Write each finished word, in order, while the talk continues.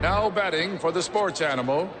Now betting for the sports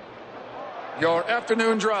animal, your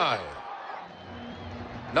afternoon drive.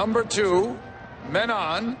 Number 2, men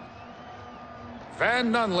on,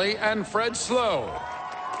 Van Nunley and Fred Slow.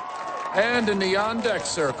 And in the on-deck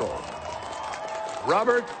circle,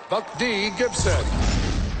 Robert Buck D. Gibson.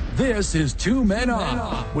 This is Two Men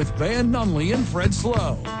On with Van Nunley and Fred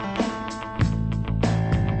Slow.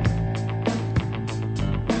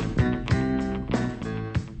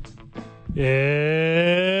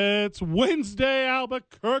 It's Wednesday,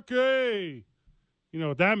 Albuquerque. You know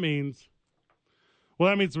what that means? Well,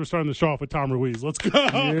 that means we're starting the show off with Tom Ruiz. Let's go.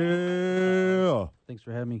 Yeah. Thanks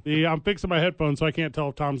for having me. I'm fixing my headphones, so I can't tell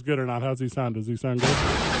if Tom's good or not. How's he sound? Does he sound good?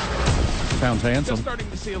 Sounds handsome. Just starting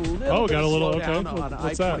to see a little Got a little, slowdown okay. on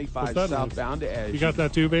What's that? I-25 What's that southbound to Edge. You got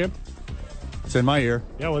that too, Van? It's in my ear.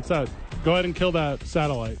 Yeah, what's that? Go ahead and kill that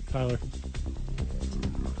satellite, Tyler.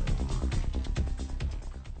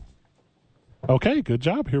 Okay, good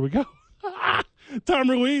job. Here we go. Tom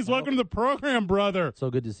Ruiz, welcome to the program, brother. So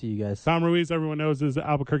good to see you guys. Tom Ruiz, everyone knows, is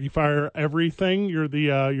Albuquerque Fire everything. You're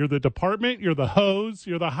the department, you're the hose,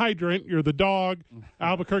 you're the hydrant, you're the dog.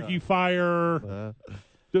 Albuquerque Fire,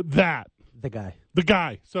 that. The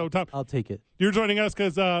guy. So, Tom, I'll take it. you're joining us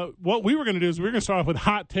because what we were going to do is we were going to start off with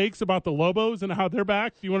hot takes about the Lobos and how they're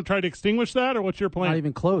back. Do you want to try to extinguish that, or what's your plan? Not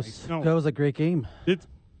even close. No. That was a great game.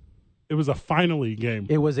 It was a finally game.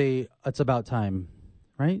 It's about time,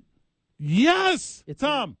 right? Yes,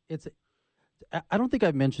 Tom. I don't think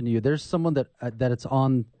I've mentioned to you. There's someone that it's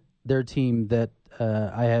on their team that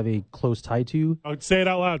I have a close tie to. Oh, say it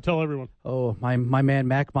out loud. Tell everyone. Oh, my man,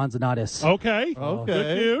 Mac Manzanares. Okay. Okay.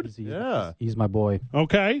 Good dude. He's my boy.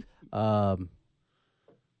 Okay.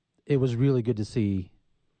 It was really good to see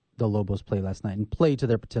the Lobos play last night and play to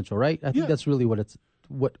their potential, right? I think that's really what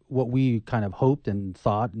we kind of hoped and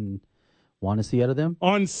thought and want to see out of them.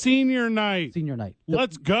 On senior night.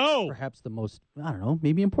 Let's go. Perhaps the most, I don't know,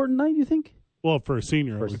 maybe important night, you think? Well, for a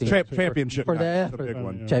senior. For it was- senior. Championship For night. that, That's a big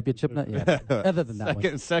one. Championship night, yeah. Other than that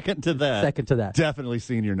one. Second to that. Second to that. Definitely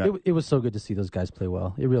senior night. It was so good to see those guys play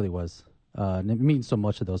well. It really was. And it means so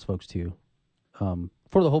much to those folks, too,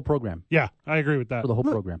 for the whole program. Yeah, I agree with that. For the whole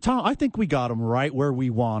program. Tom, I think we got them right where we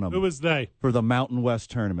want them Who was they? for the Mountain West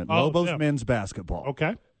tournament. Oh, Lobos yeah. men's basketball.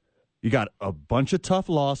 Okay. You got a bunch of tough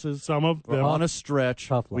losses. Some of We're them. on a stretch.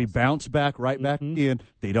 Tough We losses. bounce back right back in.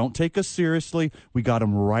 They don't take us seriously. We got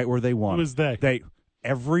them right where they want. Who is they?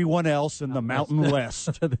 Everyone else in the Mountain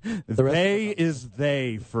West. They is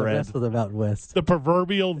they, The Fred. rest of the Mountain West. The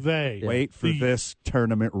proverbial they. Wait for The- this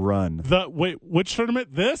tournament run. Which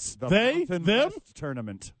tournament? This? The They? Mountain Them? West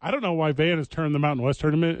tournament. I don't know why Van has turned the Mountain West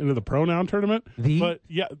tournament into the pronoun tournament. But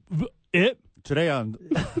yeah, it. Today on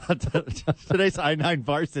today's I-9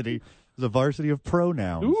 varsity is a varsity of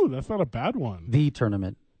pronouns. Ooh, that's not a bad one. The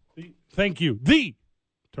tournament. Thank you. The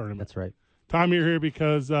tournament. That's right. Tom, you're here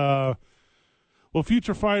because,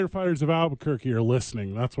 future firefighters of Albuquerque are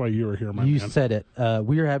listening. That's why you were here, my You man. said it.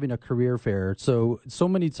 We are having a career fair. So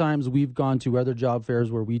many times we've gone to other job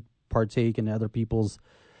fairs where we partake in other people's,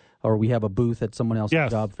 or we have a booth at someone else's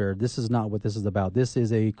Yes. job fair. This is not what this is about. This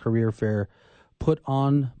is a career fair put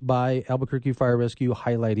on by Albuquerque Fire Rescue,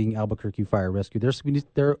 highlighting Albuquerque Fire Rescue.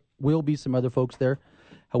 There will be some other folks there.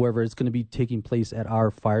 However, it's going to be taking place at our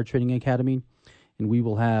fire training academy, and we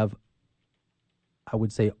will have, I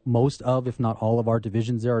would say, most of, if not all of our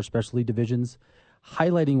divisions there, our specialty divisions,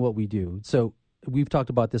 highlighting what we do. So we've talked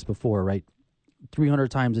about this before, right? 300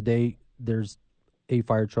 times a day, there's a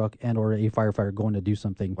fire truck and or a firefighter going to do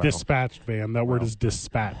something. Dispatched, Van. That word is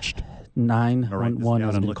dispatched. All right, this 911 down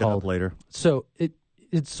has and been look it up called. later. So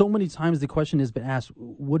it's so many times the question has been asked,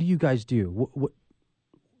 what do you guys do? What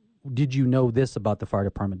did you know this about the fire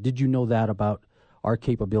department? Did you know that about our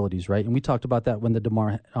capabilities, right? And we talked about that when the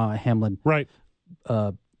DeMar Hamlin Right.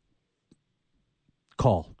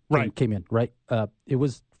 call Right. came in, right? It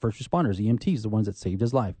was first responders, EMTs, the ones that saved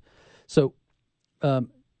his life. So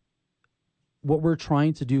what we're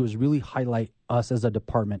trying to do is really highlight us as a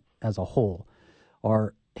department as a whole,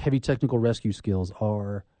 our heavy technical rescue skills,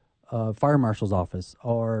 our fire marshal's office,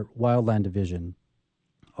 our wildland division,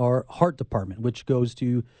 our heart department, which goes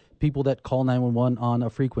to people that call 911 on a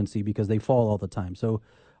frequency because they fall all the time. So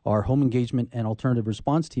our home engagement and alternative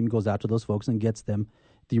response team goes out to those folks and gets them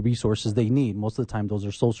the resources they need. Most of the time, those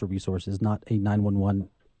are social resources, not a 911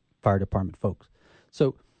 fire department folks.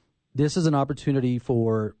 So this is an opportunity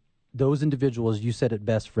for those individuals, you said it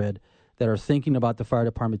best, Fred, that are thinking about the fire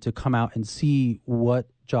department to come out and see what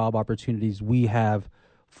job opportunities we have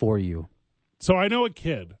for you. So I know a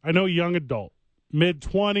kid. I know a young adult.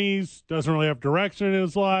 Mid-20s, doesn't really have direction in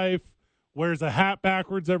his life, wears a hat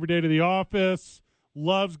backwards every day to the office,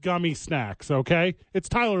 loves gummy snacks, okay? It's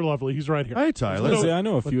Tyler Lovely. He's right here. Hi, Tyler. So- I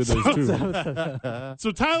know a few of those too.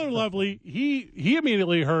 So Tyler Lovely, he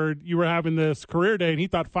immediately heard you were having this career day, and he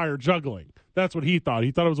thought fire juggling. That's what he thought.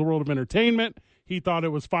 He thought it was a world of entertainment. He thought it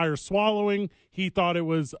was fire swallowing. He thought it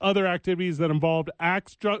was other activities that involved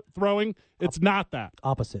axe throwing. It's not that.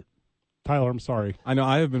 Opposite. Tyler, I'm sorry. I know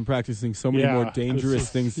I have been practicing so many Yeah, more dangerous this is-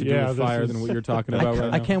 things to do yeah, with this fire is- than what you're talking about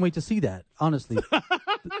right now. I can't wait to see that, honestly.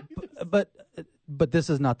 but this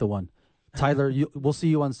is not the one. Tyler, we'll see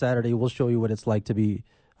you on Saturday. We'll show you what it's like to be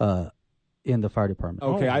in the fire department.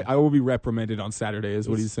 Okay, I will be reprimanded on Saturday, is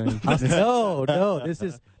what he's saying. No.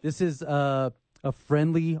 This is a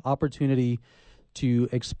friendly opportunity to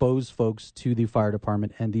expose folks to the fire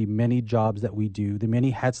department and the many jobs that we do, the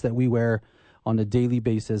many hats that we wear on a daily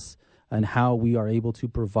basis, and how we are able to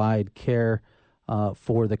provide care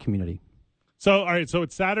for the community. So, all right, so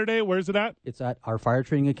it's Saturday. Where's it at? It's at our Fire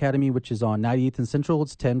Training Academy, which is on 98th and Central.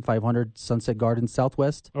 It's 10500 Sunset Gardens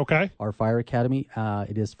Southwest. Okay. Our Fire Academy.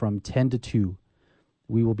 It is from 10 to 2.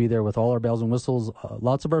 We will be there with all our bells and whistles.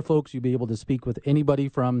 Lots of our folks. You'll be able to speak with anybody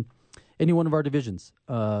from any one of our divisions,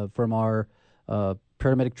 from our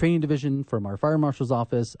paramedic training division, from our fire marshal's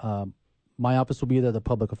office. My office will be there, the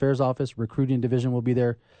public affairs office, recruiting division will be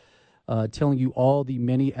there, telling you all the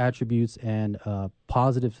many attributes and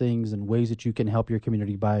positive things and ways that you can help your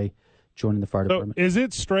community by joining the fire So department. is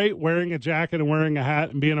it straight wearing a jacket and wearing a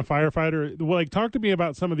hat and being a firefighter? Well, like, talk to me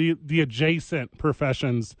about some of the adjacent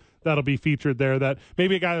professions that'll be featured there that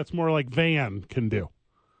maybe a guy that's more like Van can do.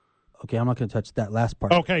 Okay, I'm not going to touch that last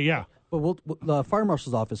part. Okay, yeah. But the fire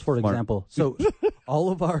marshal's office, for example. So all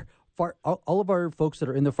of our folks that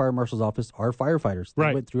are in the fire marshal's office are firefighters. They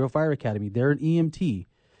Right. went through a fire academy. They're an EMT.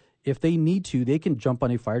 If they need to, they can jump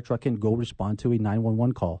on a fire truck and go respond to a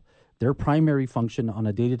 911 call. Their primary function on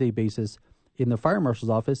a day-to-day basis in the fire marshal's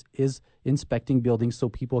office is inspecting buildings so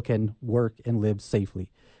people can work and live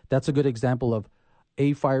safely. That's a good example of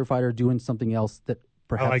a firefighter doing something else that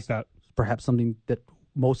perhaps I like that. perhaps something that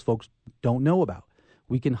most folks don't know about.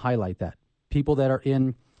 We can highlight that. People that are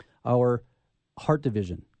in our heart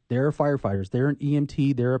division, they're firefighters, they're an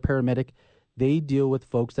EMT, they're a paramedic. They deal with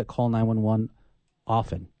folks that call 911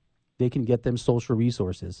 often. They can get them social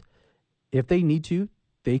resources. If they need to,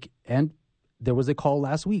 and there was a call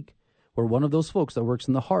last week where one of those folks that works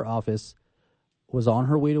in the heart office was on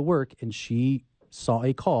her way to work and she saw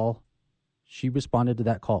a call. She responded to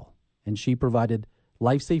that call and she provided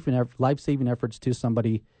life-saving efforts to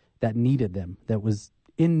somebody that needed them, that was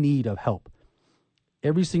in need of help.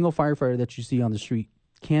 Every single firefighter that you see on the street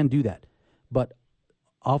can do that, but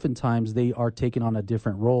oftentimes they are taking on a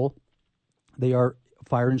different role. They are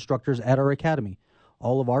fire instructors at our academy.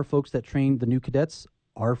 All of our folks that train the new cadets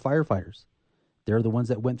are firefighters. They're the ones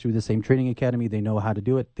that went through the same training academy. They know how to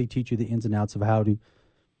do it. They teach you the ins and outs of how to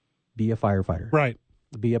be a firefighter, Right.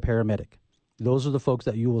 be a paramedic. Those are the folks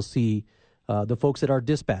that you will see, the folks at our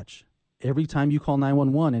dispatch. Every time you call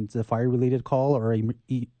 911 and it's a fire-related call or a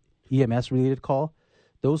EMS-related call,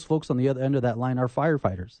 those folks on the other end of that line are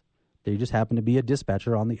firefighters. They just happen to be a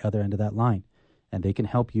dispatcher on the other end of that line, and they can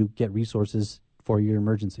help you get resources for your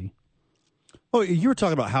emergency. Oh, you were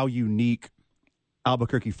talking about how unique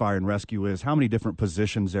Albuquerque Fire and Rescue is, how many different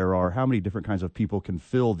positions there are, how many different kinds of people can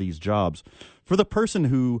fill these jobs. For the person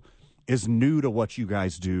who is new to what you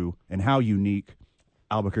guys do and how unique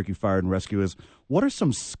Albuquerque Fire and Rescue is, what are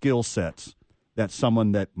some skill sets that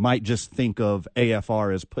someone that might just think of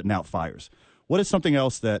AFR as putting out fires? What is something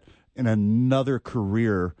else that in another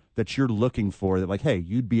career that you're looking for that, like, hey,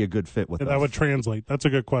 you'd be a good fit with us? That would translate. That's a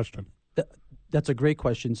good question. That's a great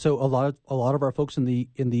question. So a lot of our folks in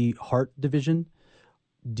the heart division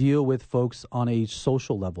deal with folks on a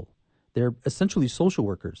social level. They're essentially social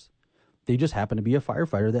workers. They just happen to be a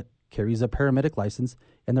firefighter that carries a paramedic license,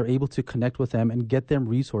 and they're able to connect with them and get them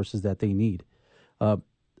resources that they need.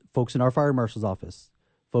 Folks in our fire marshal's office,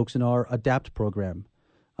 folks in our ADAPT program,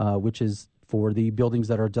 which is for the buildings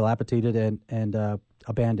that are dilapidated and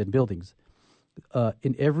abandoned buildings.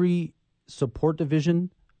 In every support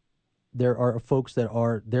division, there are folks that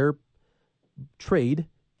are their trade.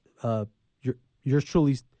 Yours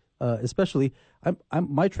truly, especially,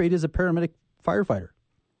 my trade is a paramedic firefighter.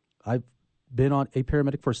 I've been on a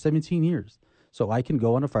paramedic for 17 years, so I can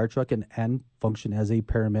go on a fire truck and function as a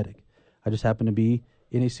paramedic. I just happen to be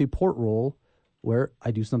in a support role where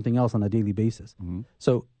I do something else on a daily basis. Mm-hmm.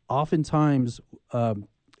 So oftentimes, and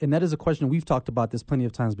that is a question, we've talked about this plenty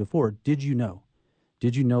of times before. Did you know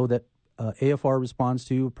that AFR responds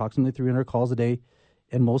to approximately 300 calls a day,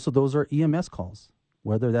 and most of those are EMS calls,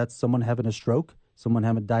 whether that's someone having a stroke, someone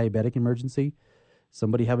having a diabetic emergency,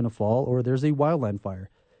 somebody having a fall, or there's a wildland fire.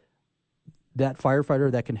 that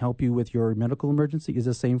firefighter that can help you with your medical emergency is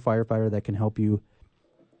the same firefighter that can help you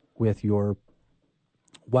with your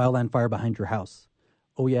wildland fire behind your house.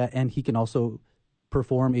 Oh, yeah, and he can also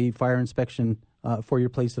perform a fire inspection for your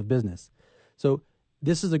place of business. So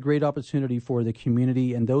this is a great opportunity for the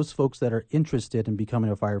community and those folks that are interested in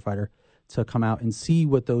becoming a firefighter to come out and see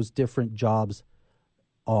what those different jobs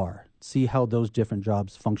are, see how those different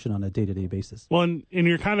jobs function on a day-to-day basis. Well, and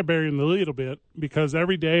you're kind of burying the lead a bit because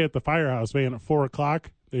every day at the firehouse, man, at 4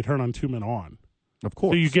 o'clock, they turn on 2 men on. Of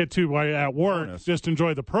course. So you get to, while you're at work, Bonus. just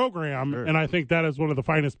enjoy the program. Sure. And I think that is one of the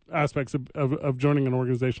finest aspects of joining an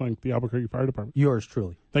organization like the Albuquerque Fire Department. Yours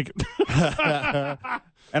truly. Thank you.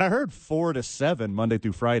 And I heard 4 to 7 Monday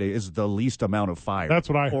through Friday is the least amount of fire. That's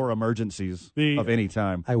what I heard. Or emergencies The- of any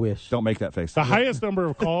time. I wish. Don't make that face. The highest number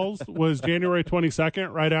of calls was January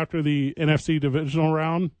 22nd, right after the NFC divisional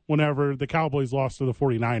round, whenever the Cowboys lost to the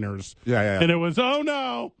 49ers. Yeah. And it was, oh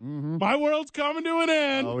no, my world's coming to an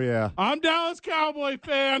end. Oh, yeah. I'm Dallas Cowboy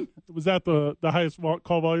fan. Was that the highest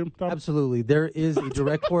call volume, Tom? Absolutely. There is a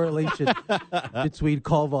direct correlation between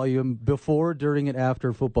call volume before, during, and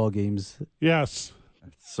after football games. Yes.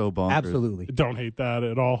 So bonkers. Absolutely. Don't hate that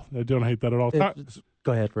at all. I don't hate that at all.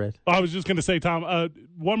 Go ahead, Fred. I was just going to say, Tom,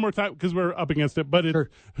 one more time because we're up against it. But Sure.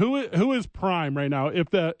 who is prime right now?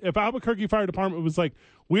 If Albuquerque Fire Department was like,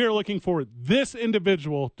 we are looking for this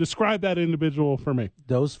individual, describe that individual for me.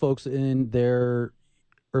 Those folks in their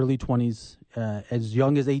early 20s, as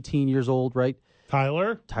young as 18 years old, right?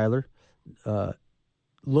 Tyler.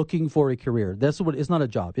 Looking for a career. That's what it's not a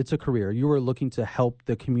job. It's a career. You are looking to help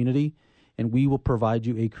the community, and we will provide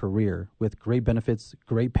you a career with great benefits,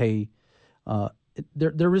 great pay.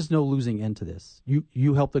 There is no losing end to this.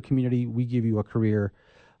 You help the community. We give you a career.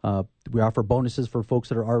 We offer bonuses for folks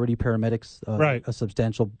that are already paramedics. Right. A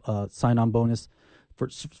substantial sign-on bonus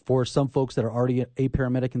for some folks that are already a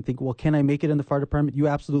paramedic and think, well, can I make it in the fire department? You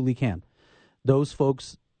absolutely can. Those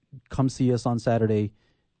folks, come see us on Saturday.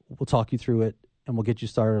 We'll talk you through it, and we'll get you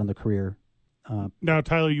started on the career. Now,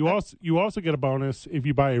 Tyler, you also get a bonus if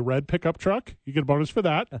you buy a red pickup truck. You get a bonus for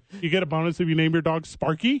that. You get a bonus if you name your dog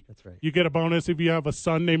Sparky. That's right. You get a bonus if you have a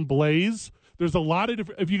son named Blaze. There's a lot of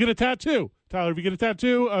different. If you get a tattoo, Tyler, if you get a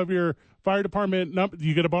tattoo of your fire department number,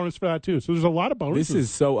 you get a bonus for that too. So there's a lot of bonuses. This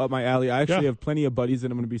is so up my alley. I actually Yeah. have plenty of buddies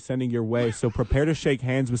that I'm going to be sending your way. So prepare to shake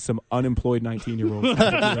hands with some unemployed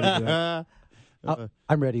 19-year-olds.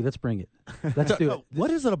 I'm ready. Let's bring it. Let's do it. What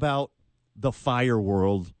is it about the fire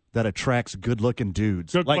world that attracts good-looking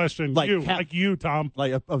dudes? Good question. Like you, Tom.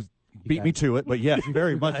 beat me to it, but yes,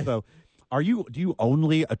 very much so. Do you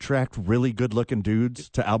only attract really good-looking dudes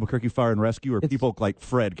to Albuquerque Fire and Rescue, or people like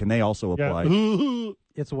Fred? Can they also apply? Yeah.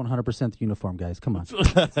 It's 100% the uniform, guys. Come on.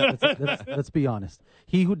 Let's be honest.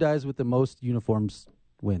 He who dies with the most uniforms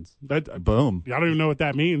wins. Boom. I don't even know what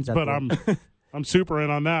that means, That's but right. I'm super in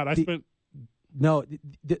on that. No,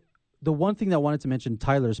 the one thing that I wanted to mention,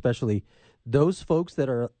 Tyler especially, those folks that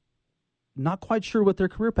are not quite sure what their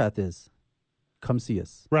career path is, come see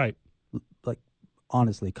us. Right. Like,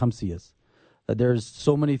 honestly, come see us. There's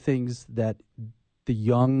so many things that the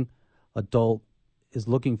young adult is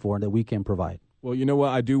looking for that we can provide. Well, you know what?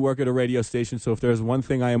 I do work at a radio station, so if there's one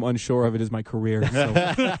thing I am unsure of, it is my career. So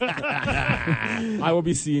I will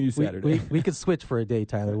be seeing you Saturday. We could switch for a day,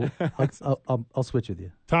 Tyler. I'll switch with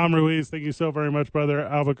you. Tom Ruiz, thank you so very much, brother.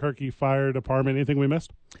 Albuquerque Fire Department. Anything we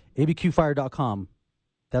missed? abqfire.com.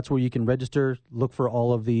 That's where you can register, look for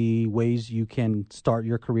all of the ways you can start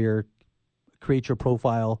your career, create your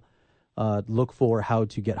profile, look for how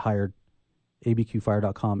to get hired,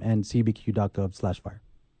 abqfire.com and cbq.gov/fire.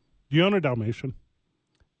 Do you own a Dalmatian?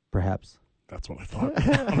 Perhaps. That's what I thought.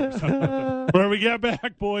 100%. When we get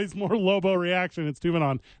back, boys, more Lobo reaction. It's Two Men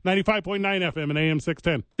On 95.9 FM and AM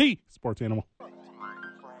 610, the sports animal.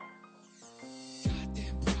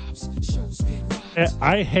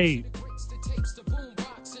 I hate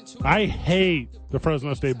the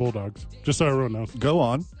Fresno State Bulldogs, just so everyone knows. Go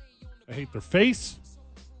on. I hate their face.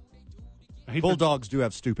 I hate Bulldogs do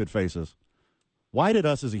have stupid faces. Why did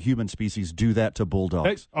us as a human species do that to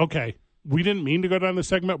bulldogs? Okay, we didn't mean to go down this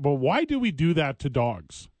segment, but why do we do that to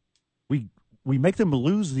dogs? We make them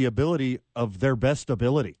lose the ability of their best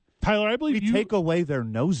ability. Tyler, I believe We take away their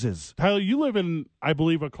noses. Tyler, you live in, I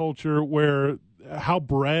believe, a culture where how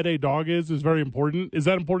bred a dog is very important. Is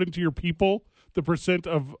that important to your people? The percent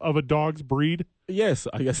of a dog's breed? Yes,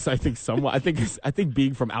 I think somewhat. I think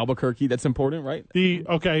being from Albuquerque, that's important, right?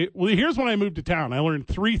 Well, here's when I moved to town. I learned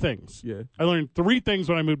 3 things. Yeah. I learned 3 things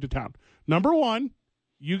when I moved to town. Number 1,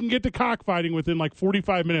 you can get to cockfighting within like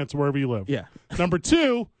 45 minutes wherever you live. Yeah. Number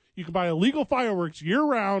 2, you can buy illegal fireworks year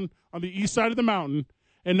round on the east side of the mountain.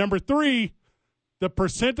 And number 3, the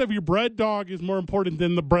percent of your bread dog is more important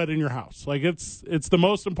than the bread in your house. Like it's the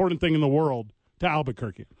most important thing in the world to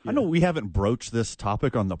Albuquerque. I know we haven't broached this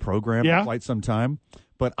topic on the program Yeah? for quite some time,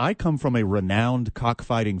 but I come from a renowned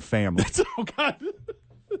cockfighting family. Oh God,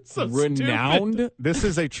 it's so Renowned? stupid. This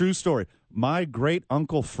is a true story. My great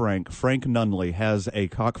uncle Frank Nunley, has a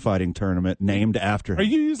cockfighting tournament named after him. Are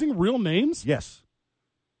you using real names? Yes.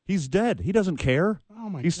 He's dead. He doesn't care. Oh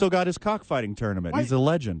my He's God. still got his cockfighting tournament. Why- He's a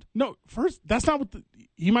legend. No, first that's not what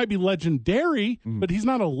he might be legendary, but he's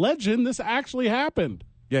not a legend. This actually happened.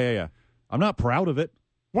 Yeah. I'm not proud of it.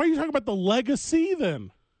 Why are you talking about the legacy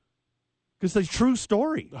then? It's a true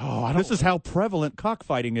story. Oh, I don't. This is how prevalent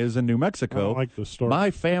cockfighting is in New I Mexico. don't like this story. My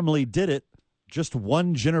family did it just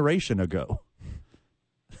one generation ago.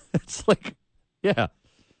 It's like, yeah.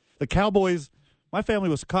 The Cowboys, my family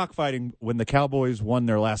was cockfighting when the Cowboys won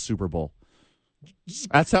their last Super Bowl.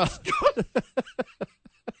 That's how.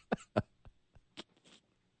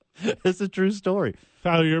 It's a true story.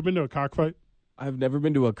 Tyler, you ever been to a cockfight? I've never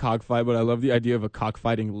been to a cockfight, but I love the idea of a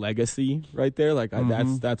cockfighting legacy right there. Like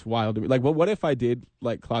that's wild to me. Like, what if I did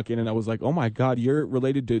like clock in and I was like, oh my God, you're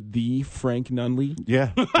related to the Frank Nunley,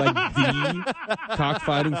 Yeah. like the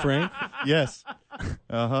cockfighting Frank. Yes.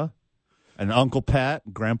 Uh-huh. And Uncle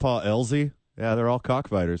Pat, Grandpa Elsie. Yeah, they're all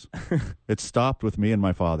cockfighters. It stopped with me and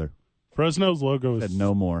my father. Fresno's logo is Said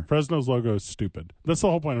no more. Fresno's logo is stupid. That's the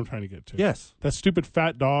whole point I'm trying to get to. Yes. That stupid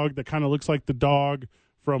fat dog that kind of looks like the dog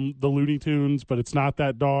from the Looney Tunes, but it's not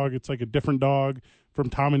that dog. It's like a different dog from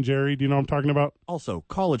Tom and Jerry. Do you know what I'm talking about? Also,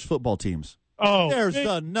 college football teams. Oh, There's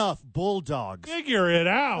enough Bulldogs. figure it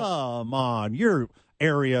out. Come on. Your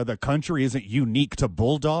area of the country isn't unique to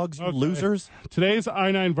Bulldogs, you Okay. losers. Today's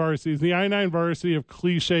I-9 varsity is the I-9 varsity of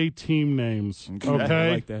cliche team names. Okay. I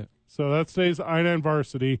like that. So that's today's I-9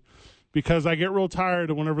 varsity because I get real tired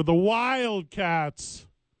of whenever the Wildcats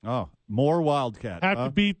Oh, more Wildcat. have to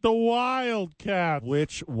beat the Wildcats.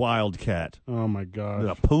 Which Wildcat? Oh, my God.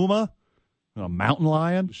 A puma? A mountain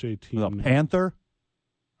lion? Cliche team A name. panther?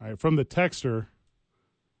 All right, from the texter,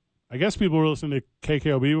 I guess people were listening to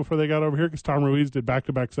KKOB before they got over here because Tom Ruiz did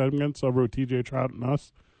back-to-back segments over with TJ Trout and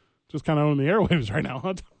us. Just kind of on the airwaves right now,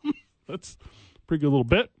 huh, Tom? That's a pretty good little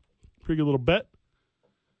bit. Pretty good little bet.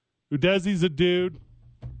 Udesi's a dude.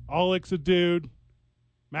 Olik's a dude.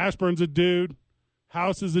 Mashburn's a dude.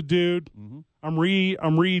 House is a dude. I'm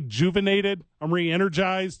rejuvenated. I'm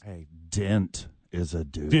re-energized. Hey, Dent is a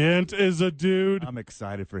dude. Dent is a dude. I'm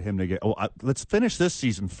excited for him to get. Let's finish this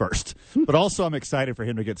season first. But also, I'm excited for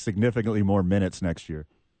him to get significantly more minutes next year.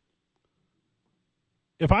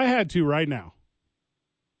 If I had to right now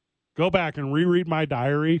go back and reread my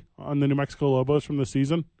diary on the New Mexico Lobos from the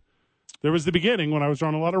season, there was the beginning when I was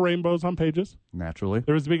drawing a lot of rainbows on pages. Naturally,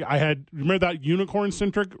 There was remember that unicorn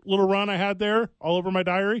centric little run I had there all over my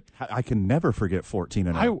diary? I can never forget 14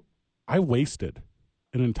 and 0. I wasted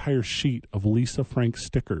an entire sheet of Lisa Frank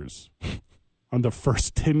stickers on the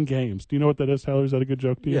first 10 games. Do you know what that is, Tyler? Is that a good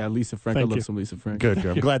joke to you? Yeah, Lisa Frank. Thank I love you. some Lisa Frank. Good.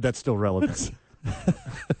 I'm glad that's still relevant.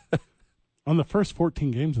 On the first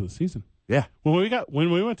 14 games of the season. Yeah, When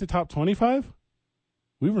we went to top 25,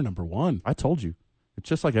 we were number one. I told you. It's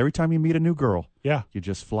just like every time you meet a new girl, Yeah. you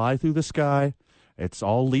just fly through the sky. It's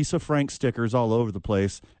all Lisa Frank stickers all over the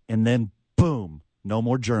place, and then boom, no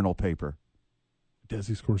more journal paper.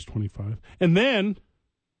 Desi scores 25. And then,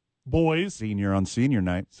 boys, Senior on senior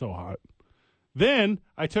night. so hot. Then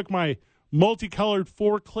I took my multicolored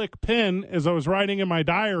 4-click pen as I was writing in my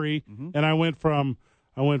diary, and I went from,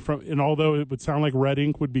 and although it would sound like red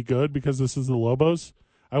ink would be good because this is the Lobos,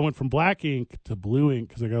 I went from black ink to blue ink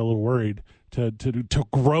because I got a little worried to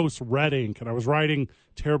gross red ink, and I was writing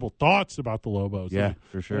terrible thoughts about the Lobos. Yeah, And-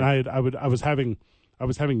 for sure. And I was having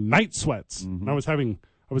night sweats. And I was having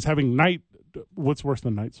night. What's worse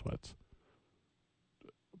than night sweats?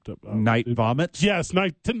 Night vomits. Yes,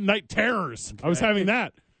 night terrors. I was having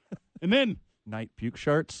that, and then Night puke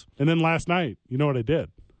charts. last night, you know what I did?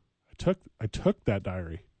 I took that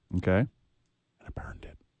diary Okay. and I burned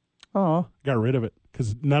it. Oh, Got rid of it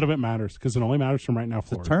because none of it matters. Because it only matters from right now the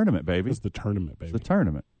forward. tournament, baby. It's the tournament, baby. The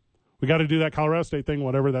tournament. We got to do that Colorado State thing.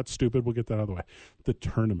 Whatever. That's stupid. We'll get that out of the way. The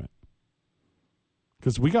tournament.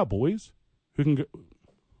 Because we got boys who can go.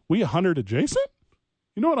 We 100 adjacent.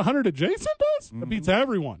 You know what 100 adjacent does? That beats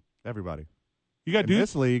everyone. Everybody. You got In dudes.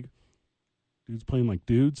 this league, Dudes playing like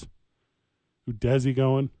dudes. Udesi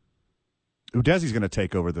going. Udesi's going to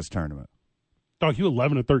take over this tournament. Oh, he was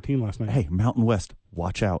 11 and 13 last night. Hey, Mountain West,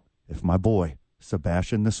 watch out. If my boy,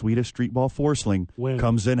 Sebastian the Swedish streetball foresling, Win.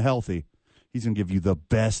 comes in healthy, he's going to give you the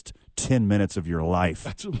best 10 minutes of your life.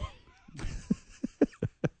 That's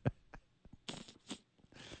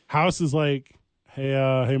House is like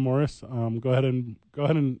Hey, Morris. Go ahead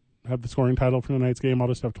and have the scoring title for tonight's game. I'll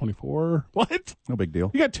just have 24. What? No big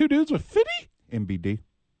deal. You got two dudes with 50? MBD.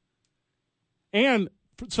 And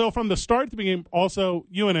so from the start to the game, also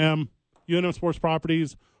UNM Sports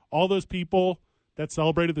Properties, all those people that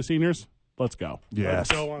celebrated the seniors, let's go. Yes.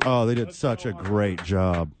 Let's go on. Oh, they did Let's such go a on. great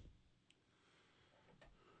job.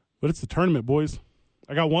 But it's the tournament, boys.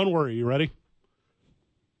 I got one worry. You ready?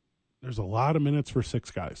 There's a lot of minutes for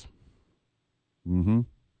 6 guys. Mm-hmm.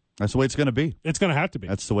 That's the way it's going to be. It's going to have to be.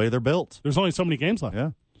 That's the way they're built. There's only so many games left.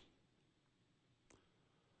 Yeah.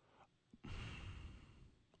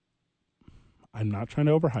 I'm not trying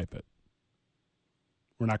to overhype it.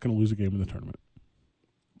 We're not going to lose a game in the tournament.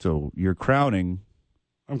 So you're crowning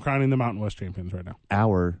I'm crowning the Mountain West champions right now.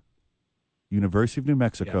 our University of New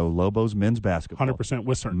Mexico Lobos men's basketball 100%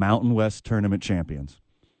 with certainty. Mountain West tournament champions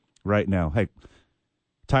right now. Hey,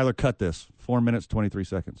 Tyler, cut this. 4 minutes, 23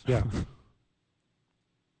 seconds. Yeah.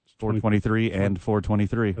 423 and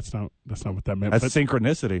 423. That's not what that meant. That's But-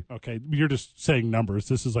 synchronicity. okay, you're just saying numbers.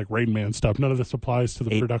 This is like Rain Man stuff. None of this applies to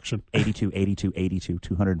the production. 82, 82, 82,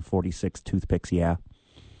 246 toothpicks, yeah.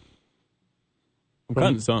 I'm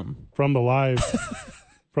cutting something. From the live,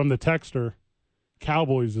 from the texter,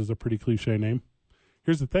 Cowboys is a pretty cliche name.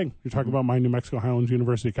 Here's the thing: you're talking about my New Mexico Highlands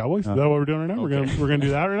University Cowboys. Is that what we're doing right now? Okay. We're gonna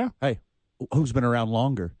do that right now. Hey, who's been around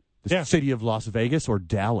longer? The Yeah. city of Las Vegas or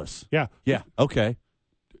Dallas? Yeah. Yeah, okay.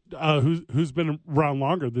 Who's been around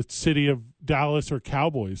longer? The city of Dallas or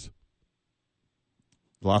Cowboys?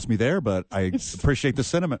 Lost me there, but I appreciate the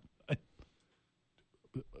sentiment.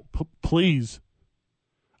 Please,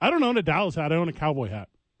 I don't own a Dallas hat. I own a Cowboy hat.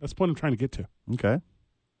 That's what I'm trying to get to. Okay.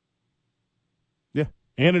 Yeah.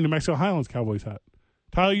 And a New Mexico Highlands Cowboys hat.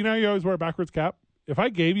 Tyler, you know you always wear a backwards cap. If I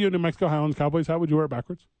gave you a New Mexico Highlands Cowboys hat, would you wear it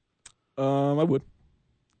backwards? I would.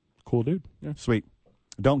 Cool, dude. Yeah. Sweet.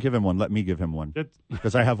 Don't give him one. Let me give him one. It's,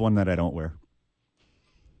 Because I have one that I don't wear.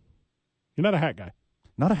 you're not a hat guy.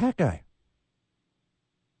 Not a hat guy.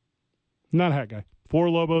 Not a hat guy. 4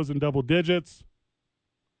 Lobos in double digits.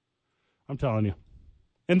 I'm telling you.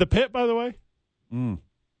 And the pit, by the way,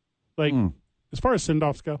 as far as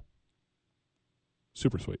send-offs go,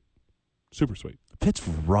 super sweet. Super sweet. The pit's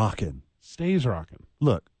rocking. Stays rocking.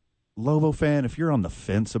 Look, Lobo fan, if you're on the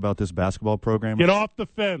fence about this basketball program, Get off the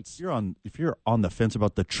fence. if you're on the fence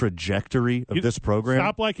about the trajectory of this program,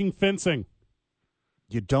 Stop liking fencing.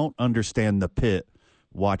 you don't understand the pit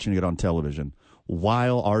watching it on television.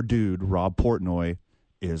 While our dude, Rob Portnoy,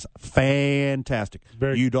 is fantastic.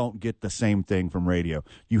 You don't get the same thing from radio.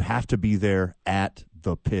 You have to be there at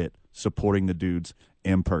the pit supporting the dudes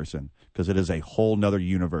in person because it is a whole nother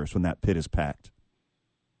universe when that pit is packed.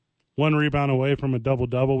 1 rebound away from a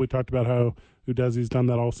double-double. We talked about how Udezzy's done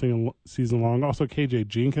that all season long. Also, KJ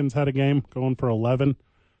Jenkins had a game going for 11.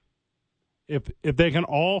 If they can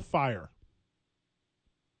all fire,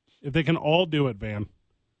 if they can all do it, Van,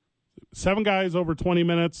 7 guys over 20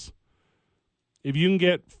 minutes, if you can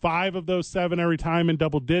get 5 of those 7 every time in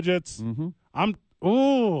double digits, because I'm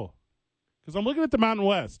looking at the Mountain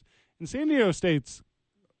West, and San Diego State's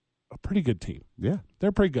a pretty good team. Yeah.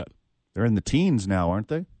 They're pretty good. They're in the teens now, aren't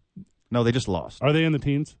they? No, they just lost. Are they in the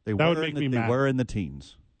teens? They That were would make in the, me mad. They were in the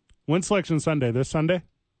teens. When's Selection Sunday? This Sunday?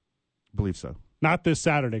 I believe so. Not this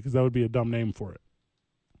Saturday, because that would be a dumb name for it.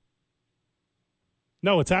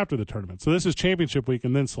 No, it's after the tournament. So this is championship week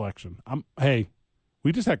and then selection. Hey,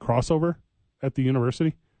 we just had crossover at the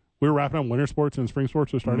university. We were wrapping up winter sports and spring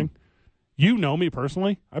sports were starting. You know me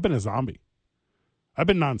personally. I've been a zombie. I've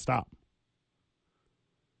been nonstop.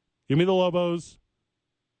 Give me the Lobos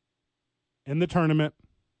in the tournament,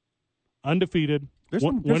 undefeated,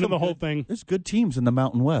 winning the whole thing. There's good teams in the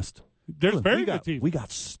Mountain West. There's Look, very good teams. We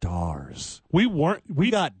got stars.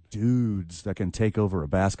 We got dudes that can take over a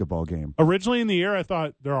basketball game. Originally in the year, I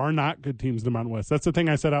thought there are not good teams in the Mountain West. That's the thing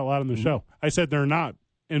I said out loud in the show. I said they're not.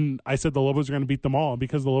 And I said the Lobos are going to beat them all. And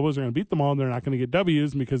because the Lobos are going to beat them all, they're not going to get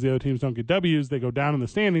W's. And because the other teams don't get W's, they go down in the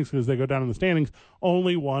standings. Because they go down in the standings,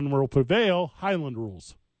 only one will prevail. Highland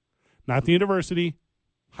rules. Not the university,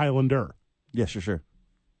 Highlander. Yeah, sure.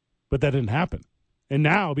 But that didn't happen. And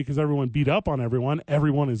now, because everyone beat up on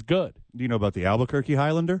everyone is good. Do you know about the Albuquerque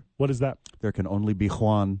Highlander? What is that? There can only be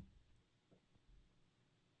Juan.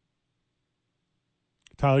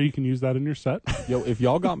 Tyler, you can use that in your set. Yo, if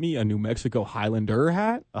y'all got me a New Mexico Highlander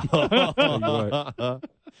hat, I'll tell you what,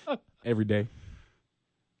 every day.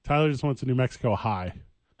 Tyler just wants a New Mexico high.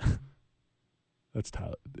 That's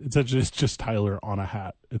Tyler. It's just Tyler on a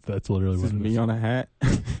hat. That's literally This what is it me is. on a hat.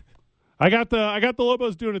 I got the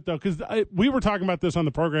Lobos doing it though, because we were talking about this on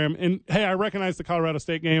the program. And hey, I recognize the Colorado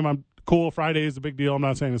State game. I'm cool. Friday is a big deal. I'm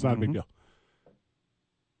not saying it's not a big deal.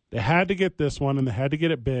 They had to get this one, and they had to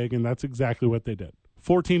get it big, and that's exactly what they did.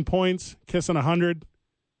 14 points, kissing 100.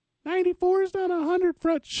 94 is not 100,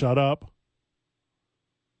 Fred. Shut up.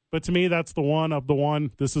 But to me, that's the one of the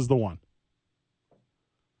one. This is the one.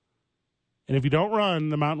 And if you don't run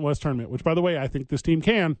the Mountain West tournament, which, by the way, I think this team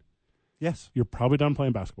can, Yes. you're probably done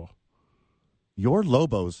playing basketball. Your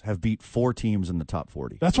Lobos have beat 4 teams in the top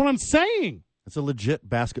 40. That's what I'm saying. It's a legit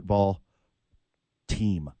basketball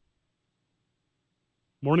team.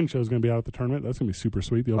 Morning show is going to be out at the tournament. That's going to be super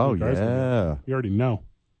sweet. The Oh, opening guy's gonna yeah. be- you already know.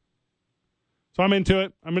 So I'm into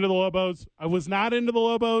it. I'm into the Lobos. I was not into the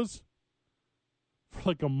Lobos for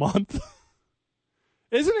like a month.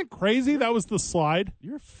 Isn't it crazy that was the slide?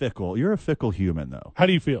 You're fickle. You're a fickle human, though. How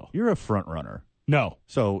do you feel? You're a front runner. No.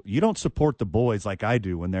 So you don't support the boys like I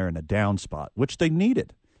do when they're in a down spot, which they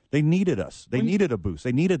needed. They needed us. They needed a boost.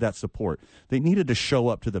 They needed that support. They needed to show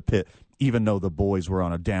up to the pit, even though the boys were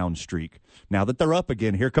on a down streak. Now that they're up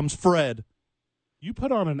again, here comes Fred. You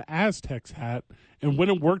put on an Aztecs hat and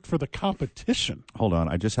went and worked for the competition. Hold on.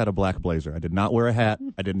 I just had a black blazer. I did not wear a hat.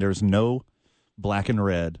 There's no black and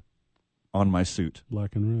red on my suit.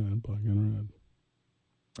 Black and red, black and red.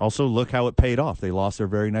 Also, look how it paid off. They lost their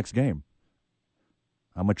very next game.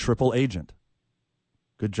 I'm a triple agent.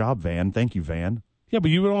 Good job, Van. Thank you, Van. Yeah,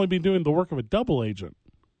 but you would only be doing the work of a double agent.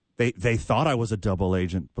 They thought I was a double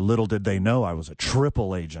agent, but little did they know I was a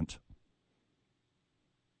triple agent.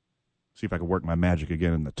 See if I can work my magic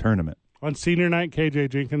again in the tournament. On senior night, KJ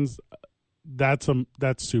Jenkins, that's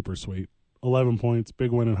super sweet. 11 points,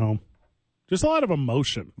 big win at home. Just a lot of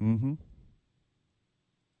emotion. Mm-hmm.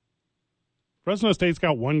 Fresno State's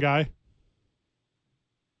got one guy.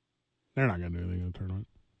 They're not going to do anything in the tournament.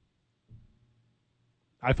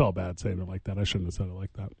 I felt bad saying it like that. I shouldn't have said it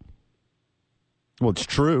like that. Well, it's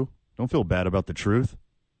true. Don't feel bad about the truth.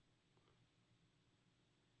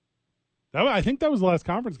 I think that was the last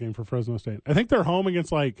conference game for Fresno State. I think they're home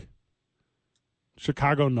against, like,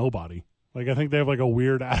 Chicago nobody. Like, I think they have, like, a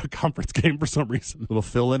weird out-of-conference game for some reason. Little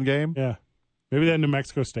fill-in game. Yeah. Maybe they had New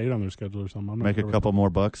Mexico State on their schedule or something. I'm not Make sure a couple more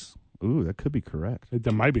bucks. Ooh, that could be correct.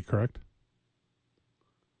 That might be correct.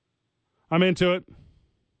 I'm into it.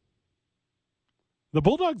 The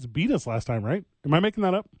Bulldogs beat us last time, right? Am I making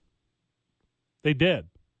that up? They did.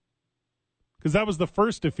 Because that was the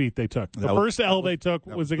first defeat they took. The first L they took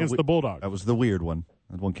was against the Bulldogs. That was the weird one.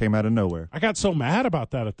 That one came out of nowhere. I got so mad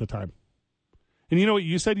about that at the time. And you know what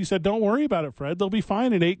you said? You said, don't worry about it, Fred. They'll be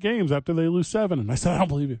fine in 8 games after they lose 7. And I said, I don't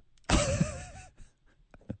believe you.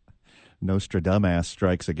 Nostradamus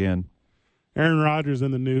strikes again. Aaron Rodgers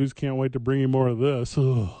in the news. Can't wait to bring you more of this.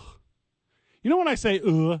 Ugh. You know when I say,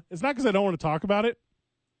 it's not because I don't want to talk about it.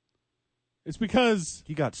 It's because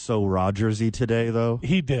He got so Rodgersy today, though.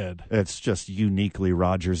 he did. It's just uniquely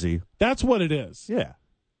Rodgersy. That's what it is. Yeah.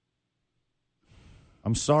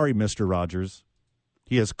 I'm sorry, Mr. Rogers.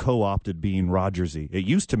 He has co-opted being Rodgersy. It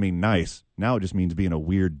used to mean nice. Now it just means being a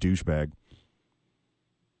weird douchebag.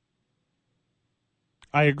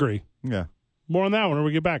 I agree. Yeah. More on that when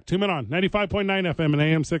we get back. 2 Men On, 95.9 FM and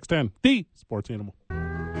AM 610. The Sports Animal.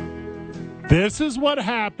 This is what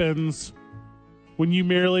happens when you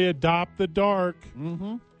merely adopt the dark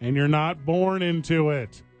and you're not born into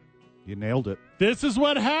it. You nailed it. This is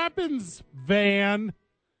what happens, Van,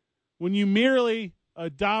 when you merely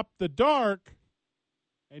adopt the dark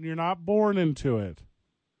and you're not born into it.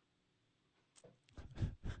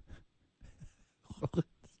 Where's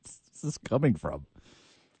this coming from?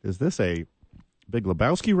 Is this a Big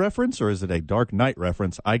Lebowski reference or is it a Dark Knight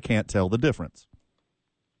reference? I can't tell the difference.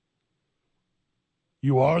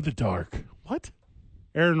 You are the dark. What?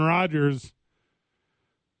 Aaron Rodgers.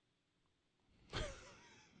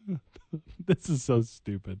 This is so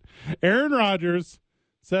stupid. Aaron Rodgers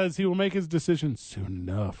says he will make his decision soon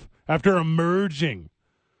enough after emerging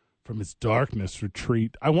from his darkness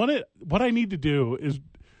retreat. What I need to do is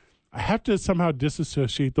I have to somehow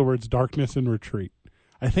disassociate the words darkness and retreat.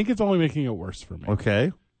 I think it's only making it worse for me.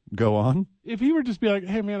 Okay. Go on. If he were just be like,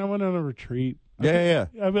 hey, man, I went on a retreat. Yeah.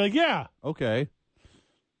 I'd be like, yeah. Okay.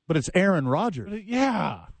 But it's Aaron Rodgers.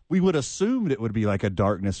 Yeah. We would assumed it would be like a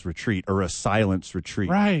darkness retreat or a silence retreat.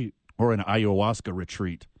 Right. Or an ayahuasca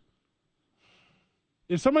retreat.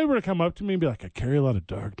 If somebody were to come up to me and be like, I carry a lot of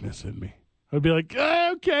darkness in me, I'd be like,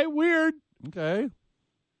 okay, weird. Okay.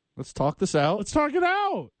 Let's talk this out. Let's talk it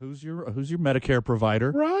out. Who's your Medicare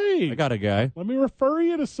provider? Right. I got a guy. Let me refer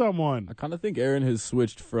you to someone. I kind of think Aaron has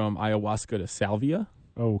switched from ayahuasca to salvia.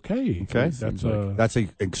 Okay. That's That's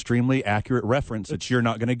an extremely accurate reference that you're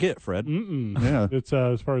not going to get, Fred. Yeah. It's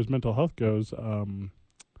as far as mental health goes,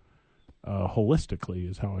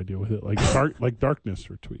 holistically is how I deal with it. Like darkness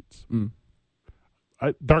retweets.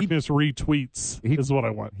 Darkness retweets is what I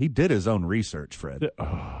want. He did his own research, Fred.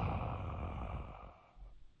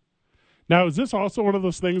 Now, is this also one of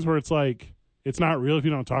those things where it's like, it's not real if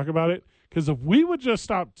you don't talk about it? Because if we would just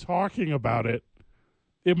stop talking about it,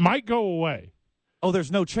 it might go away. Oh,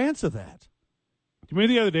 there's no chance of that. You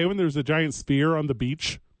remember the other day when there was a giant sphere on the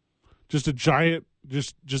beach? Just a giant,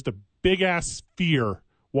 just a big-ass sphere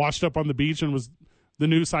washed up on the beach and was the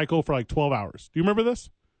news cycle for like 12 hours. Do you remember this?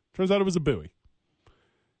 Turns out it was a buoy.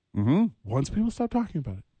 Mm-hmm. Once people stop talking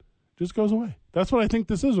about it, it just goes away. That's what I think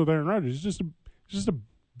this is with Aaron Rodgers. It's just a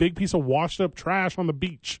big piece of washed-up trash on the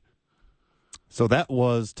beach. So that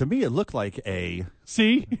was, to me, it looked like a...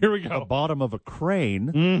 See? Here we go. The bottom of a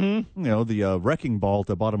crane. Mm-hmm. You know, the wrecking ball at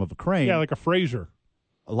the bottom of a crane. Yeah, like a Fraser.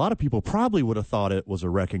 A lot of people probably would have thought it was a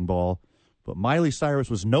wrecking ball, but Miley Cyrus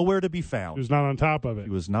was nowhere to be found. He was not on top of it. He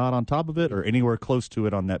was not on top of it or anywhere close to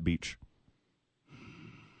it on that beach.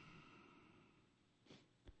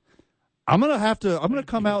 I'm gonna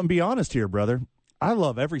come out and be honest here, brother. I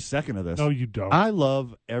love every second of this. No, you don't. I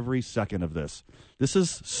love every second of this. This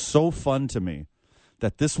is so fun to me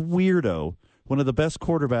that this weirdo, one of the best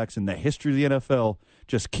quarterbacks in the history of the NFL,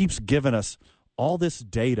 just keeps giving us all this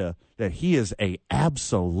data that he is a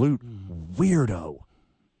absolute weirdo.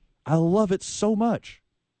 I love it so much.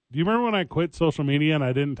 Do you remember when I quit social media and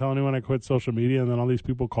I didn't tell anyone I quit social media, and then all these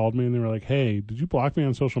people called me and they were like, hey, did you block me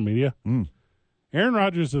on social media? Aaron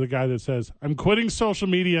Rodgers is the guy that says, I'm quitting social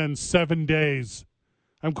media in 7 days.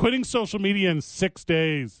 I'm quitting social media in 6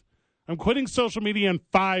 days. I'm quitting social media in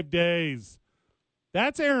 5 days.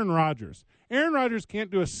 That's Aaron Rodgers. Aaron Rodgers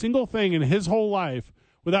can't do a single thing in his whole life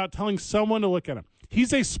without telling someone to look at him.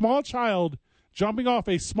 He's a small child jumping off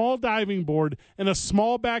a small diving board in a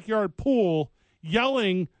small backyard pool,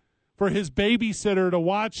 yelling for his babysitter to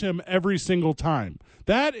watch him every single time.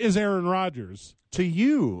 That is Aaron Rodgers. To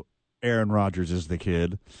you, Aaron Rodgers is the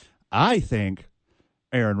kid. I think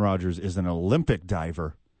Aaron Rodgers is an Olympic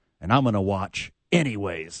diver, and I'm going to watch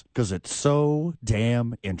anyways because it's so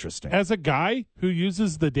damn interesting. As a guy who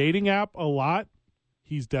uses the dating app a lot,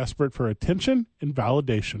 he's desperate for attention and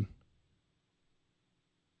validation.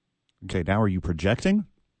 Okay, now are you projecting?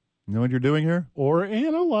 You know what you're doing here? Or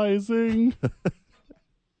analyzing.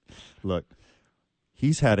 Look,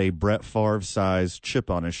 he's had a Brett Favre-sized chip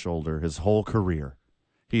on his shoulder his whole career.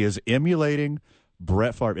 He is emulating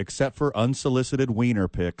Brett Favre, except for unsolicited wiener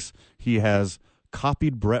pics. He has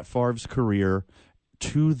copied Brett Favre's career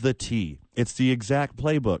to the T. It's the exact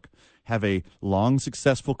playbook. Have a long,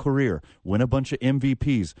 successful career, win a bunch of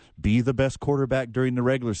MVPs, be the best quarterback during the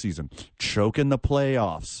regular season, choke in the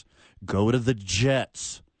playoffs, go to the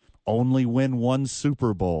Jets, only win one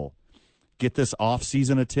Super Bowl, get this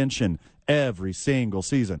off-season attention every single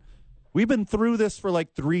season. We've been through this for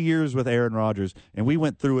like 3 years with Aaron Rodgers, and we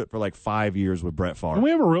went through it for like 5 years with Brett Favre. Can we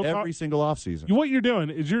have a real every single offseason. What you're doing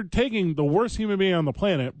is you're taking the worst human being on the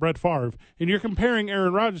planet, Brett Favre, and you're comparing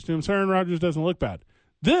Aaron Rodgers to him so Aaron Rodgers doesn't look bad.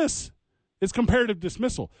 This is comparative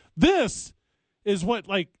dismissal. This is what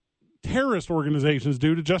like terrorist organizations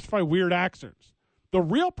do to justify weird actions. The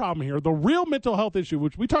real problem here, the real mental health issue,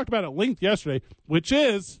 which we talked about at length yesterday, which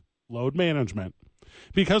is load management.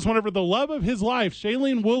 Because whenever the love of his life,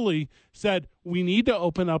 Shailene Woodley, said, we need to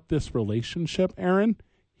open up this relationship, Aaron,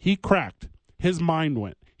 he cracked. His mind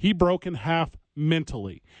went. He broke in half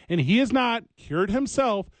mentally. And he has not cured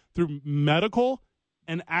himself through medical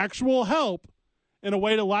and actual help in a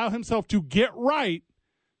way to allow himself to get right.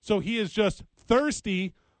 So he is just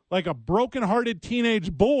thirsty like a broken-hearted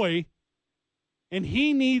teenage boy, and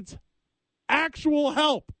he needs actual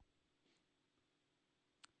help.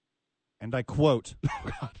 And I quote,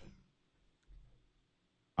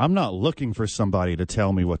 I'm not looking for somebody to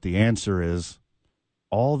tell me what the answer is.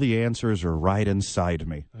 All the answers are right inside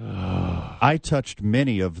me. I touched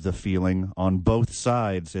many of the feeling on both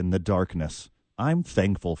sides in the darkness. I'm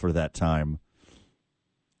thankful for that time.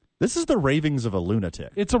 This is the ravings of a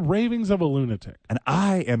lunatic. It's a ravings of a lunatic. And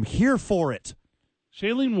I am here for it.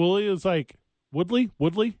 Shailene Woodley is like, Woodley.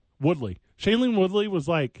 Shailene Woodley was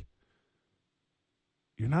like,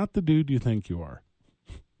 you're not the dude you think you are.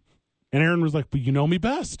 And Aaron was like, but you know me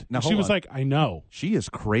best. Now, and she was like, I know. She is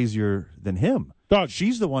crazier than him. Dog.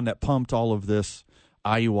 She's the one that pumped all of this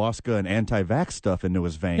ayahuasca and anti-vax stuff into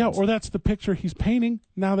his veins. Yeah, or that's the picture he's painting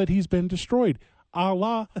now that he's been destroyed. A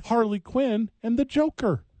la Harley Quinn and the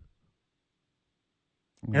Joker.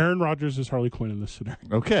 Aaron Rodgers is Harley Quinn in this scenario.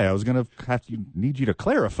 Okay, I was going to need you to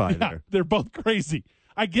clarify there. They're both crazy.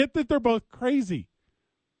 I get that they're both crazy.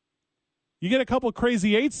 You get a couple of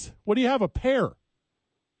crazy eights, what do you have, a pair?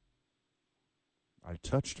 I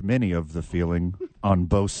touched many of the feeling on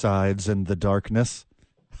both sides in the darkness.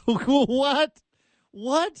 What?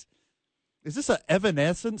 What? Is this a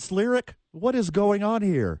Evanescence lyric? What is going on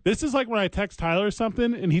here? This is like when I text Tyler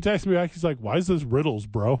something and he texts me back. He's like, "Why is this riddles,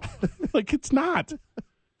 bro?" Like, it's not.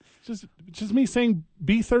 It's just me saying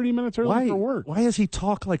be 30 minutes early for work. Why does he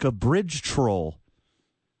talk like a bridge troll?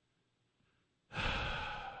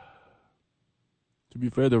 To be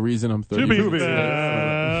fair, the reason I'm 30 To be minutes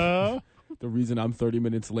fair. the reason I'm 30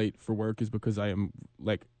 minutes late for work is because I am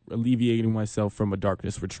like alleviating myself from a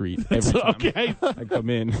darkness retreat every time Okay. I come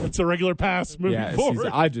in. It's a regular pass moving Yeah, forward.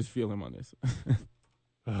 I just feel him on this.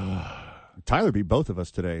 Tyler beat both of us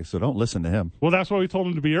today, so don't listen to him. Well, that's why we told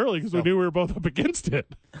him to be early, because we knew we were both up against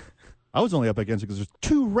it. I was only up against it because there's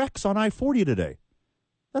 2 wrecks on I-40 today.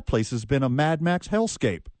 That place has been a Mad Max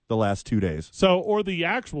hellscape the last 2 days. So, or the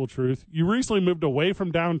actual truth, you recently moved away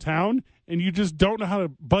from downtown, and you just don't know how to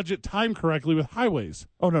budget time correctly with highways.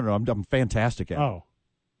 Oh, no, I'm fantastic at it Oh.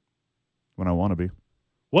 when I want to be.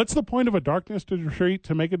 What's the point of a darkness retreat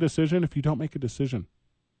to make a decision if you don't make a decision?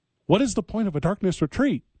 What is the point of a darkness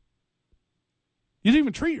retreat? You didn't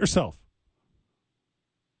even treat yourself.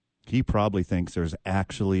 He probably thinks there's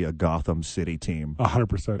actually a Gotham City team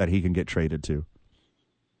 100%. that he can get traded to.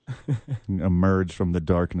 Emerge from the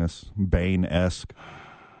darkness, Bane-esque.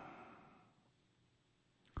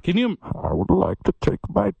 Can you? I would like to take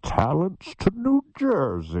my talents to New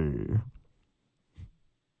Jersey.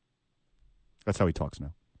 That's how he talks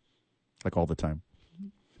now. Like all the time.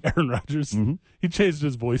 Aaron Rodgers, he changed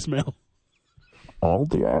his voicemail. All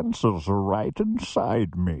the answers are right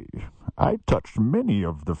inside me. I touched many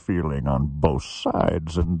of the feeling on both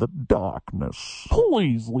sides in the darkness.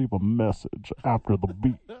 Please leave a message after the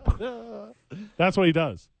beep. That's what he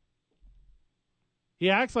does. He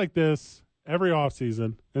acts like this every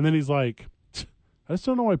offseason, and then he's like, I just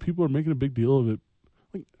don't know why people are making a big deal of it.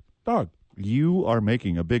 Like, dog. You are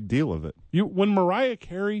making a big deal of it. When Mariah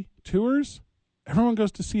Carey tours, everyone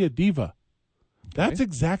goes to see a diva. That's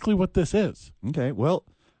exactly what this is. Okay, well,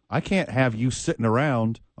 I can't have you sitting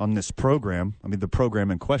around on this program. I mean, the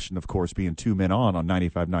program in question, of course, being 2 Men On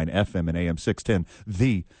 95.9 FM and AM 610,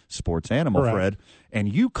 the sports animal, Correct. Fred.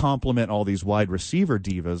 And you compliment all these wide receiver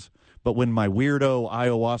divas, but when my weirdo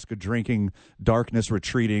ayahuasca drinking, darkness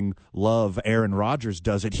retreating love Aaron Rodgers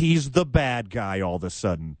does it, he's the bad guy all of a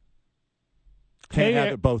sudden. Can't have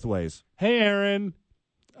it both ways. Hey, Aaron,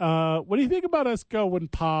 what do you think about us going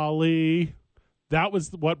Polly? That was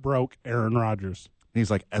what broke Aaron Rodgers. And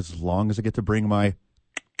he's like, as long as I get to bring my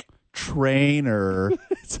trainer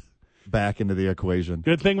back into the equation.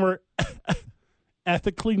 Good thing we're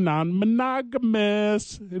ethically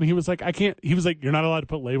non-monogamous. And he was like, I can't. He was like, you're not allowed to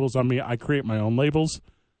put labels on me. I create my own labels.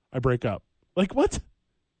 I break up. Like, what?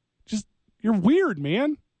 Just, you're weird,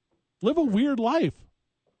 man. Live a weird life.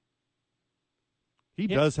 He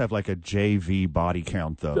does have like a JV body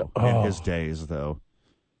count, though, in his days, though.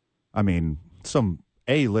 I mean, some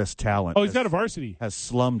A-list talent. Oh, he's got a varsity. Has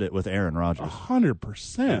slummed it with Aaron Rodgers.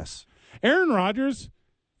 100%. Yes. Aaron Rodgers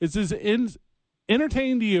is as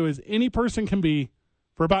entertaining to you as any person can be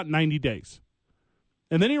for about 90 days.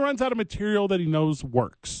 And then he runs out of material that he knows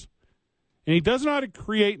works. And he doesn't know how to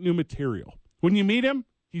create new material. When you meet him,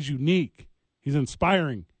 he's unique. He's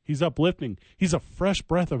inspiring. He's uplifting. He's a fresh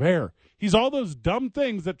breath of air. He's all those dumb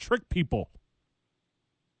things that trick people.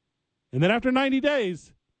 And then after 90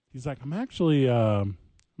 days, he's like, I'm actually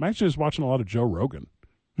just watching a lot of Joe Rogan.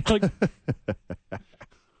 Like, what are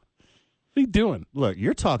you doing? Look,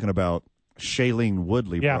 you're talking about Shailene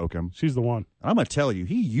Woodley, Yeah, broke him. she's the one. I'm going to tell you,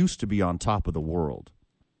 he used to be on top of the world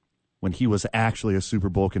when he was actually a Super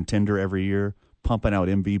Bowl contender every year, pumping out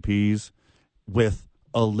MVPs with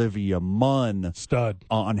Olivia Munn Stud.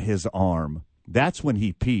 on his arm. That's when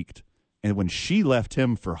he peaked. And when she left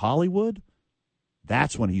him for Hollywood,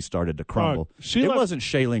 that's when he started to crumble. It wasn't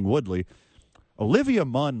Shailene Woodley. Olivia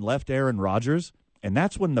Munn left Aaron Rodgers, and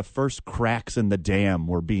that's when the first cracks in the dam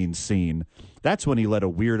were being seen. That's when he let a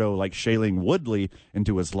weirdo like Shailene Woodley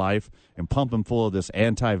into his life and pump him full of this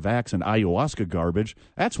anti-vax and ayahuasca garbage.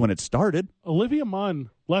 That's when it started. Olivia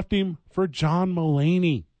Munn left him for John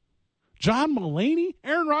Mulaney. John Mulaney?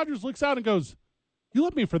 Aaron Rodgers looks out and goes, you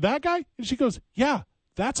left me for that guy? And she goes, yeah,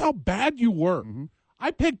 that's how bad you were. Mm-hmm.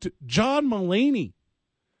 I picked John Mulaney.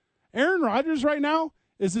 Aaron Rodgers right now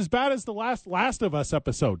is as bad as the Last of Us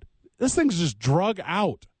episode. This thing's just drug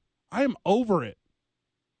out. I am over it.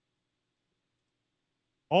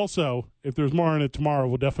 Also, if there's more on it tomorrow,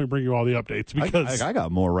 we'll definitely bring you all the updates because I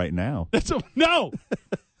got more right now. No.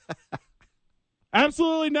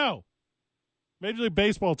 Absolutely no. Major League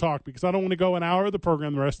Baseball talk because I don't want to go an hour of the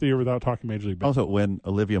program the rest of the year without talking Major League Baseball. Also, when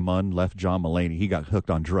Olivia Munn left John Mulaney, he got hooked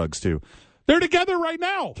on drugs too. They're together right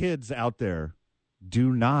now. Kids out there,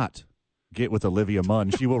 do not get with Olivia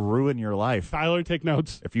Munn. She will ruin your life Tyler, take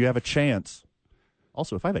notes. if you have a chance.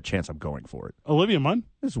 Also, if I have a chance, I'm going for it. Olivia Munn?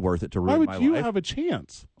 It's worth it to Why ruin would my you life. have a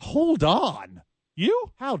chance? Hold on.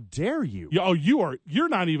 You? How dare you? You're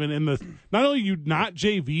not even in the. Not only are you not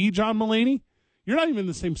JV John Mulaney, you're not even in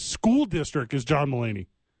the same school district as John Mulaney.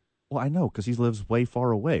 Well, I know because he lives way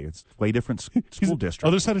far away. It's way different He's school district.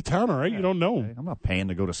 Other side of town, all right? You don't know him. I'm not paying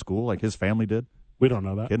to go to school like his family did. We don't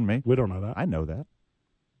know that. Kidding me? We don't know that. I know that.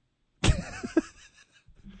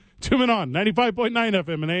 2 Men On, 95.9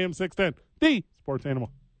 FM and AM 610, the Sports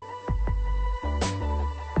Animal.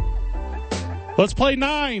 Let's play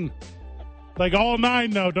 9. Like all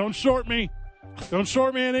 9, though. Don't short me. Don't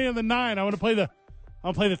short me any of the 9. I want to play the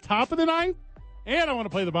top of the 9, and I want to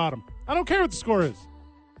play the bottom. I don't care what the score is.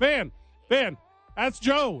 Van, ask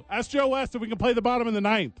Joe. Ask Joe West if we can play the bottom in the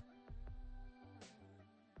 9th.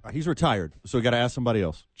 He's retired, so we got to ask somebody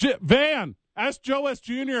else. Van, ask Joe West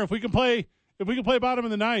Jr. if we can play bottom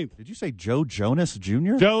in the 9th. Did you say Joe Jonas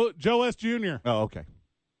Jr.? Joe West Jr. Oh, okay.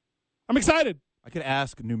 I'm excited. I could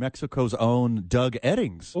ask New Mexico's own Doug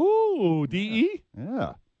Eddings. Ooh, DE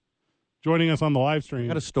Yeah. joining us on the live stream. I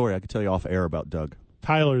got a story I could tell you off air about Doug.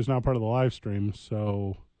 Tyler is not part of the live stream,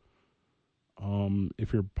 so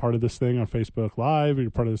if you're part of this thing on Facebook Live, or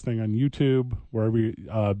you're part of this thing on YouTube, wherever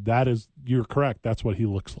you're correct. That's what he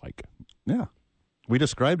looks like. Yeah. We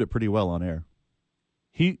described it pretty well on air.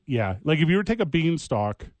 Like if you were to take a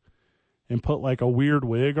beanstalk and put like a weird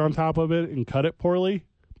wig on top of it and cut it poorly,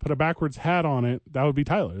 put a backwards hat on it, that would be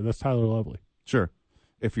Tyler. That's Tyler Lovely. Sure.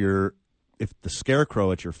 If the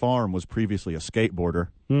scarecrow at your farm was previously a skateboarder,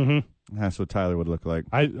 that's what Tyler would look like.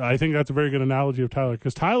 I think that's a very good analogy of Tyler,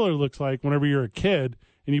 because Tyler looks like whenever you're a kid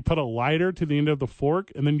and you put a lighter to the end of the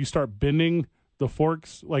fork and then you start bending the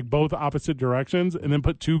forks like both opposite directions and then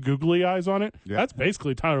put 2 googly eyes on it. Yeah. That's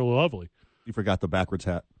basically Tyler Lovely You forgot the backwards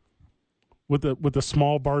hat. with the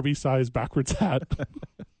small Barbie sized backwards hat.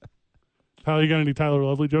 Tyler, you got any Tyler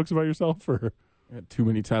Lovely jokes about yourself? Or I got too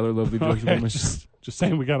many Tyler Lovely jokes okay, about myself. just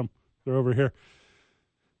saying, we got them. They're over here.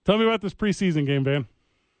 Tell me about this preseason game, Van.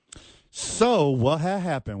 So what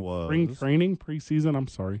happened was Spring training, preseason. I'm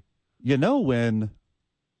sorry. when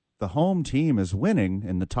the home team is winning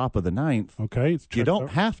in the top of the 9th, Okay, it's you don't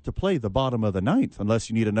have to play the bottom of the 9th unless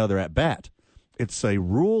you need another at bat. It's a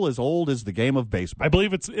rule as old as the game of baseball. I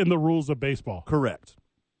believe it's in the rules of baseball. Correct.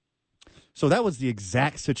 So that was the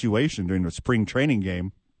exact situation during the spring training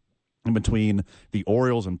game in between the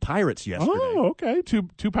Orioles and Pirates yesterday. Oh, okay. Two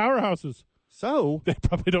powerhouses. So They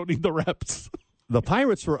probably don't need the reps. the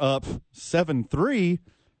Pirates were up 7-3,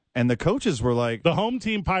 and the coaches were like, The home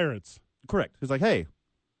team Pirates. correct. He's like, hey,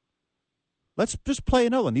 let's just play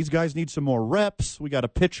another one. These guys need some more reps. We got a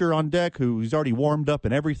pitcher on deck who's already warmed up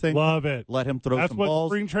and everything. Love it. Let him throw That's some what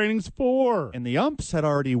balls. spring training's for. And the umps had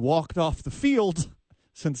already walked off the field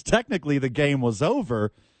since technically the game was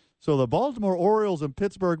over. So the Baltimore Orioles and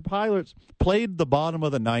Pittsburgh Pirates played the bottom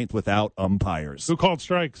of the 9th without umpires. Who called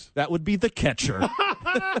strikes? That would be the catcher.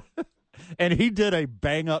 And he did a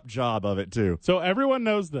bang-up job of it, too. So everyone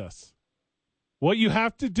knows this. What you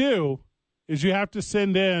have to do is you have to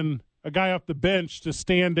send in a guy off the bench to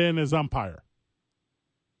stand in as umpire.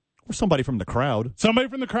 Or somebody from the crowd. Somebody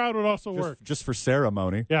from the crowd would also work. Just for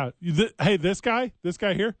ceremony. Yeah. Hey, this guy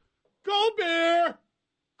here. Gold beer.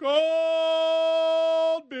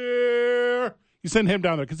 Gold beer. You send him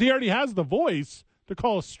down there because he already has the voice to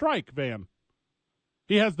call a strike, Van.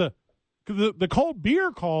 He has the cold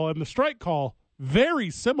beer call and the strike call, very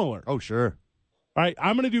similar. Oh, sure. All right,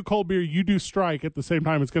 I'm going to do cold beer. You do strike at the same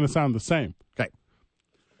time. It's going to sound the same. Okay.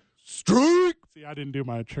 Strike! See, I didn't do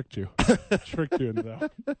my tricked you. Tricked you into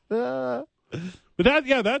that.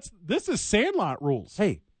 But this is Sandlot rules.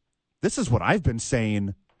 Hey, this is what I've been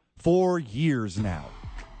saying for years now.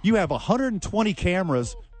 You have 120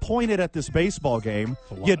 cameras pointed at this baseball game.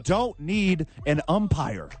 You don't need an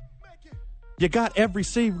umpire. You got every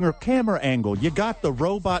single camera angle. You got the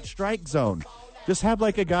robot strike zone. Just have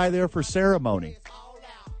like a guy there for ceremony.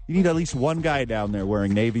 You need at least one guy down there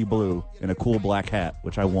wearing navy blue and a cool black hat,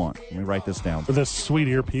 which I want. Let me write this down. With this sweet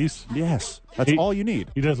earpiece. Yes, that's all you need.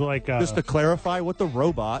 He does like Just to clarify what the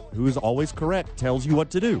robot, who is always correct, tells you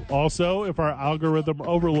what to do. Also, if our algorithm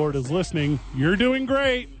overlord is listening, you're doing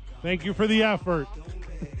great. Thank you for the effort.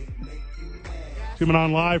 Coming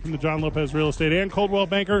on live from the John Lopez Real Estate and Coldwell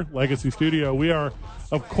Banker Legacy Studio. We are,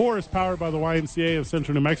 of course, powered by the YMCA of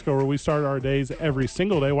Central New Mexico, where we start our days every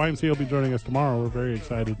single day. YMCA will be joining us tomorrow. We're very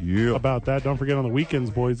excited about that. Don't forget on the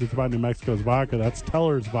weekends, boys, it's about New Mexico's vodka. That's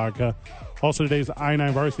Teller's vodka. Also today's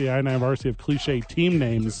I-9 Varsity of cliche team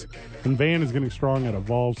names. And Van is getting strong at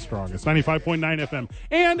Evolve Strong. It's 95.9 FM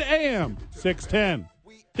and AM 610.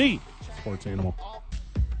 the sports animal.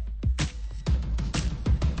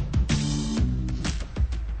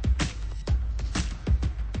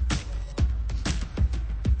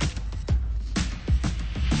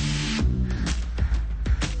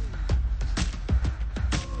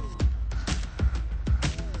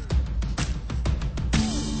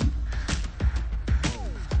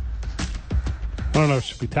 I don't know if I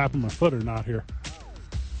should be tapping my foot or not here.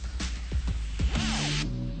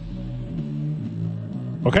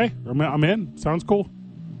 Okay, I'm in. Sounds cool.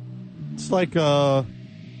 It's like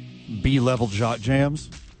B-level jock jams,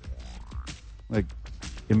 like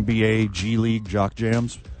NBA, G League jock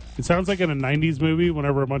jams. It sounds like in a 90s movie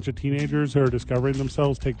whenever a bunch of teenagers who are discovering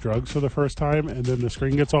themselves take drugs for the first time, and then the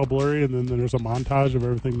screen gets all blurry, and then there's a montage of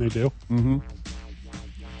everything they do. Mm-hmm.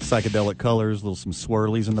 Psychedelic colors, some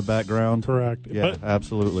swirlies in the background. Correct. Yeah,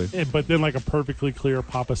 absolutely. But then like a perfectly clear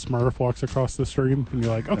Papa Smurf walks across the screen, and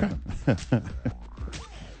you're like, okay.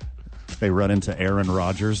 They run into Aaron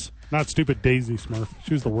Rodgers. Not stupid Daisy Smurf.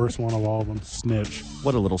 She was the worst one of all of them. Snitch.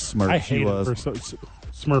 What a little smurf I she hated was. her.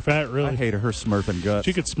 Smurfette, really. I hated her smurfing guts.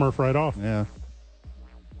 She could smurf right off. Yeah.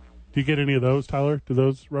 Do you get any of those, Tyler? Do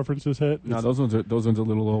those references hit? No, those ones are a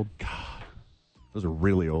little old. Those are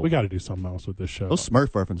really old. We got to do something else with this show. Those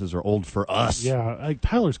Smurf references are old for us. Yeah, like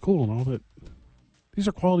Tyler's cool and all, but these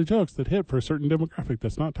are quality jokes that hit for a certain demographic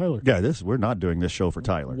that's not Tyler. Yeah, we're not doing this show for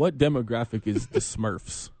Tyler. What demographic is the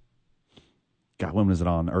Smurfs? God, when was it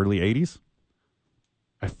on? Early 80s?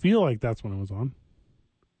 I feel like that's when it was on.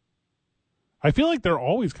 I feel like they're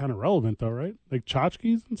always kind of relevant, though, right? Like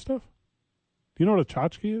tchotchkes and stuff. Do you know what a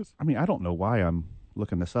tchotchke is? I mean, I don't know why I'm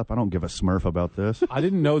looking this up. I don't give a smurf about this. I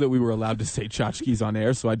didn't know that we were allowed to say tchotchkes on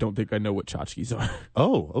air, so I don't think I know what tchotchkes are.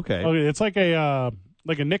 Oh, okay. Okay, it's like a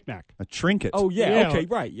knick-knack. A trinket. Oh, yeah. Okay,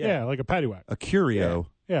 like, right. Yeah. like a paddywhack. A curio.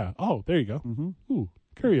 Yeah. Oh, there you go. Mm-hmm. Ooh,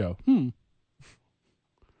 curio.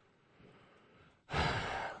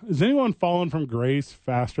 Is anyone fallen from grace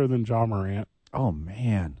faster than Ja Morant? Oh,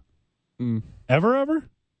 man. Ever?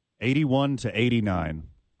 81 to 89.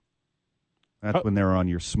 That's when they were on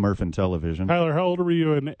your Smurfing television. Tyler, how old were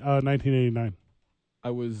you in 1989? I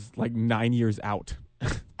was like 9 years out.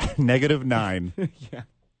 -9. Yeah.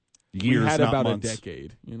 Years, we had not about months. a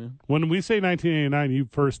decade, you know. When we say 1989, you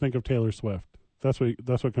first think of Taylor Swift. That's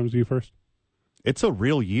what comes to you first? It's a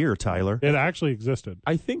real year, Tyler. It actually existed.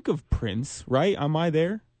 I think of Prince, right? Am I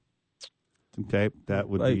there? Okay, that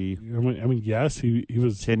would be I mean, yes, he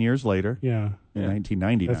was 10 years later. Yeah. In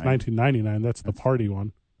 1999. That's 1999. That's the party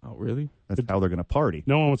one. Oh, really? That's how they're going to party.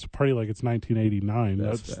 No one wants to party like it's 1989.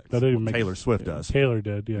 That's That facts. didn't make Taylor Swift does. Taylor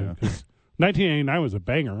did, yeah. 'Cause 1989 was a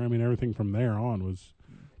banger. I mean, everything from there on was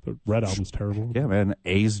the Red Album's terrible. Yeah, man.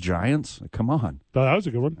 A's Giants. Come on. That was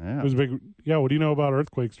a good one. Yeah. It was a big. Yeah. What do you know about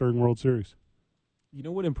earthquakes during World Series? You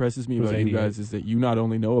know what impresses me It was about you 88. guys is that you not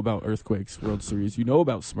only know about Earthquakes World Series, you know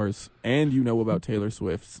about Smurfs, and you know about Taylor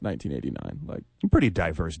Swift's 1989. Like, Pretty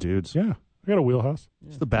diverse dudes. Yeah. I got a wheelhouse.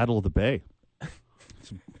 It's the Battle of the Bay.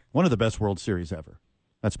 It's one of the best World Series ever.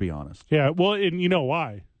 Let's be honest. Yeah. Well, and you know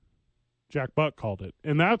why? Jack Buck called it.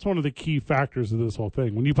 And that's one of the key factors of this whole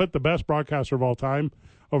thing. When you put the best broadcaster of all time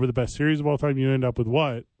over the best series of all time, you end up with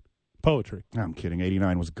what? Poetry. I'm kidding.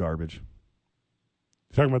 89 was garbage.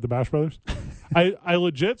 You talking about the Bash Brothers? I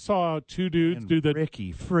legit saw two dudes And do the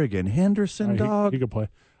Ricky friggin' Henderson, dog. He could play.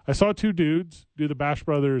 I saw two dudes do the Bash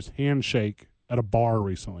Brothers handshake at a bar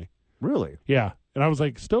recently. Really? Yeah, and I was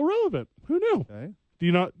like, still relevant. Who knew? Okay. Do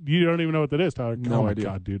you not? You don't even know what that is, Tyler. No oh my idea.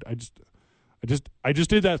 God, dude! I just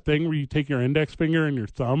did that thing where you take your index finger and your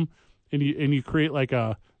thumb, and you create like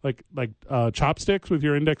chopsticks with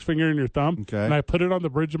your index finger and your thumb. Okay. And I put it on the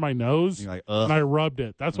bridge of my nose. You're like, and I rubbed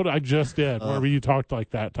it. That's what I just did. Whenever you talked like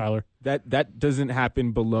that, Tyler. that doesn't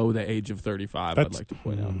happen below the age of 35, I'd like to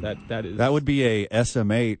point out. That would be a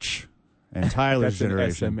SMH and Tyler's that's an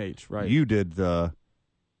generation. SMH, right? You did the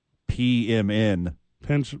PMN.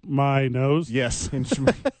 Pinch my nose. Yes.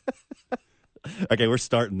 Okay, we're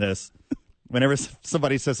starting this. Whenever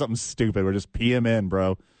somebody says something stupid, we're just PMN,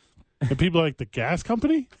 bro. And people are like, the gas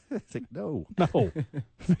company? It's like, no. No.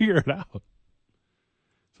 Figure it out.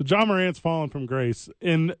 So John Morant's fallen from grace,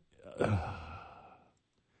 and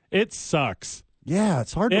it sucks. Yeah,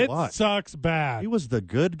 it's hard to It watch. sucks bad. He was the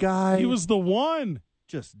good guy. He was the one.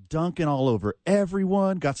 just dunking all over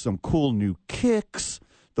everyone. Got some cool new kicks.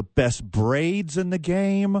 The best braids in the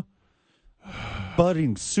game.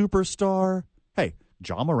 Budding superstar. Hey,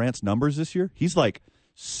 Ja Morant's numbers this year, he's like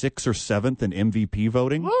 6th or 7th in MVP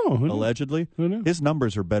voting, Oh, who knew? allegedly. Who knew? His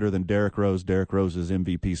numbers are better than Derrick Rose's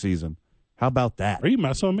MVP season. How about that? Are you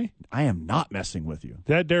messing with me? I am not messing with you.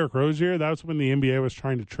 That Derrick Rose year, that was when the NBA was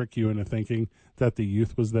trying to trick you into thinking that the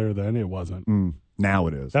youth was there then. It wasn't. Now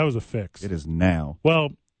it is. That was a fix. It is now. Well,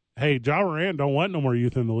 hey, Ja Morant don't want no more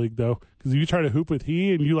youth in the league, though, because if you try to hoop with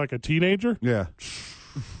he and you like a teenager. Yeah.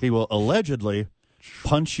 He will allegedly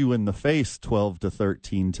punch you in the face 12 to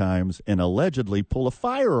 13 times and allegedly pull a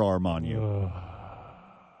firearm on you.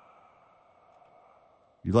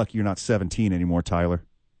 You're lucky you're not 17 anymore, Tyler.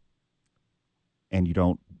 And you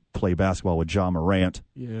don't play basketball with Ja Morant.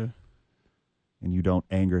 Yeah. And you don't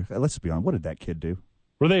anger. Let's be honest. What did that kid do?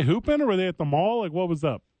 Were they hooping or were they at the mall? Like, what was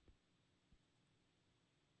up?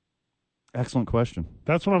 Excellent question.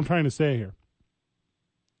 That's what I'm trying to say here.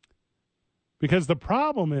 Because the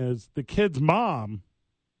problem is the kid's mom,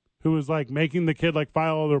 who was like making the kid like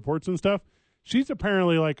file all the reports and stuff, she's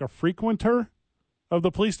apparently like a frequenter of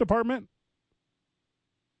the police department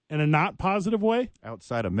in a not positive way.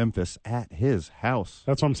 Outside of Memphis at his house.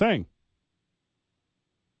 That's what I'm saying.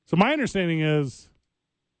 So my understanding is,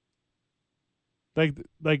 like,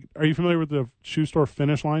 are you familiar with the shoe store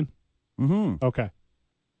Finish Line? Mm-hmm. Okay.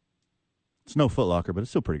 It's no Foot Locker, but it's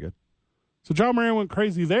still pretty good. So Ja Morant went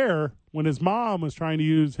crazy there when his mom was trying to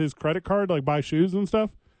use his credit card to like buy shoes and stuff.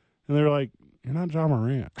 And they were like, you're not Ja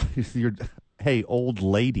Morant. Hey, old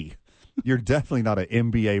lady, you're definitely not an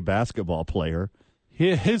NBA basketball player.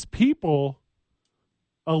 His people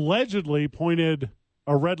allegedly pointed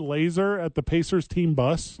a red laser at the Pacers team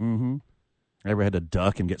bus. Mm-hmm. Ever had to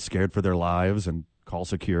duck and get scared for their lives and call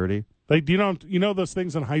security? Like, do you know those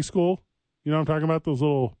things in high school? You know what I'm talking about? Those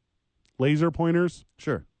little laser pointers?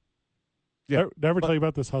 Sure. Yeah. Did I ever tell you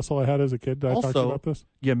about this hustle I had as a kid? Did I talk to you about this?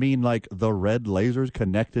 You mean like the red lasers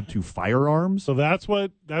connected to firearms? So that's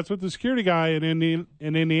what the security guy in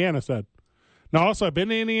Indiana said. Now, also, I've been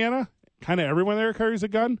to Indiana. Kind of everyone there carries a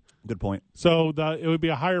gun. Good point. So it would be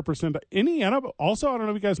a higher percent. Indiana, but also, I don't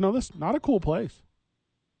know if you guys know this, not a cool place.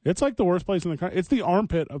 It's like the worst place in the country. It's the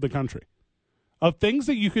armpit of the country. Of things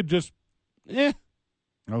that you could just,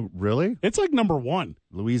 Oh, really? It's like number one.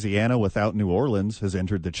 Louisiana without New Orleans has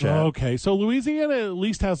entered the chat. Okay, so Louisiana at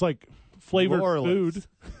least has like flavored food.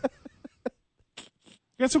 You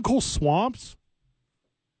got some cool swamps.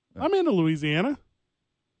 I'm into Louisiana.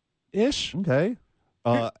 Ish. Okay.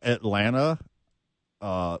 Atlanta.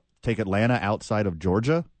 Take Atlanta outside of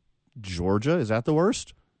Georgia. Georgia, is that the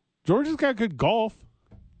worst? Georgia's got good golf.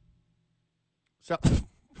 So,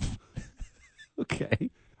 okay.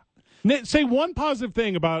 Say one positive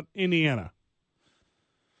thing about Indiana.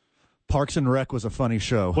 Parks and Rec was a funny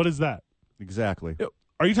show. What is that? Exactly.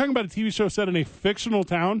 Are you talking about a TV show set in a fictional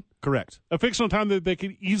town? Correct. A fictional town that they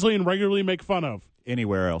could easily and regularly make fun of.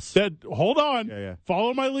 Anywhere else. Hold on. Yeah.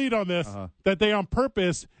 Follow my lead on this. Uh-huh. That they on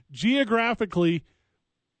purpose, geographically,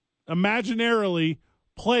 imaginarily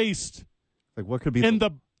placed Like what could be in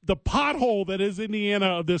the pothole that is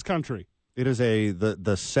Indiana of this country. It is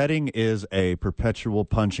the setting is a perpetual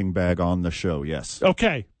punching bag on the show, yes.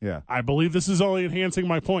 Okay. Yeah. I believe this is only enhancing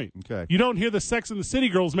my point. Okay. You don't hear the Sex and the City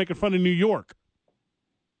girls making fun of New York.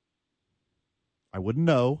 I wouldn't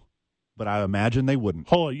know, but I imagine they wouldn't.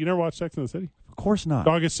 Hold on, you never watched Sex and the City? Of course not.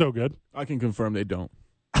 Dog is so good. I can confirm they don't.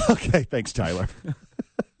 Okay, thanks, Tyler.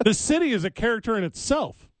 The city is a character in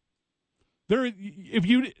itself.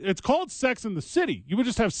 It's called Sex and the City. You would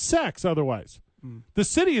just have sex otherwise. The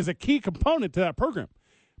city is a key component to that program.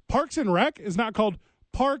 Parks and Rec is not called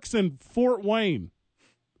Parks in Fort Wayne,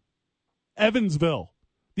 Evansville,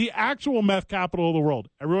 the actual meth capital of the world.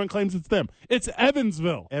 Everyone claims it's them. It's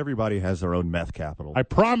Evansville. Everybody has their own meth capital. I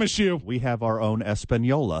promise you. We have our own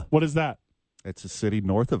Espanola. What is that? It's a city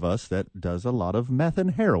north of us that does a lot of meth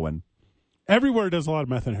and heroin. Everywhere does a lot of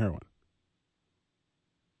meth and heroin.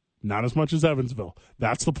 Not as much as Evansville.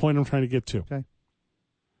 That's the point I'm trying to get to. Okay.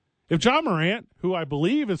 If Ja Morant, who I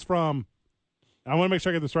believe is from, I want to make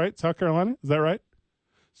sure I get this right, South Carolina, is that right?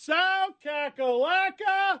 South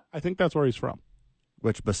Kakalaka! I think that's where he's from.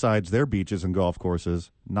 Which, besides their beaches and golf courses,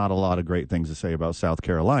 not a lot of great things to say about South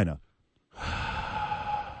Carolina.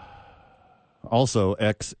 Also,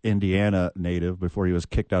 ex-Indiana native, before he was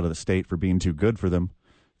kicked out of the state for being too good for them,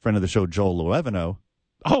 friend of the show, Joel Loeveno.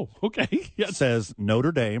 Oh, okay. Yes. Says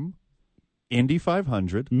Notre Dame, Indy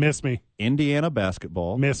 500. Miss me. Indiana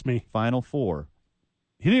basketball. Miss me. Final Four.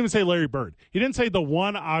 He didn't even say Larry Bird. He didn't say the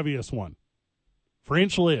one obvious one.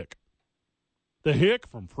 French Lick. The hick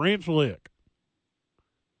from French Lick.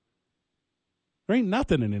 There ain't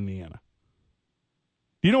nothing in Indiana.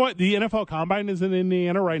 Do you know what? The NFL Combine is in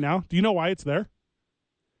Indiana right now. Do you know why it's there?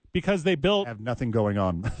 Because they built... Have nothing going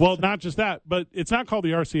on. Well, not just that, but it's not called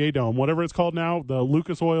the RCA Dome. Whatever it's called now, the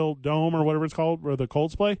Lucas Oil Dome or whatever it's called, where the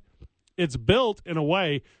Colts play. It's built in a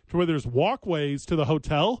way to where there's walkways to the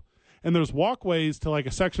hotel and there's walkways to like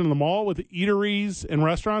a section of the mall with eateries and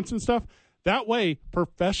restaurants and stuff. That way,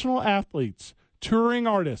 professional athletes touring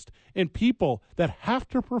artists, and people that have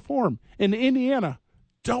to perform in Indiana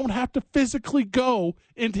don't have to physically go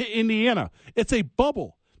into Indiana. It's a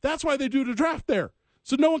bubble. That's why they do the draft there,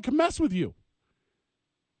 so no one can mess with you.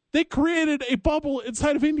 They created a bubble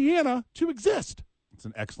inside of Indiana to exist. It's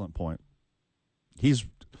an excellent point. He's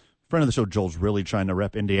friend of the show. Joel's really trying to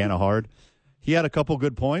rep Indiana hard. He had a couple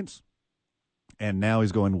good points, and now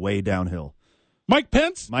he's going way downhill. Mike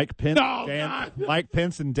Pence? Mike Pence, Oh, God. Mike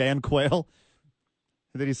Pence and Dan Quayle.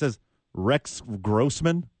 And then he says Rex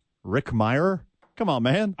Grossman, Rick Meyer. Come on,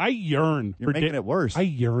 man. I yearn. You're making it worse. I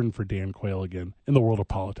yearn for Dan Quayle again in the world of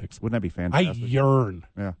politics. Wouldn't that be I fantastic? yearn.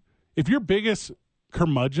 Yeah. If your biggest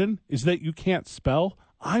curmudgeon is that you can't spell,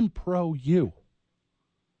 I'm pro you.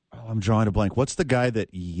 Oh, I'm drawing a blank. What's the guy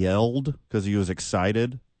that yelled because he was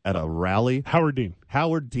excited at a rally? Howard Dean.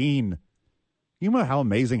 Howard Dean. You know how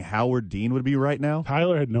amazing Howard Dean would be right now?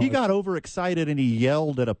 Tyler had no He got overexcited and he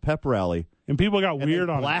yelled at a pep rally. and people got And weird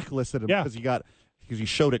they on him. blacklisted him Yeah. because he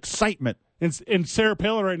showed excitement. And Sarah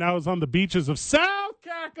Palin right now is on the beaches of South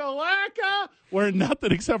Kakalaka, wearing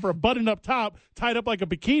nothing except for a button-up top, tied up like a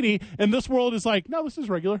bikini. And this world is like, no, this is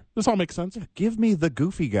regular. This all makes sense. Give me the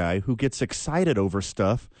goofy guy who gets excited over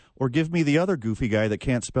stuff, or give me the other goofy guy that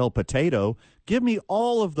can't spell potato. Give me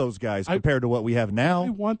all of those guys compared to what we have I now.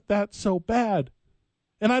 want that so bad.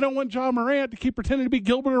 And I don't want John Morant to keep pretending to be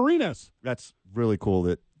Gilbert Arenas. That's really cool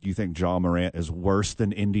that you think John Morant is worse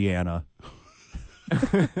than Indiana.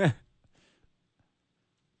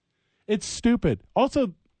 It's stupid.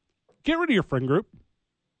 Also, get rid of your friend group.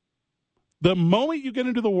 The moment you get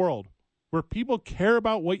into the world where people care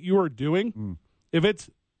about what you are doing, if it's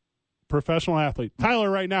professional athlete, Tyler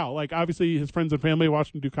right now, like obviously his friends and family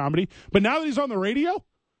watch him do comedy, but now that he's on the radio,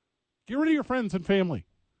 get rid of your friends and family.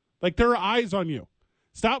 Like there are eyes on you.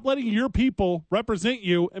 Stop letting your people represent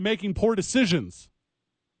you and making poor decisions.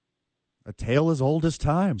 A tale as old as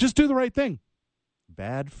time. Just do the right thing.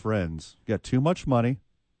 Bad friends. Got too much money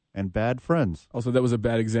and bad friends. Also, that was a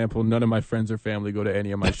bad example. None of my friends or family go to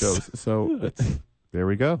any of my shows. So that's There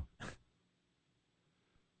we go.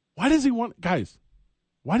 Why does he want, guys,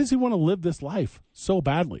 why does he want to live this life so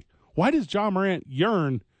badly? Why does John Morant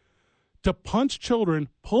yearn to punch children,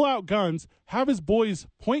 pull out guns, have his boys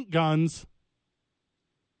point guns?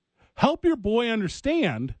 Help your boy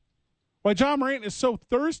understand why John Morant is so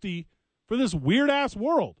thirsty for this weird-ass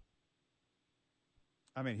world.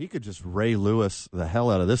 I mean, he could just Ray Lewis the hell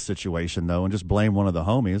out of this situation, though, and just blame one of the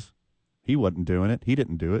homies. He wasn't doing it. He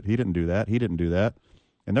didn't do it. He didn't do that. He didn't do that.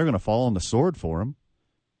 And they're going to fall on the sword for him.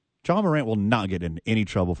 John Morant will not get in any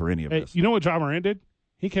trouble for any of Hey, this. you know what John Morant did?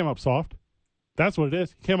 He came up soft. That's what it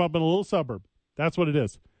is. He came up in a little suburb. That's what it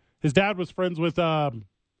is. His dad was friends with,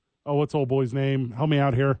 what's old boy's name? Help me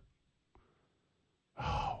out here.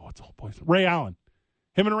 Oh, what's old boy's name? Ray Allen.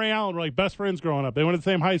 Him and Ray Allen were like best friends growing up. They went to the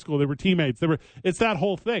same high school. They were teammates. It's that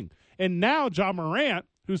whole thing. And now John Morant,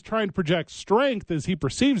 who's trying to project strength as he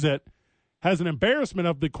perceives it, has an embarrassment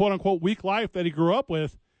of the quote-unquote weak life that he grew up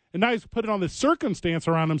with. And now he's putting on this circumstance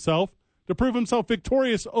around himself to prove himself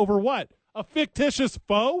victorious over what? A fictitious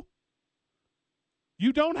foe?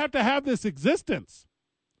 You don't have to have this existence.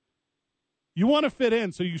 You want to fit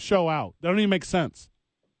in, so you show out. That don't even make sense.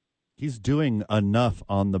 He's doing enough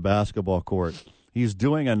on the basketball court. He's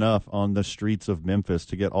doing enough on the streets of Memphis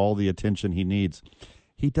to get all the attention he needs.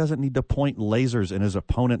 He doesn't need to point lasers in his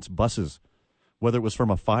opponent's buses, whether it was from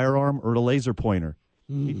a firearm or a laser pointer.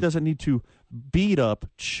 He doesn't need to beat up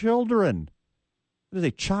children. It is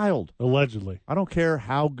a child. Allegedly. I don't care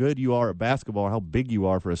how good you are at basketball or how big you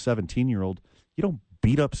are for a 17-year-old. You don't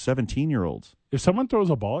beat up 17-year-olds. If someone throws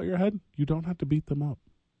a ball at your head, you don't have to beat them up.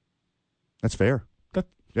 That's fair.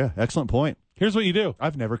 Yeah, excellent point. Here's what you do.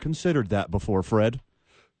 I've never considered that before, Fred.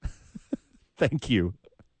 Thank you.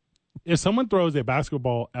 If someone throws a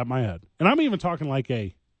basketball at my head, and I'm even talking like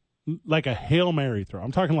a Hail Mary throw.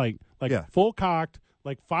 I'm talking like Yeah. full cocked,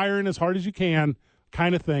 like firing as hard as you can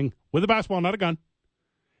kind of thing with a basketball, not a gun.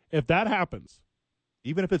 If that happens,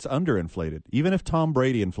 Even if it's underinflated, even if Tom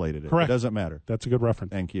Brady inflated it, Correct. it doesn't matter. that's a good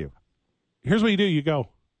reference. Thank you. Here's what you do. You go,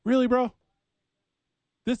 really, bro?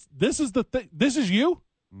 This is the thing. This is you?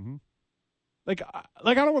 Mm-hmm. Like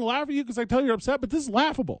I don't want to laugh at you because I tell you you're upset, but this is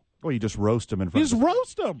laughable. Well, you just roast him in You front just of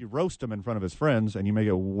roast him. You roast him in front of his friends, and you make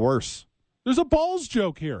it worse. There's a balls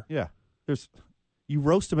joke here. Yeah. You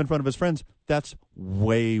roast him in front of his friends. That's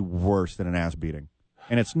way worse than an ass beating.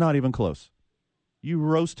 And it's not even close. You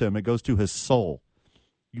roast him, it goes to his soul.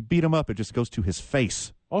 You beat him up, it just goes to his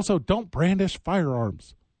face. Also, don't brandish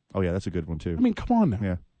firearms. Oh, yeah, that's a good one, too. I mean, come on now.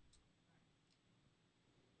 Yeah.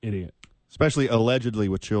 Idiot. Especially allegedly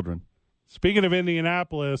with children. Speaking of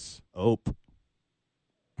Indianapolis, Ope.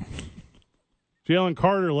 Jalen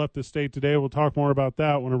Carter left the state today. We'll talk more about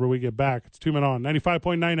that whenever we get back. It's 2 Men On,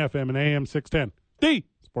 95.9 FM and AM 610. The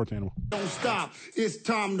Sports Animal. Don't stop. It's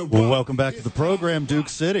time to rock. Well, welcome back to the program, Duke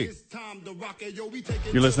City. It's time to rock. Hey, yo, we take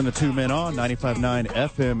it You're listening to 2 Men On, 95.9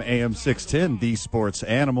 FM, AM 610, The Sports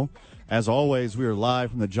Animal. As always, we are live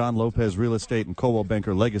from the John Lopez Real Estate and Coldwell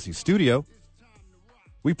Banker Legacy Studio.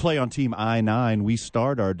 We play on Team I-9. We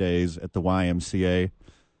start our days at the YMCA.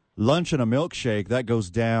 Lunch and a milkshake, that goes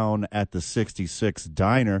down at the 66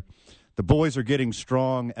 Diner. The boys are getting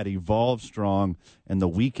strong at Evolve Strong, and the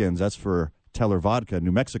weekends, that's for Teller Vodka,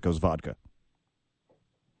 New Mexico's vodka.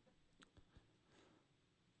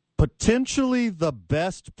 Potentially the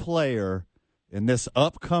best player in this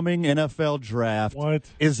upcoming NFL draft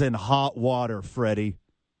is in hot water, Freddie.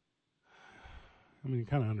 I mean, you're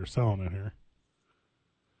kind of underselling it here.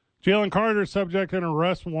 Jalen Carter subject to an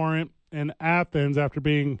arrest warrant in Athens after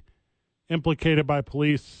being implicated by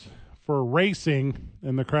police for racing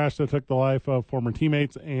in the crash that took the life of former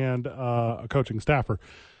teammates and a coaching staffer.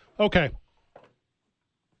 Okay.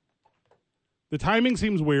 The timing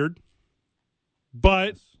seems weird,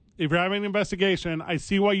 but if you're having an investigation, I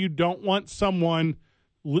see why you don't want someone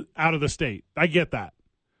out of the state. I get that.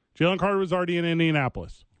 Jalen Carter was already in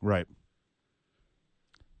Indianapolis. Right.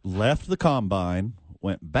 Left the combine,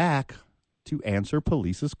 went back to answer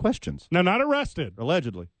police's questions. Now, not arrested.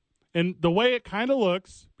 Allegedly. And the way it kind of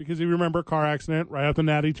looks, because you remember car accident right after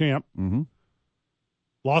Natty Champ,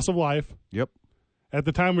 loss of life. Yep. At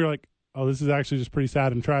the time, we were like, oh, this is actually just pretty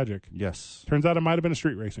sad and tragic. Yes. Turns out it might have been a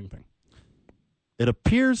street racing thing. It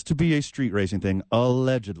appears to be a street racing thing,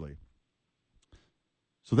 allegedly.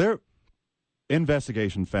 So their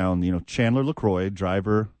investigation found, Chandler LaCroix,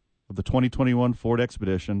 driver of the 2021 Ford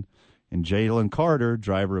Expedition, and Jalen Carter,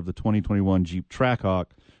 driver of the 2021 Jeep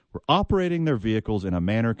Trackhawk, were operating their vehicles in a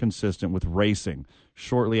manner consistent with racing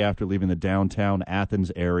shortly after leaving the downtown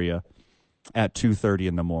Athens area at 2:30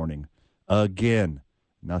 in the morning. Again,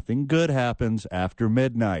 nothing good happens after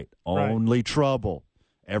midnight. Right. Only trouble.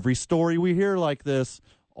 Every story we hear like this,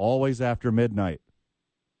 always after midnight.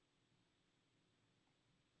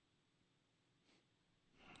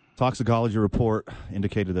 Toxicology report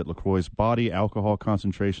indicated that LaCroix's body alcohol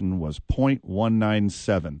concentration was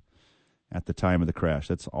 0.197 at the time of the crash.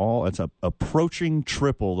 That's approaching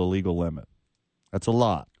triple the legal limit. That's a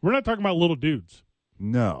lot. We're not talking about little dudes.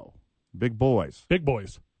 No. Big boys. Big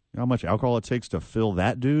boys. You know how much alcohol it takes to fill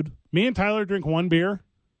that dude? Me Me and Tyler drink one beer.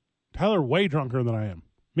 Tyler way drunker than I am.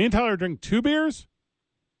 Me and Tyler drink 2 beers.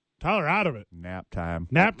 Tyler out of it. Nap time.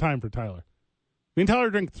 Nap time for Tyler. Me and Tyler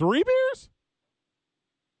drink 3 beers.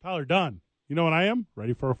 Tyler done. You know what I am?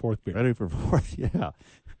 Ready for a 4th beer. Ready for 4th? Yeah.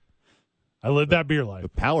 I lived that beer life. The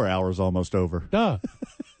power hour's almost over. Duh.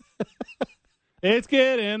 It's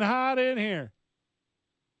getting hot in here.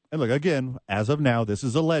 And look, again, as of now, this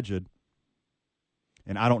is alleged.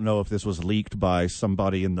 And I don't know if this was leaked by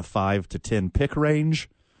somebody in the 5 to 10 pick range.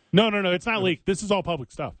 No. It's not leaked. This is all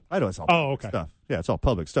public stuff. I know it's all public stuff. Yeah, it's all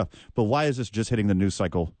public stuff. But why is this just hitting the news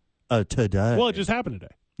cycle today? Well, it just happened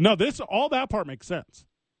today. No, all that part makes sense.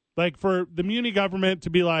 Like for the muni government to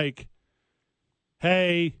be like,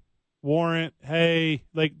 hey, warrant, hey,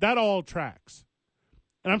 like that all tracks.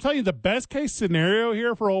 And I'm telling you, the best case scenario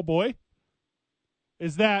here for old boy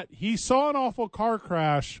is that he saw an awful car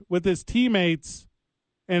crash with his teammates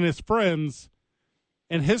and his friends,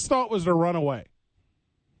 and his thought was to run away.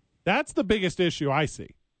 That's the biggest issue I see.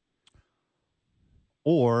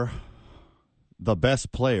 Or the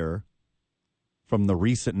best player from the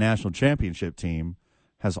recent national championship team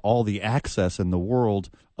has all the access in the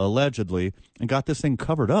world, allegedly, and got this thing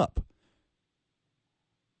covered up.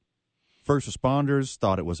 First responders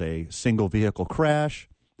thought it was a single vehicle crash.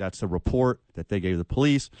 That's the report that they gave the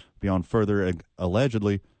police. Beyond further,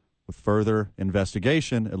 allegedly, with further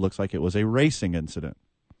investigation, it looks like it was a racing incident.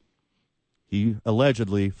 He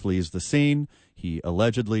allegedly flees the scene. He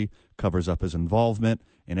allegedly covers up his involvement,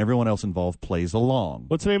 and everyone else involved plays along.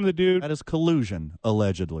 What's the name of the dude? That is collusion,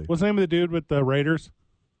 allegedly. What's the name of the dude with the Raiders?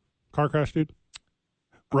 Car crash dude?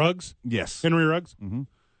 Ruggs? Yes. Henry Ruggs? Mm-hmm.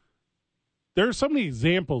 There are so many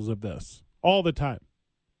examples of this all the time.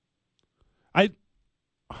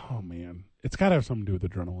 Oh man, it's got to have something to do with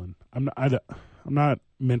adrenaline. I'm not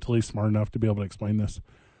mentally smart enough to be able to explain this.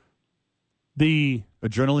 The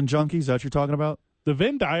adrenaline junkies, is that what you're talking about? The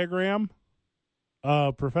Venn diagram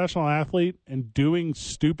of professional athlete and doing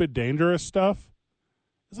stupid, dangerous stuff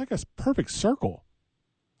is like a perfect circle.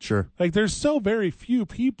 Sure. Like there's so very few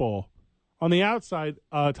people on the outside.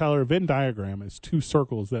 Tyler, a Venn diagram is 2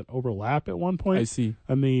 circles that overlap at one point. I see.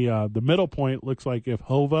 And the middle point looks like if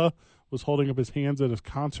Hova was holding up his hands at his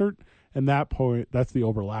concert, And that's the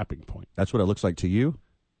overlapping point. That's what it looks like to you?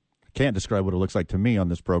 Can't describe what it looks like to me on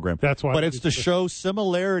this program. That's why. But it's to show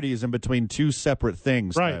similarities in between two separate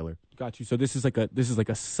things, Right. Tyler. Got you. So this is like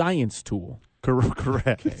a science tool.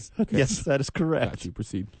 Correct. Yes, that is correct. Got you.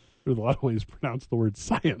 Proceed. There's a lot of ways to pronounce the word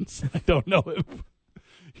science. I don't know if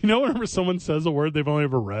whenever someone says a word they've only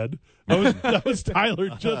ever read. That was Tyler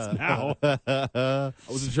just now. I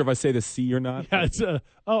wasn't sure if I say the C or not. Yeah, it's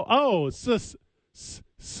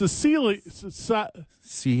Cecilia.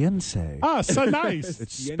 Ciense. So nice.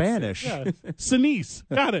 It's Spanish. Yeah, Sinise.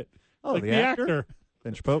 Got it. Oh, like the the actor?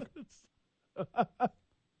 Pinch poke.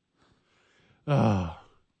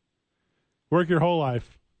 Work your whole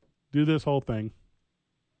life. Do this whole thing.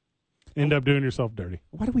 End up doing yourself dirty.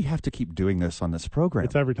 Why do we have to keep doing this on this program?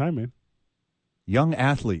 It's every time, man. Young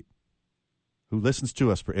athlete who listens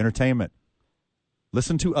to us for entertainment.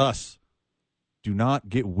 Listen to us. Do not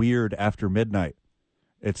get weird after midnight.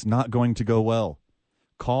 It's not going to go well.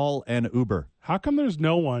 Call an Uber. How come there's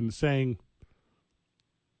no one saying,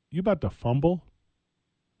 you about to fumble?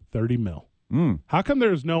 30 mil. How come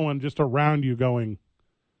there's no one just around you going,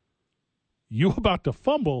 you about to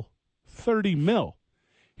fumble? 30 mil.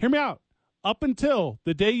 Hear me out. Up until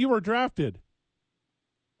the day you were drafted,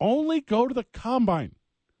 only go to the combine.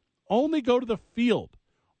 Only go to the field.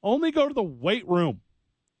 Only go to the weight room.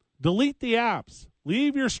 Delete the apps.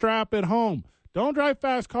 Leave your strap at home. Don't drive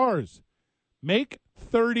fast cars. Make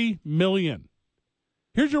 $30 million.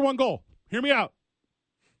 Here's your one goal. Hear me out.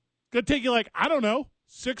 Gonna take you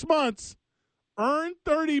 6 months. Earn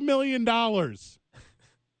 $30 million. Do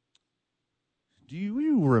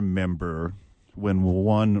you remember when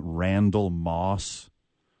one Randall Moss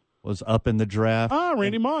was up in the draft?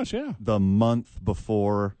 Randy Moss, yeah. The month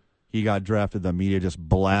before he got drafted, the media just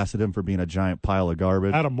blasted him for being a giant pile of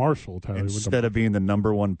garbage. Adam Marshall, Tyler. Instead of being the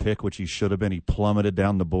number one pick, which he should have been, he plummeted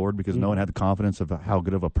down the board because no one had the confidence of how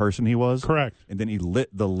good of a person he was. Correct. And then he lit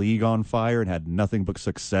the league on fire and had nothing but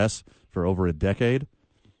success for over a decade.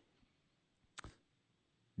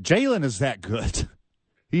 Jalen is that good.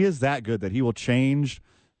 He is that good that he will change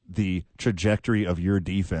the trajectory of your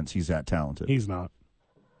defense. He's that talented. He's not.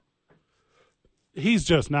 He's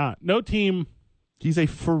just not. No team. He's a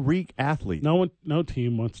freak athlete. No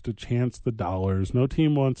team wants to chance the dollars. No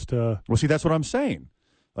team wants to. Well, see, that's what I'm saying.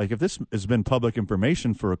 Like, if this has been public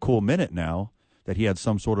information for a cool minute now, that he had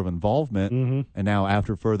some sort of involvement, and now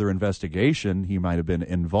after further investigation, he might have been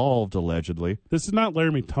involved, allegedly. This is not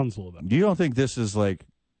Laramie Tunsil, then. You don't think this is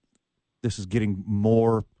getting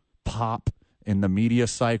more pop in the media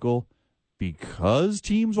cycle because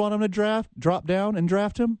teams want him to drop down and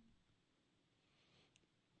draft him?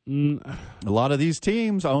 A lot of these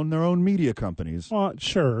teams own their own media companies. Well,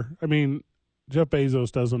 sure. I mean, Jeff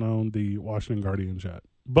Bezos doesn't own the Washington Guardians yet.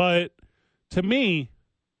 But to me,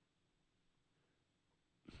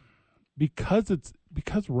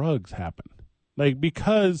 because Ruggs happened.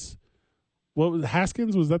 Because what was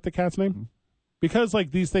Haskins, was that the cat's name? Mm-hmm. Because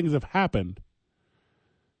these things have happened,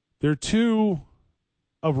 they're too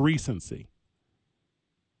of recency.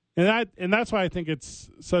 And that's why I think it's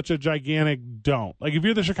such a gigantic don't. If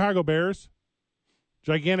you're the Chicago Bears,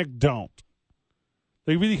 gigantic don't.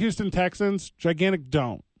 If you're the Houston Texans, gigantic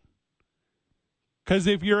don't. Because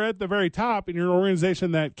if you're at the very top and you're an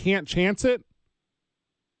organization that can't chance it,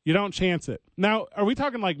 you don't chance it. Now, are we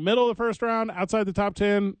talking middle of the first round, outside the top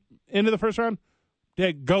 10, into the first round?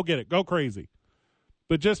 Yeah, go get it. Go crazy.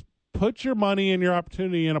 But just put your money and your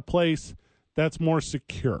opportunity in a place that's more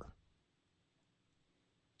secure.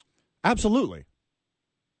 Absolutely.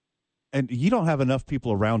 And you don't have enough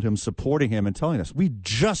people around him supporting him and telling us. We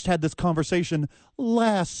just had this conversation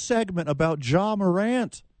last segment about Ja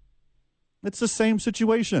Morant. It's the same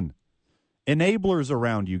situation. Enablers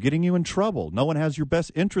around you, getting you in trouble. No one has your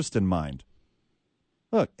best interest in mind.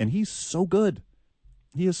 Look, and he's so good.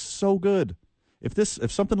 He is so good.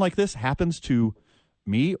 If something like this happens to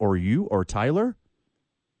me or you or Tyler,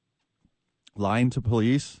 lying to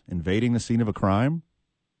police, invading the scene of a crime,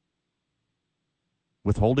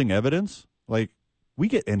 withholding evidence, we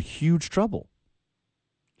get in huge trouble.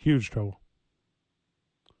 Huge trouble.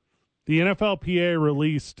 The NFLPA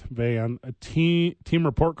released, Van, a team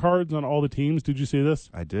report cards on all the teams. Did you see this?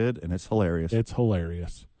 I did, and it's hilarious. It's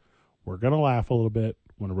hilarious. We're going to laugh a little bit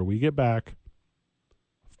whenever we get back.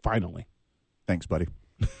 Finally. Thanks, buddy.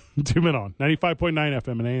 2 Men On, 95.9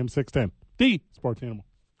 FM and AM 610. The Sports Animal.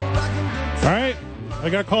 All right. I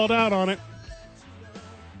got called out on it.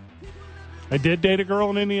 I did date a girl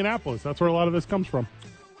in Indianapolis. That's where a lot of this comes from.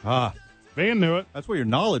 Van knew it. That's where your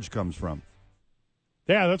knowledge comes from.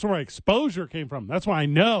 Yeah, that's where my exposure came from. That's why I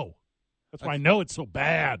know. That's why I know it's so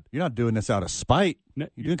bad. You're not doing this out of spite. No,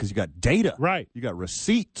 You're doing it because you got data. Right. You got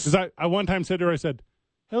receipts. Because I one time said to her, I said,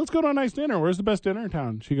 hey, let's go to a nice dinner. Where's the best dinner in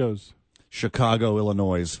town? She goes, Chicago,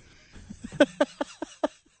 Illinois.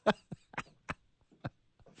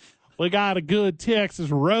 we got a good Texas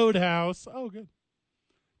Roadhouse. Oh, good.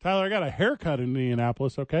 Tyler, I got a haircut in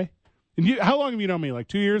Indianapolis, okay? And how long have you known me? Like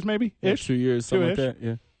 2 years maybe? Yeah, Ish? 2 years, something like Two-ish? that.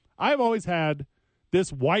 Yeah. I've always had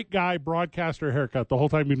this white guy broadcaster haircut the whole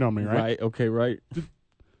time you've known me, right? Right. Okay. Right.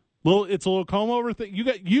 It's a little comb over thing.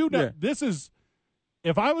 Yeah. This is,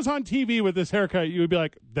 if I was on TV with this haircut, you would be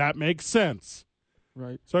like, that makes sense.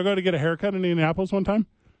 Right. So I go to get a haircut in Indianapolis one time.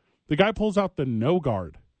 The guy pulls out the no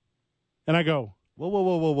guard. And I go, Whoa, whoa,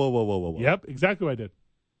 whoa, whoa, whoa, whoa, whoa, whoa. yep, exactly what I did.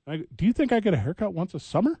 I go, do you think I get a haircut once a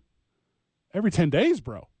summer? Every 10 days,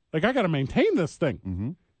 bro. Like, I got to maintain this thing. Mm-hmm.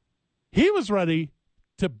 He was ready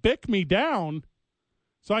to bick me down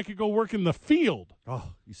so I could go work in the field.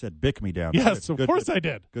 Oh, you said bick me down. Yes, Good, of good, course good. I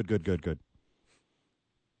did. Good.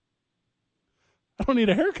 I don't need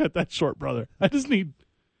a haircut that short, brother. I just clean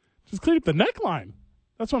up the neckline.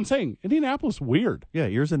 That's what I'm saying. Indianapolis, weird. Yeah,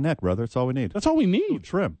 ears and neck, brother. That's all we need. That's all we Little need.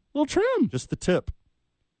 trim. Little trim. Just the tip.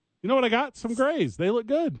 You know what I got? Some grays. They look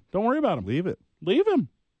good. Don't worry about them. Leave it. Leave them.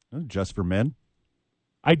 Just for men.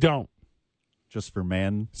 I don't. Just for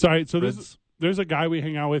man. Sorry. So Fritz. there's a guy we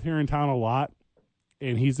hang out with here in town a lot,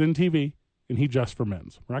 and he's in TV, and he just for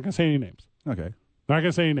men's. We're not going to say any names. Okay. Not going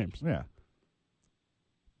to say any names. Yeah.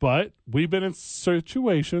 But we've been in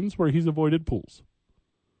situations where he's avoided pools.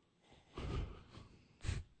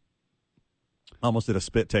 Almost did a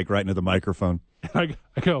spit take right into the microphone. And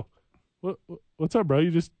I go, what's up, bro? You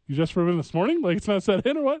just for men this morning? Like it's not set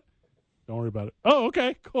in or what? Don't worry about it. Oh,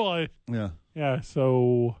 okay, cool. Yeah.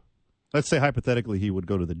 So Let's say hypothetically he would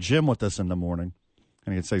go to the gym with us in the morning,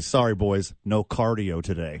 and he'd say, "Sorry, boys, no cardio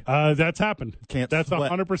today. that's happened. Can't That's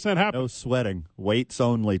sweat. 100% happened. No sweating. Weights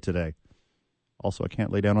only today. Also, I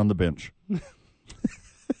can't lay down on the bench."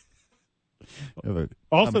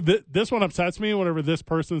 Also, this one upsets me whenever this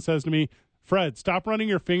person says to me, Fred, stop running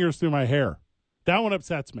your fingers through my hair. That one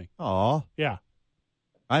upsets me. Aw. Yeah.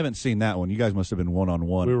 I haven't seen that one. You guys must have been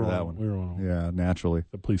one-on-one We for were that on- one. we were on. Yeah, naturally.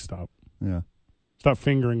 So please stop. Yeah. Stop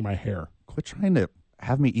fingering my hair. Quit trying to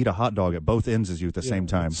have me eat a hot dog at both ends as you at the same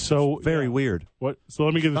time. So It's very yeah. weird. What? So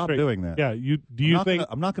let me get this Stop straight. doing that. Yeah. Do you think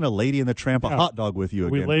I'm not going to Lady in the Tramp a Yeah. hot dog with you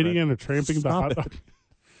we again. lady Fred. in a tramping the Stop hot it. dog?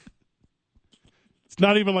 It's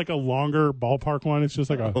not even like a longer ballpark one. It's just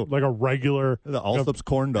like Oh. a regular. The Allsup's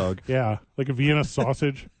corn dog. Yeah, like a Vienna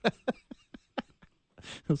sausage.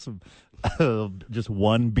 Some, just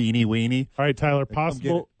one beanie weenie. All right, Tyler. Come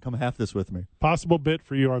get it. Come half this with me. Possible bit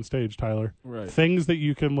for you on stage, Tyler. Right. Things that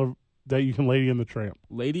you can lady in the tramp.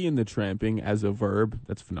 Lady in the tramping as a verb.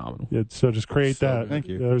 That's phenomenal. Yeah, so just create So that. good. Thank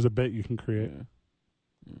you. There's a bit you can create.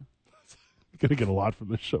 Yeah. Gonna get a lot from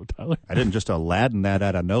this show, Tyler. I didn't just Aladdin that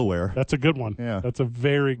out of nowhere. That's a good one. Yeah. That's a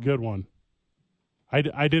very good one. I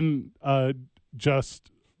didn't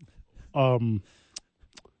just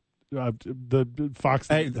the Fox.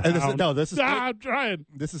 Hey, and the this is- Hound. no, this is- I'm trying.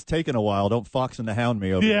 This is taking a while. Don't Fox and the Hound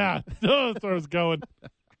me over. Yeah, that's where I was going.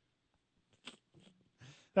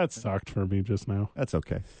 That sucked for me just now. That's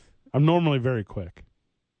okay. I'm normally very quick.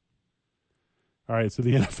 All right, so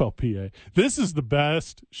the NFLPA. This is the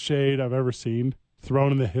best shade I've ever seen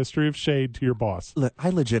thrown in the history of shade to your boss. I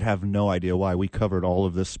legit have no idea why we covered all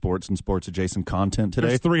of this sports and sports adjacent content today.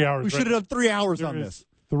 There's 3 hours. We should have done 3 hours There on is this.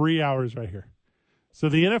 3 hours right here. So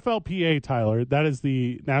the NFLPA, Tyler, that is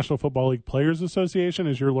the National Football League Players Association.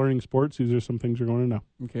 As you're learning sports, these are some things you're going to know.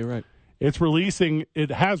 Okay, right.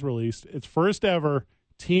 It has released its first ever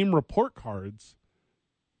team report cards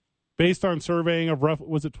based on surveying of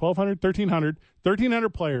was it 1,200, 1,300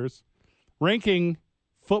 players, ranking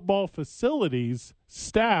football facilities,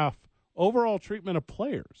 staff, overall treatment of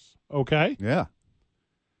players. Okay? Yeah.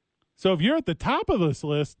 So if you're at the top of this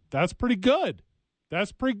list, that's pretty good.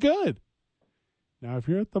 That's pretty good. Now, if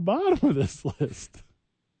you're at the bottom of this list,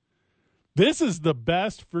 this is the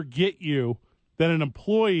best forget you that an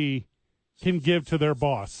employee can give to their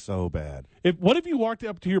boss. So bad. What if you walked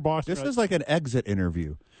up to your boss? This and is like an exit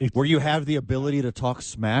interview where you have the ability to talk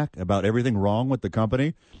smack about everything wrong with the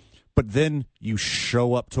company, but then you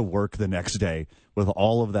show up to work the next day with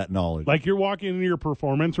all of that knowledge. like you're walking into your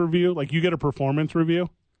performance review, like you get a performance review,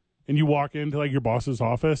 and you walk into like your boss's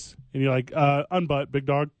office, and you're like, unbutt, big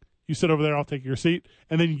dog. You sit over there, I'll take your seat.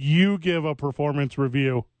 And then you give a performance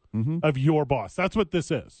review of your boss. That's what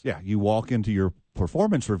this is. Yeah, you walk into your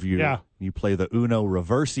performance review, Yeah. you play the Uno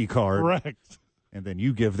reversey card, Correct. and then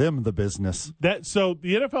you give them the business. So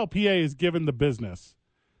the NFLPA is given the business.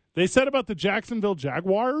 They said about the Jacksonville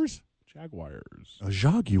Jaguars, Jaguars. A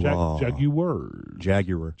Jaguar. Jaguars.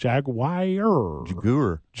 Jaguar. Jaguar.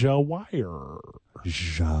 Jaguar. Jaguar.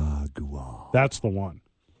 Jaguar. That's the one.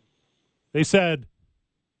 They said,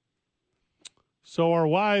 so our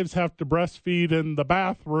wives have to breastfeed in the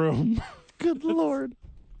bathroom. Good Lord.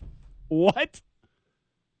 What?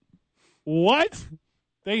 What?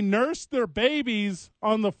 They nurse their babies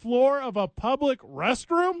on the floor of a public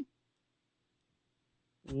restroom?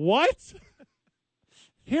 What?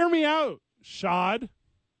 Hear me out, Shad,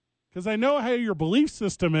 because I know how your belief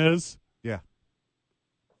system is. Yeah.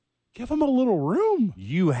 Give them a little room.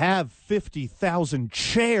 You have 50,000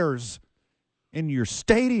 chairs in your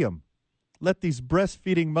stadium. Let these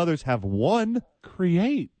breastfeeding mothers have one.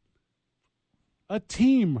 Create a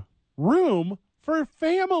team room for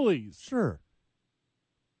families. Sure.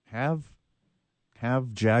 Have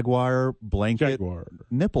Jaguar blanket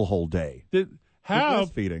nipple hole day.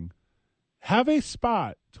 Have breastfeeding. Have a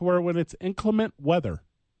spot to where when it's inclement weather,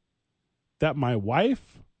 that my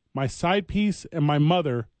wife, my side piece, and my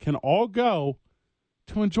mother can all go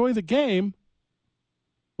to enjoy the game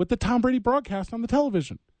with the Tom Brady broadcast on the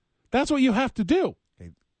television. That's what you have to do. Okay.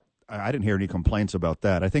 I didn't hear any complaints about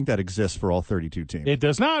that. I think that exists for all 32 teams. It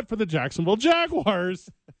does not for the Jacksonville Jaguars,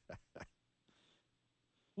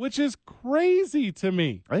 which is crazy to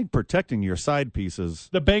me. I think protecting your side pieces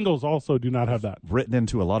The Bengals also do not have that. written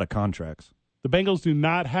into a lot of contracts. The Bengals do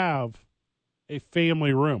not have a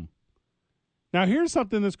family room. Now, here's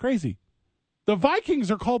something that's crazy. The Vikings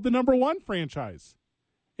are called the #1 franchise.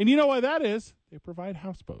 And you know why that is? They provide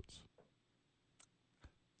houseboats.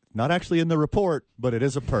 Not actually in the report, but it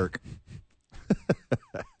is a perk.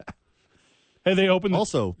 And they open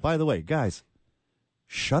Also, by the way, guys,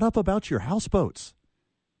 shut up about your houseboats.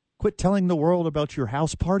 Quit telling the world about your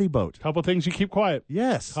house party boat. couple things you keep quiet.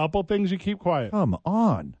 Yes. Couple things you keep quiet. Come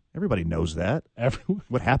on. Everybody knows that. Everyone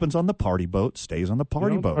What happens on the party boat stays on the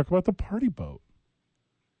party don't boat. talk about the party boat.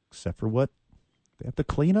 Except for what they have to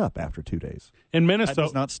clean up after 2 days. In That Minnesota,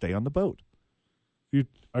 does not stay on the boat.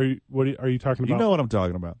 are you talking about? You know what I'm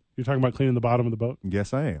talking about. You're talking about cleaning the bottom of the boat.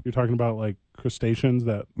 Yes, I am. You're talking about like crustaceans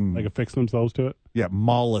that like affix themselves to it. Yeah,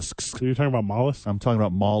 mollusks. So you're talking about mollusks. I'm talking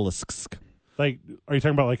about mollusks. Like, are you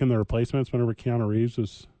talking about like in the Replacements whenever Keanu Reeves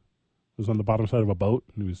was on the bottom side of a boat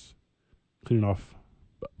and he was cleaning off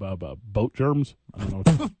boat germs? I don't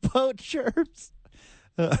know. Boat germs.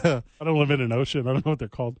 I don't live in an ocean. I don't know what they're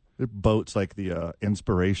called. Boats like the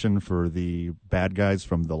inspiration for the bad guys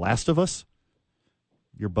from The Last of Us.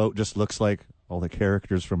 Your boat just looks like all the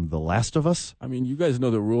characters from The Last of Us. I mean, you guys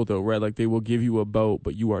know the rule, though, right? Like, they will give you a boat,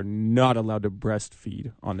 but you are not allowed to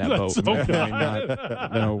breastfeed on that That's boat. so Definitely good.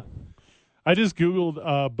 not. No. I just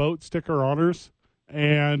Googled boat sticker honors,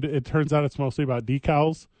 and it turns out it's mostly about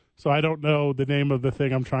decals. So I don't know the name of the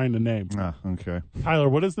thing I'm trying to name. Ah, okay. Tyler,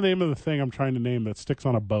 what is the name of the thing I'm trying to name that sticks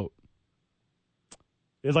on a boat?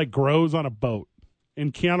 It like grows on a boat.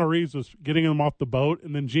 And Keanu Reeves was getting him off the boat,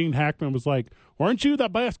 and then Gene Hackman was like, "Weren't you the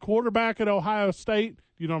best quarterback at Ohio State?"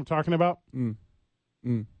 You know what I'm talking about?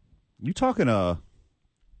 You talking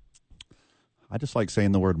I just like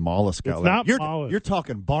saying the word mollusk It's out loud. not mollusk. You're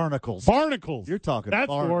talking barnacles. Barnacles. You're talking That's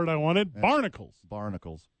the word I wanted. Barnacles.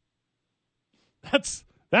 Barnacles. That's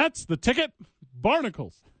the ticket.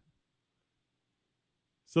 Barnacles.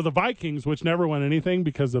 So the Vikings, which never won anything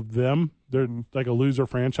because of them, they're like a loser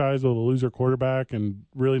franchise with a loser quarterback and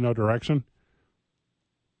really no direction.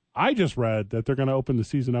 I just read that they're going to open the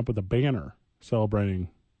season up with a banner celebrating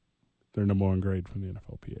their #1 grade from the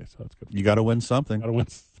NFLPA. So that's good. You got to win something. Got to win.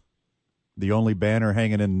 The only banner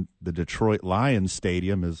hanging in the Detroit Lions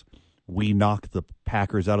stadium is "We knocked the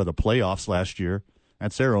Packers out of the playoffs last year."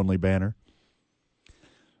 That's their only banner.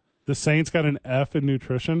 The Saints got an F in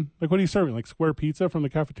nutrition. Like, what are you serving? Like square pizza from the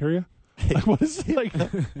cafeteria? Like, what is it like?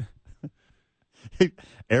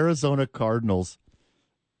 Arizona Cardinals,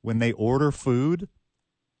 when they order food,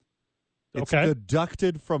 it's Okay.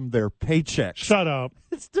 deducted from their paychecks. Shut up.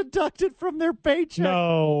 It's deducted from their paycheck.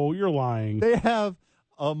 No, you're lying. They have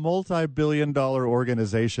a multi-billion-dollar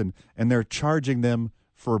organization, and they're charging them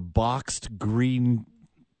for boxed green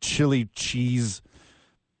chili cheese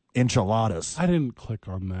enchiladas. I didn't click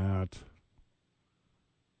on that.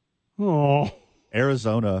 Oh,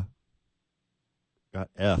 Arizona got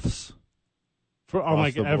Fs. on Across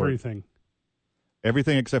like the board. everything.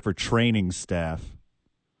 Everything except for training staff.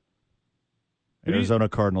 Have you- Arizona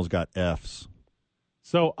Cardinals got Fs.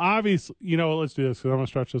 So obviously, let's do this because I'm going to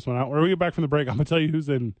stretch this one out. When we get back from the break, I'm going to tell you who's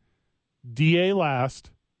in DA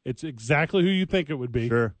last. It's exactly who you think it would be.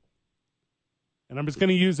 Sure. And I'm just going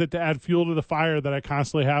to use it to add fuel to the fire that I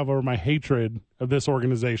constantly have over my hatred of this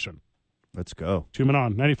organization. Let's go. 2 Men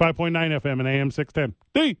On, 95.9 FM and AM 610.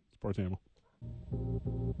 The Sports Animal.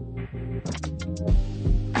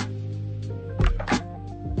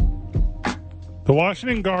 The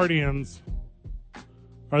Washington Guardians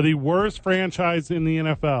are the worst franchise in the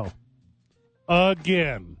NFL.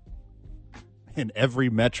 Again. In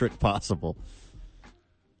every metric possible.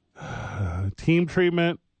 Team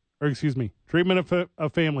treatment, treatment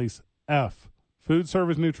of families, F. Food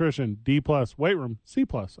service nutrition, D+. Weight room, C+.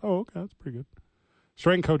 Oh, okay, that's pretty good.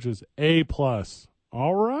 Strength coaches, A+.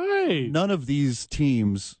 All right. None of these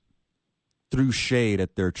teams threw shade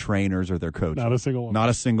at their trainers or their coaches. Not a single one. Not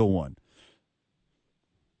a single one.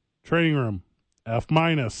 Training room, F-.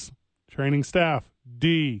 Training staff,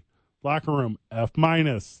 D. Locker room, F-.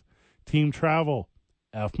 Team travel,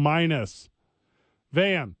 F-.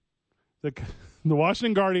 Van, the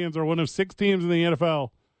Washington Guardians are one of 6 teams in the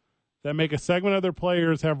NFL that make a segment of their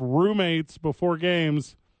players have roommates before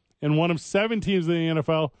games, and one of 7 teams in the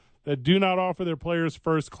NFL that do not offer their players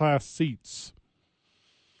first-class seats.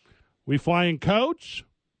 We fly in coach,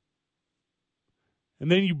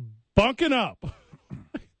 and then you bunking up.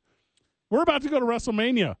 We're about to go to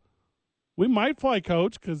WrestleMania. We might fly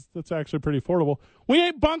coach because that's actually pretty affordable. We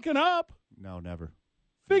ain't bunking up. No, never.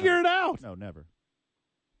 Figure it out. No, never.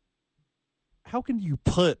 How can you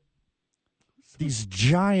put these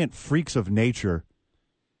giant freaks of nature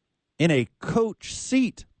in a coach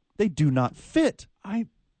seat? They do not fit. I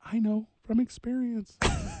know from experience.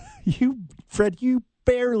 Fred, you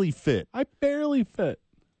barely fit. I barely fit.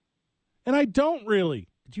 And I don't really.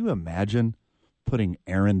 Could you imagine putting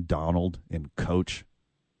Aaron Donald in coach?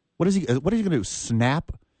 What is he going to do?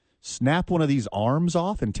 Snap one of these arms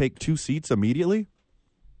off and take 2 seats immediately?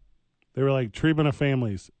 They were like, treatment of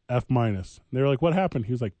families, F-. They were like, what happened?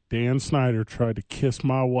 He was like, Dan Snyder tried to kiss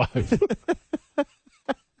my wife.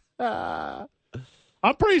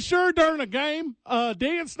 I'm pretty sure during a game,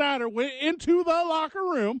 Dan Snyder went into the locker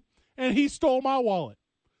room and he stole my wallet.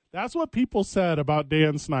 That's what people said about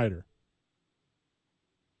Dan Snyder.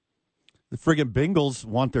 The friggin' Bengals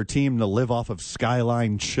want their team to live off of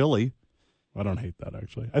Skyline chili. I don't hate that,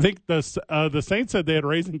 actually. I think the Saints said they had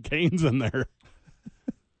Raising Cane's in there.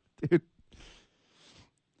 Dude.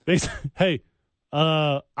 Hey,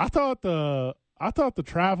 I thought the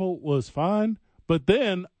travel was fine, but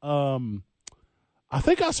then I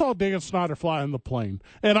think I saw Dan Snyder fly in the plane,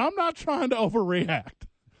 and I'm not trying to overreact.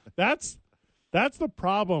 That's the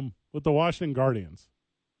problem with the Washington Guardians.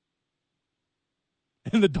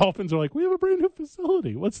 And the Dolphins are like, we have a brand new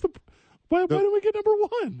facility. Why do we get number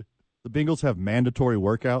 1? The Bengals have mandatory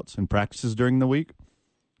workouts and practices during the week,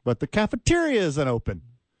 but the cafeteria isn't open.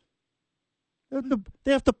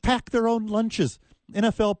 They have to pack their own lunches.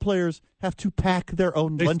 NFL players have to pack their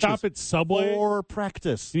own lunches. They stop at Subway for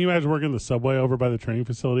practice. Can you imagine working the Subway over by the training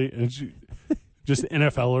facility and it's just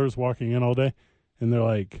NFLers walking in all day, and they're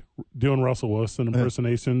like doing Russell Wilson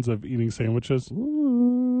impersonations of eating sandwiches?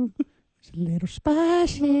 Ooh, it's a little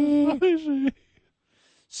spicy.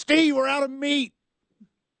 Steve, we're out of meat.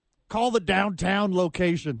 Call the downtown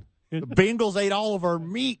location. The Bengals ate all of our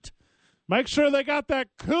meat. Make sure they got that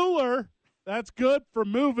cooler. That's good for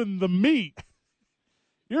moving the meat.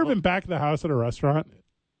 You ever been back at the house at a restaurant?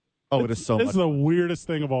 Oh, it is so much. This is the weirdest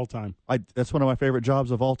thing of all time. That's one of my favorite jobs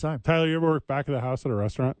of all time. Tyler, you ever work back at the house at a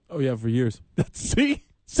restaurant? Oh, yeah, for years. See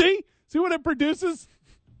what it produces?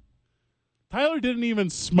 Tyler didn't even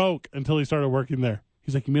smoke until he started working there.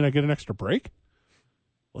 He's like, you mean I get an extra break?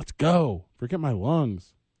 Let's go. Forget my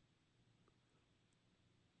lungs.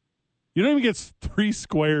 You don't even get 3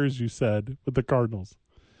 squares, you said, with the Cardinals.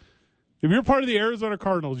 If you're part of the Arizona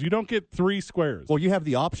Cardinals, you don't get 3 squares. Well, you have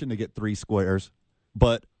the option to get 3 squares,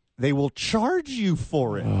 but they will charge you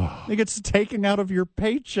for it. It gets taken out of your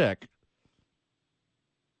paycheck.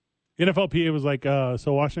 NFLPA was like,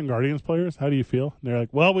 so Washington Guardians players, how do you feel? And they're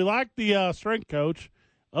like, well, we like the strength coach.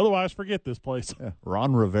 Otherwise, forget this place. Yeah,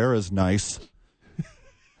 Ron Rivera's nice.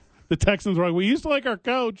 The Texans were like, we used to like our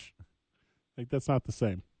coach. Like, that's not the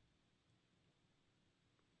same.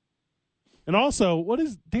 And also, what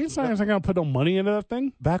is Dan Snyder's not going to put no money into that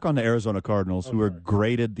thing? Back on the Arizona Cardinals, who are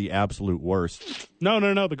graded the absolute worst. No.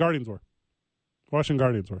 The Guardians were. Washington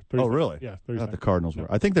Guardians were. 32. Oh, really? Yeah, I thought the Cardinals were.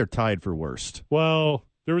 I think they're tied for worst. Well,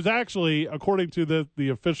 there was actually, according to the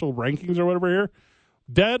official rankings or whatever here,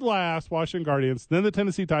 dead last, Washington Guardians, then the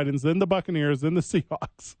Tennessee Titans, then the Buccaneers, then the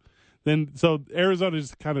Seahawks. So Arizona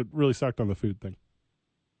just kind of really sucked on the food thing.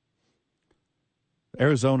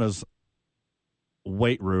 Arizona's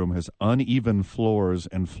weight room has uneven floors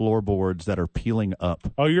and floorboards that are peeling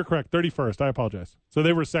up. Oh, you're correct. 31st. I apologize. So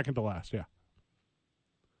they were second to last, yeah.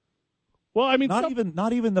 Well, I mean,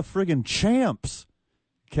 not even the friggin' champs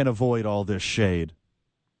can avoid all this shade.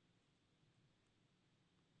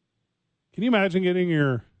 Can you imagine getting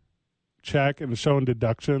your check and showing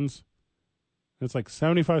deductions? It's like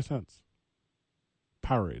 75 cents.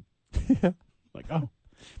 Powerade. Yeah. Like, oh.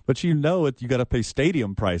 But you know it. You got to pay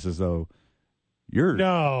stadium prices, though. You're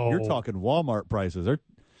No. talking Walmart prices. They're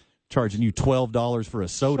charging you $12 for a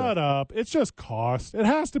soda. Shut up. It's just cost. It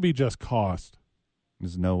has to be just cost.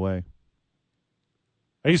 There's no way.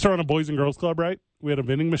 I used to run a Boys and Girls Club, right? We had a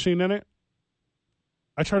vending machine in it.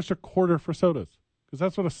 I charged $0.25 for sodas because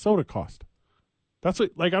that's what a soda cost. That's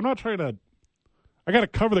what, like, I'm not trying to, I got to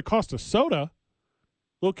cover the cost of soda.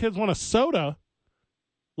 Little kids want a soda.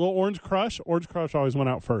 Little Orange Crush. Orange Crush always went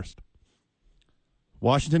out first.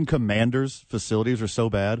 Washington Commanders facilities are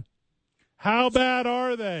so bad. How bad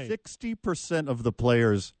are they? 60% of the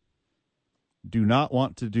players do not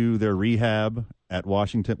want to do their rehab at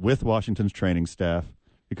Washington with Washington's training staff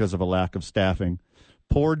because of a lack of staffing.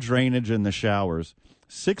 Poor drainage in the showers.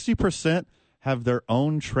 60% have their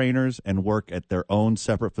own trainers and work at their own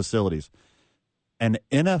separate facilities. And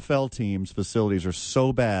NFL teams' facilities are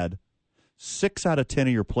so bad, 6 out of 10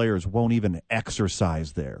 of your players won't even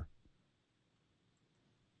exercise there.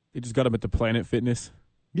 They just got them at the Planet Fitness.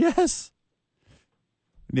 Yes.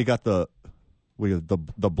 And you got the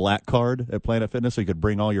black card at Planet Fitness, so you could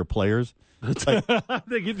bring all your players. It's like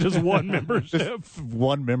They get just one membership.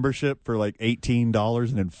 one membership for like $18,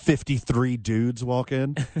 and then 53 dudes walk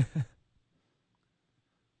in.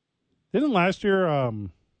 Didn't last year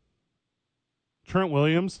Trent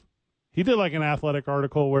Williams, he did like an athletic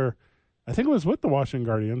article where I think it was with the Washington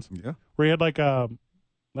Guardians, Yeah. where he had like a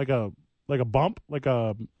bump, like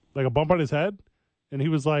a bump on his head, and he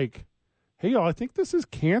was like, "Hey y'all, I think this is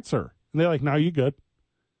cancer." And they're like, "No, you good."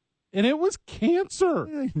 And it was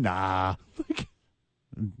cancer. Nah.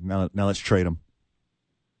 Now let's trade him.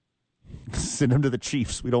 Send him to the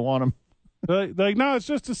Chiefs. We don't want him. They're like, no, it's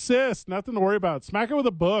just a cyst. Nothing to worry about. Smack it with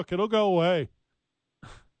a book. It'll go away.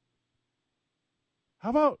 How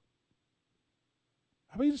about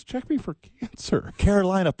you just check me for cancer?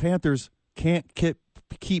 Carolina Panthers can't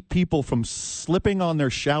keep people from slipping on their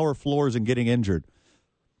shower floors and getting injured.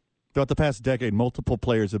 Throughout the past decade, multiple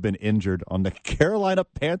players have been injured on the Carolina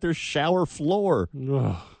Panthers shower floor.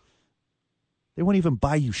 Ugh. They won't even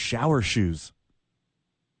buy you shower shoes.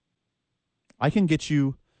 I can get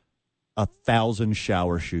you 1,000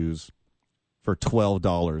 shower shoes for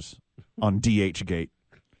 $12 on DHgate.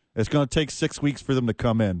 It's going to take 6 weeks for them to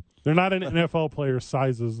come in. They're not in NFL player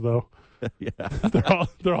sizes though. Yeah,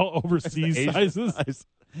 They're all overseas sizes. size.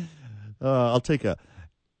 I'll take a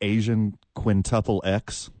Asian quintuple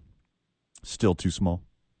X. Still too small.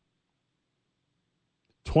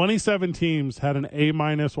 27 teams had an A-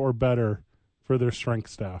 or better for their strength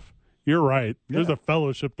staff. You're right. There's Yeah. a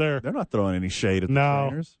fellowship there. They're not throwing any shade at the No.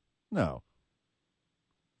 trainers. No.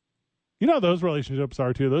 You know how those relationships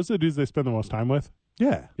are too. Those are the dudes they spend the most time with.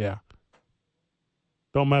 Yeah. Yeah.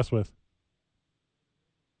 Don't mess with.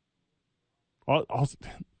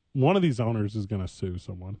 One of these owners is going to sue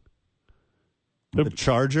someone. The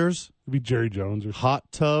Chargers, It'd be Jerry Jones or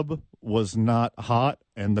hot tub was not hot,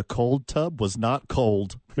 and the cold tub was not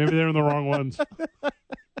cold. maybe they're in the wrong ones.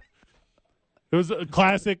 It was a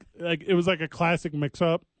classic, it was like a classic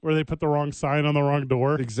mix-up where they put the wrong sign on the wrong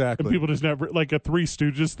door. Exactly. And people just never, like a Three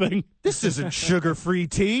Stooges thing. This isn't sugar-free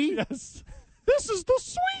tea. Yes. This is the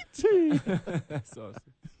sweet tea. That's awesome.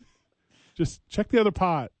 Just check the other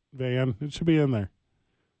pot, Van. It should be in there.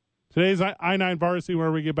 Today's I-9 Varsity,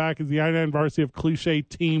 where we get back, is the I-9 Varsity of cliche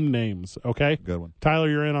team names, okay? Good one. Tyler,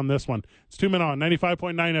 you're in on this one. It's 2 Men On,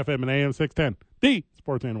 95.9 FM and AM 610, the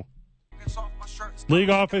Sports Animal. League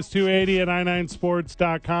Office 280 at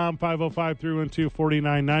i9sports.com,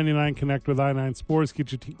 505-312-4999. Connect with I9 Sports.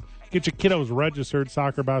 Get your kiddos registered,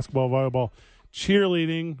 soccer, basketball, volleyball,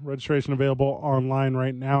 cheerleading. Registration available online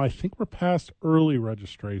right now. I think we're past early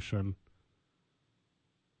registration.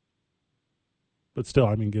 But still,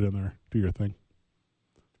 I mean, get in there. Do your thing.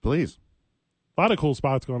 Please. A lot of cool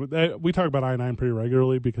spots going. We talk about I-9 pretty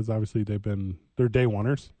regularly because obviously they're day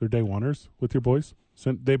oneers. They're day oneers with your boys.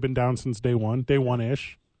 They've been down since day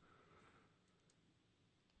one-ish.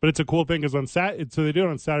 But it's a cool thing because so they do it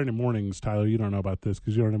on Saturday mornings, Tyler. You don't know about this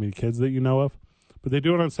because you don't have any kids that you know of. But they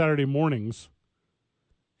do it on Saturday mornings.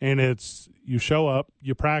 And it's, you show up,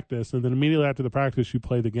 you practice, and then immediately after the practice, you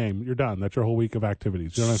play the game. You're done. That's your whole week of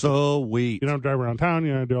activities. You don't Sweet. you don't drive around town.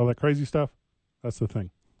 You don't do all that crazy stuff. That's the thing.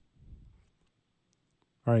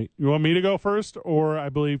 All right. You want me to go first, or I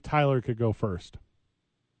believe Tyler could go first?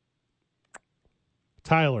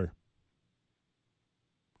 Tyler.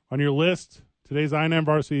 On your list, today's I-9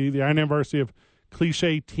 Varsity, the I-9 Varsity of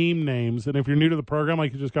cliche team names. And if you're new to the program,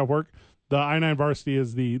 like you just got work, the I-9 Varsity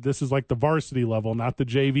is this is like the varsity level, not the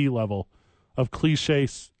JV level of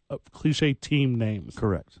cliche team names.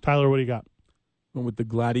 Correct. Tyler, what do you got? Went with the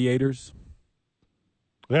Gladiators.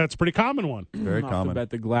 Yeah, it's a pretty common one. Very Off common. the bat,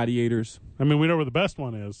 the Gladiators. I mean, we know where the best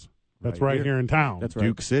one is. That's right here in town. That's right.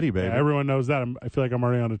 Duke City, baby. Yeah, everyone knows that. I feel like I'm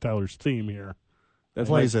already on to Tyler's theme here. That's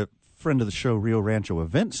Plays at friend of the show, Rio Rancho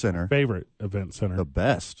Event Center. Favorite event center. The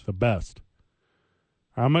best. The best.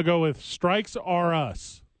 I'm going to go with Strikes Are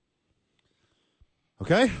Us.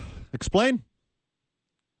 Okay. Explain.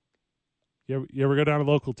 You ever go down to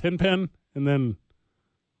the local tin pen and then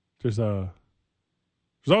there's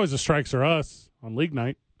always a Strikes Are Us on league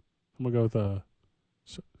night. I'm going to go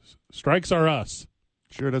with Strikes Are Us.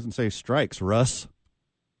 Sure doesn't say strikes, Russ.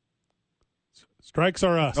 Strikes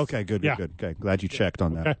Are Us. Okay, good. Yeah. Okay, glad you checked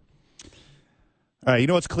on that. Okay. All right, you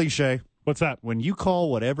know what's cliche? What's that? When you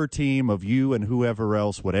call whatever team of you and whoever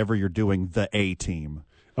else, whatever you're doing, the A team.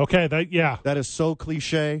 Okay, that is so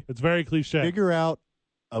cliche. It's very cliche. Figure out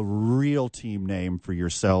a real team name for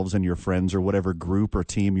yourselves and your friends or whatever group or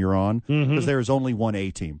team you're on, because there is only one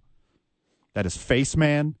A team. That is Face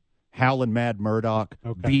Man, Howlin' Mad Murdoch,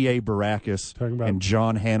 B.A. Baracus, and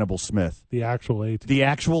John Hannibal Smith. The actual A team. The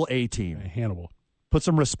actual A team. Okay, Hannibal. Put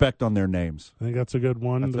some respect on their names. I think that's a good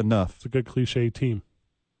one. That's enough. It's a good cliche team.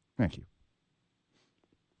 Thank you.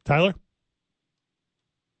 Tyler?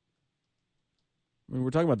 I mean,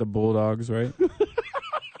 we're talking about the Bulldogs, right?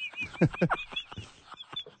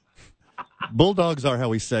 Bulldogs are how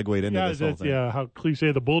we segued into this whole thing. Yeah, how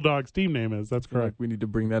cliche the Bulldogs team name is. That's correct. We need to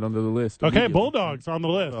bring that onto the list. Okay, Bulldogs on the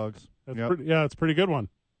list. Bulldogs. That's Yep. it's a pretty good one.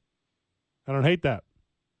 I don't hate that.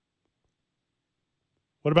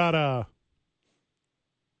 What about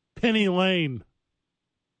Penny Lane?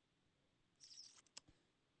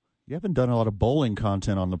 You haven't done a lot of bowling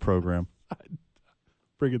content on the program.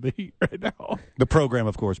 Bringing the heat right now. The program,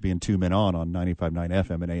 of course, being 2 Men On 95.9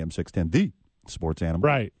 FM and AM 610, the sports animal.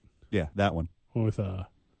 Right. Yeah, that one. With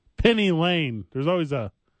Penny Lane. It's always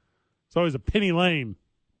a Penny Lane.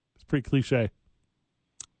 It's pretty cliche.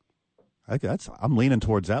 I'm leaning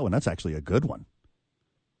towards that one. That's actually a good one.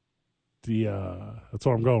 That's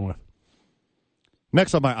what I'm going with.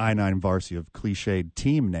 Next on my I-9 varsity of cliched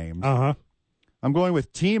team names, I'm going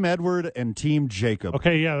with Team Edward and Team Jacob.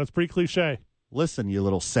 Okay, yeah, that's pretty cliche. Listen, you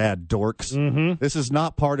little sad dorks. This is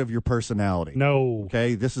not part of your personality. No.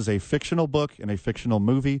 Okay, this is a fictional book and a fictional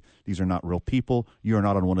movie. These are not real people. You are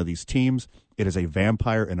not on one of these teams. It is a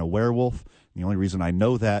vampire and a werewolf. The only reason I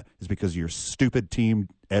know that is because of your stupid Team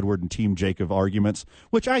Edward and Team Jacob arguments,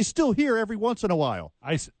 which I still hear every once in a while.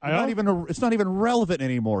 It's not even relevant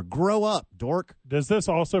anymore. Grow up, dork. Does this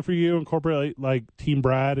also for you incorporate like Team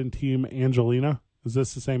Brad and Team Angelina? Is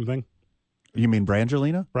this the same thing? You mean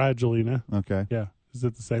Brangelina? Bradgelina. Okay. Yeah. Is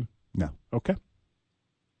it the same? No. Okay.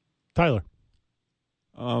 Tyler.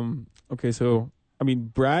 Okay, so I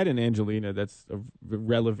mean, Brad and Angelina, that's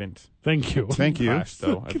relevant. Thank you. Thank you. Clash,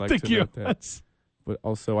 though. I'd like Thank to you. note that. But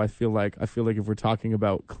also, I feel like if we're talking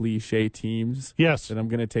about cliche teams, yes, then I'm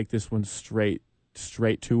going to take this one straight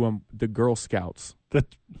to the Girl Scouts. The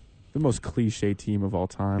most cliche team of all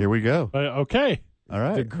time. Here we go. Okay. All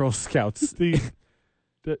right. The Girl Scouts.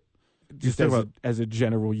 Just as a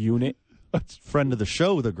general unit. That's friend of the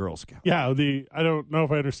show, the Girl Scouts. Yeah. I don't know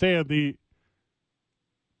if I understand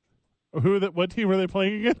what team are they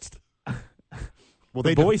playing against? Well,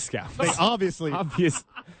 the Boy Scouts. They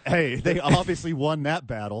obviously won that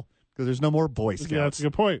battle because there's no more Boy Scouts. Yeah, that's a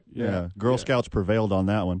good point. Yeah. Girl Scouts prevailed on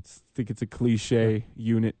that one. I think it's a cliche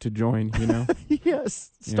unit to join, you know?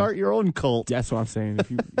 Yes. Start your own cult. That's what I'm saying.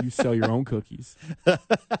 If you sell your own cookies.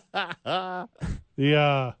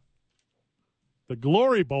 The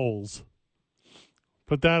Glory Bowls.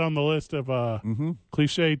 Put that on the list of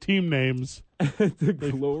cliche team names. The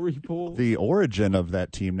Glory Bowl. The origin of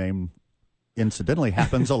that team name, incidentally,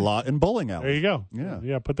 happens a lot in bowling alleys. There you go.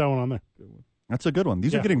 Yeah, put that one on there. That's a good one.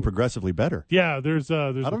 These are getting progressively better. Yeah, there's.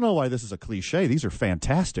 I don't know why this is a cliche. These are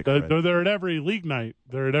fantastic. They're at every league night.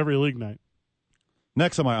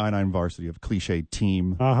 Next on my I-9 varsity of cliche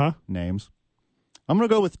team names, I'm going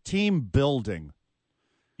to go with Team Building.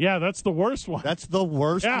 Yeah, that's the worst one. That's the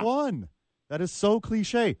worst one. That is so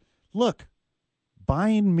cliche. Look,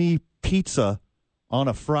 buying me pizza on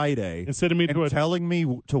a Friday and telling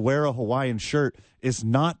me to wear a Hawaiian shirt is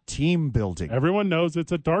not team building. Everyone knows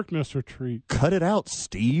it's a darkness retreat. Cut it out,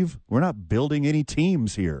 Steve. We're not building any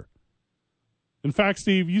teams here. In fact,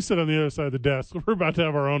 Steve, you sit on the other side of the desk. We're about to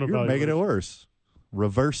have our own evaluation. You're making it worse.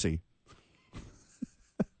 Reversey.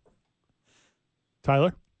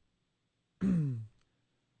 Tyler?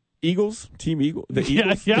 Eagles, Team Eagle, the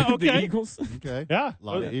Eagles, okay. The Eagles. Okay, yeah, a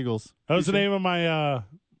lot of Eagles. That was the name of my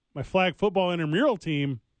my flag football intramural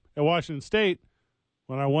team at Washington State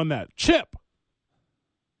when I won that chip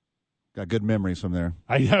Got good memories from there.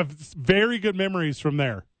 I have very good memories from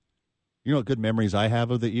there. You know what good memories I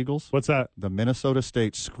have of the Eagles? What's that? The Minnesota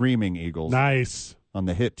State Screaming Eagles. Nice. On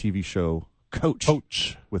the hit TV show Coach.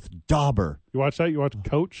 Coach. With Dauber. You watch that? You watch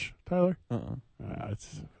Coach, Tyler?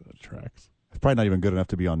 It tracks. It's probably not even good enough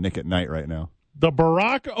to be on Nick at Night right now. The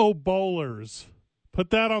Barack O'Bowlers. Put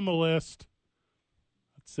that on the list.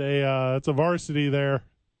 It's a varsity there.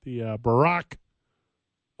 The Barack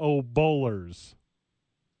O'Bowlers.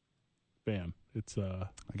 Bam. It's I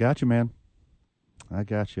got you, man. I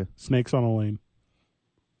got you. Snakes on a Lane.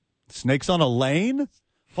 Snakes on a Lane?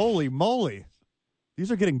 Holy moly.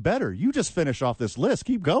 These are getting better. You just finish off this list.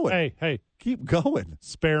 Keep going. Hey. Keep going.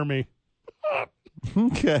 Spare me.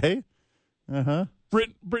 Okay. Uh-huh.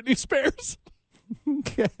 Britney Spears.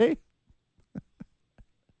 Okay.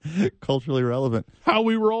 Culturally relevant. How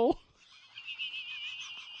we roll.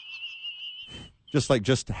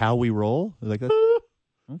 Just how we roll? Like that?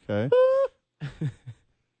 Okay.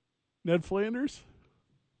 Ned Flanders.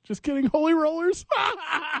 Just kidding. Holy Rollers.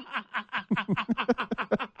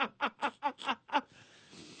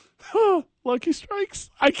 Lucky Strikes.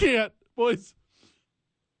 I can't, boys.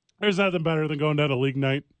 There's nothing better than going down to league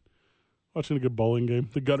night, watching a good bowling game.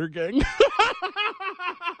 The Gutter Gang.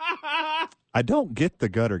 I don't get the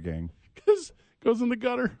Gutter Gang. Because goes in the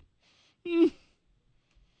gutter.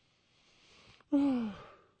 So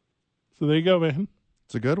there you go, man.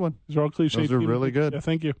 It's a good one. These are all cliche. Those are really good. Yeah,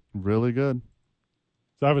 thank you. Really good.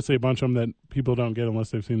 There's obviously a bunch of them that people don't get unless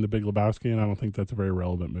they've seen The Big Lebowski, and I don't think that's a very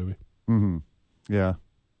relevant movie. Mm-hmm. Yeah.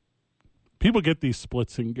 People get these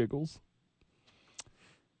splits and giggles.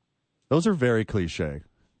 Those are very cliche.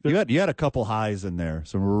 You had a couple highs in there.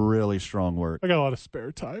 Some really strong work. I got a lot of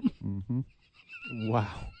spare time. Mm-hmm. Wow.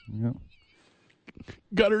 Yeah.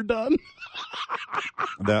 Gutter done.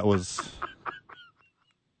 That one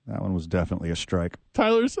was definitely a strike.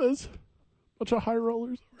 Tyler says, bunch of high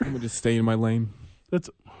rollers. I'm going to just stay in my lane. That's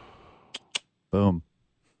Boom.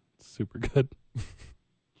 super good. So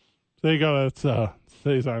there you go. That's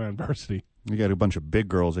today's on adversity. You got a bunch of big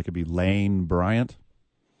girls. It could be Lane Bryant.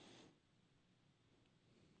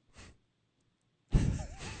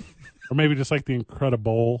 Or maybe just like the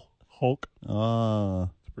Incredible Hulk. It's a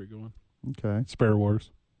pretty good one. Okay. Spare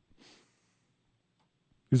Wars.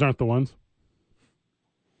 These aren't the ones.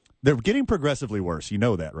 They're getting progressively worse. You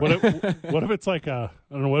know that, right? What if it's like I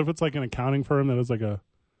don't know, what if it's like an accounting firm that is like a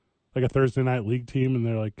Thursday night league team and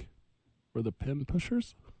they're like, we're the pin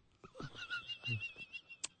pushers?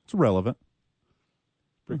 It's relevant.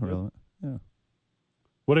 Pretty relevant. Yeah.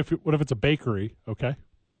 What if it's a bakery, okay?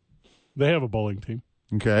 They have a bowling team.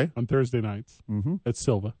 Okay. On Thursday nights. Mm-hmm. At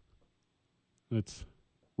Silva. And it's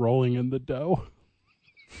rolling in the dough.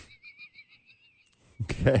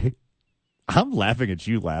 Okay. I'm laughing at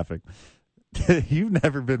you laughing. You've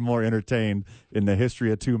never been more entertained in the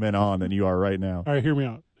history of Two Men On than you are right now. All right, hear me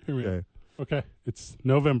out. Okay. Okay. It's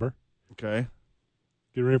November. Okay.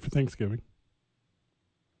 Get ready for Thanksgiving.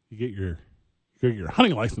 You get your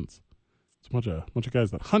hunting license. It's a bunch of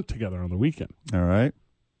guys that hunt together on the weekend. All right.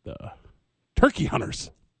 The turkey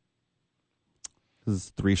hunters. This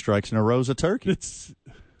is 3 strikes in a row's a turkey.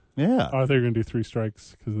 Yeah. I thought you were going to do 3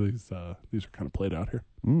 strikes because these are kind of played out here.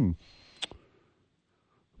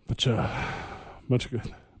 Bunch of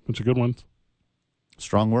good ones.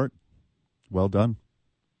 Strong work. Well done.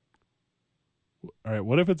 All right.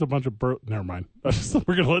 What if it's a bunch of never mind. We're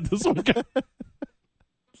going to let this one go.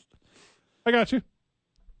 I got you.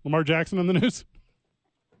 Lamar Jackson in the news.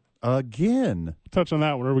 Again. Touch on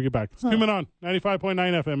that whenever we get back. It's 2 Men On 95.9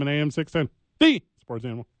 FM and AM 610. The Sports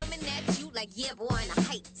Animal.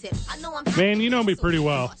 Man, you know me pretty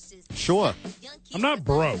well. Sure. I'm not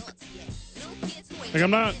broke. Like,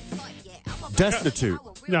 I'm not destitute.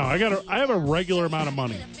 No, I have a regular amount of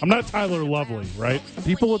money. I'm not Tyler Lovely, right?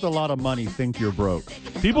 People with a lot of money think you're broke.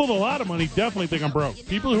 People with a lot of money definitely think I'm broke.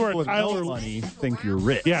 People who are with Tyler no money think you're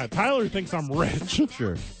rich. Yeah, Tyler thinks I'm rich.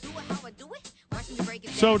 Sure.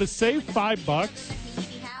 So to save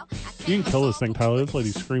 $5, you can kill this thing, Tyler. This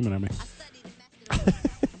lady's screaming at me.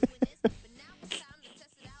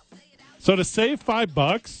 So to save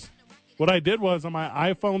 $5, what I did was on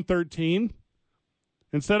my iPhone 13,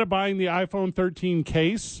 instead of buying the iPhone 13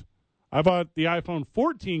 case, I bought the iPhone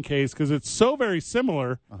 14 case because it's so very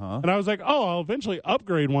similar. And I was like, oh, I'll eventually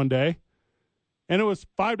upgrade one day. And it was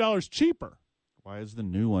 $5 cheaper. Why is the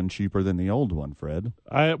new one cheaper than the old one, Fred?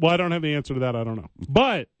 I don't have the answer to that. I don't know.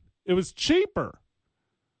 But it was cheaper.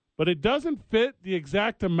 But it doesn't fit the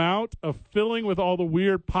exact amount of filling with all the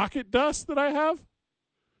weird pocket dust that I have.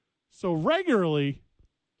 So regularly,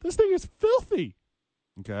 this thing is filthy.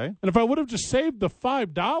 Okay. And if I would have just saved the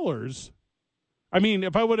 $5, I mean,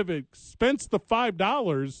 if I would have expensed the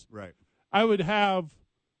 $5, Right. I would have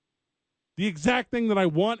the exact thing that I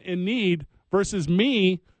want and need versus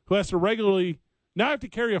me who has to regularly now I have to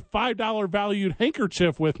carry a $5 valued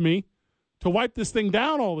handkerchief with me to wipe this thing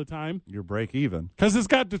down all the time You're break even. because it's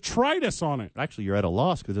got detritus on it. Actually, you're at a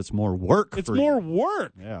loss because it's more work. It's for more you.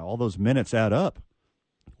 work. Yeah, all those minutes add up.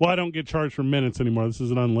 Well, I don't get charged for minutes anymore. This is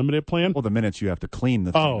an unlimited plan. Well, the minutes you have to clean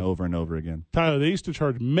the thing Oh. over and over again. Tyler, they used to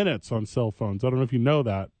charge minutes on cell phones. I don't know if you know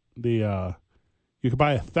that. You could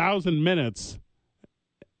buy 1,000 minutes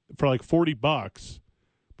for like $40,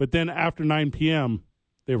 but then after 9 p.m.,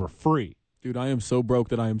 they were free. Dude, I am so broke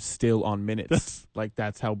that I am still on minutes. Like,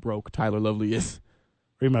 that's how broke Tyler Lovely is.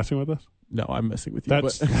 Are you messing with us? No, I'm messing with you.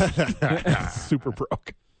 That's but super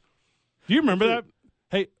broke. Do you remember that?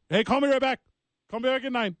 Hey, call me right back. Call me back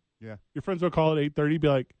at 9. Yeah. Your friends will call at 8:30. Be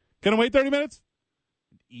like, can I wait 30 minutes?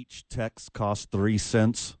 Each text costs 3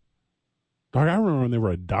 cents. Dog, I remember when they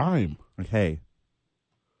were a dime. Like, hey,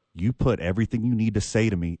 you put everything you need to say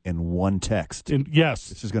to me in one text. And yes,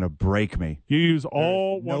 This is going to break me. you use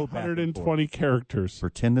all There's no back and 120 characters.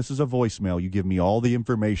 Pretend this is a voicemail. You give me all the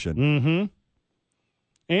information. Mm-hmm.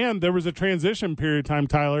 And there was a transition period of time,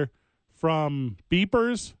 Tyler, from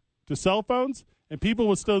beepers to cell phones, and people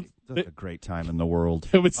would still That's a great time in the world.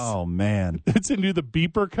 it would Oh, man. send you the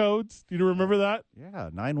beeper codes. Do you remember that? Yeah,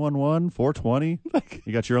 911, 420.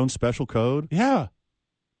 You got your own special code. Yeah.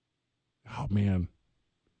 Oh man,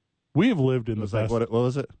 we have lived in It the was like, best. what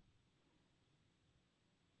was it?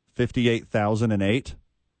 58,008.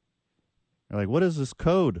 You're like, what is this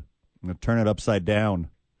code? I'm going to turn it upside down.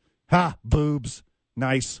 Ha, boobs.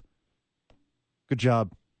 Nice. Good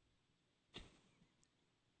job.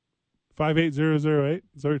 58008.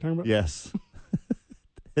 Is that what you're talking about? Yes.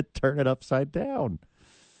 Turn it upside down.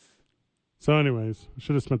 So, anyways, I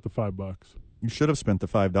should have spent the $5. You should have spent the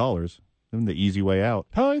 $5. The easy way out.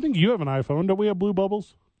 Tyler, I think you have an iPhone. Don't we have blue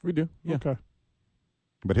bubbles? we do. Yeah. Okay.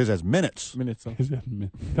 But his has minutes. Minutes. Can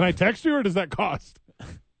I text you or does that cost?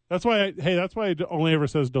 That's why. That's why it only ever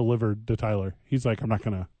says delivered to Tyler. He's like, I'm not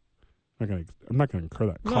gonna incur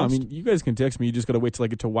that cost. No, I mean, you guys can text me. You just got to wait till I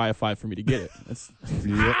get to Wi-Fi for me to get it. That's,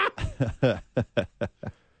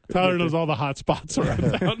 Tyler knows all the hot spots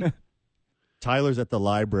around town. Tyler's at the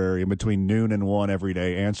library in between noon and 1 every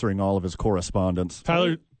day answering all of his correspondence.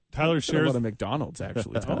 Tyler shares a shares. lot of McDonald's,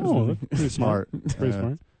 actually. Oh, pretty smart. Pretty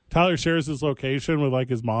smart. Tyler shares his location with like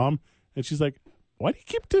his mom, and she's like, "Why do you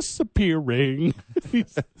keep disappearing?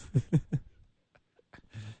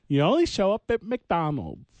 You only show up at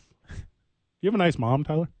McDonald's." You have a nice mom,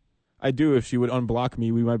 Tyler. I do. If she would unblock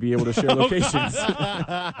me, we might be able to share locations.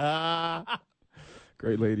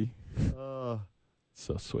 Great lady.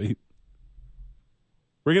 So sweet.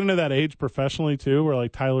 We're getting to that age professionally too, where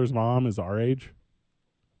like Tyler's mom is our age.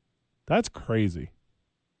 That's crazy.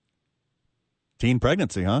 Teen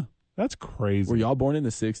pregnancy, huh? That's crazy. Were y'all born in the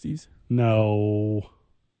 60s? No.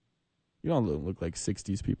 You don't look like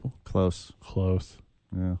 60s people. Close. Close.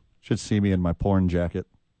 Yeah. Should see me in my porn jacket.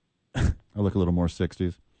 I look a little more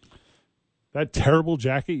 60s. That terrible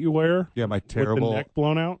jacket you wear Yeah, my with terrible the neck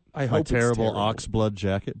blown out. I my hope it's terrible oxblood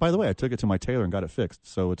jacket. By the way, I took it to my tailor and got it fixed,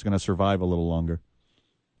 so it's going to survive a little longer.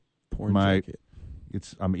 Porn my- jacket.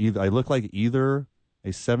 I look like either a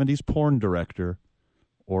 70s porn director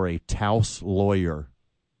or a Taos lawyer.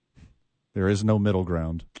 There is no middle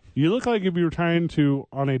ground. You look like if you were trying to,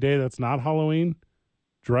 on a day that's not Halloween,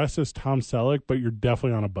 dress as Tom Selleck, but you're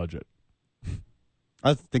definitely on a budget. I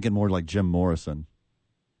was thinking more like Jim Morrison.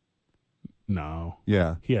 No.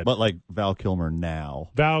 Yeah. He had- But like Val Kilmer now.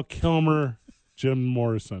 Val Kilmer, Jim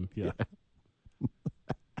Morrison. Yeah.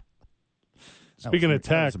 Speaking of That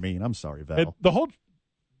tech, was mean. I'm sorry, Val.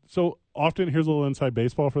 So often, here's a little inside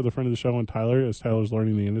baseball for the friend of the show and Tyler, as Tyler's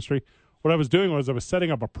learning the industry. What I was doing was I was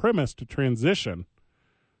setting up a premise to transition,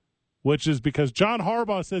 which is because John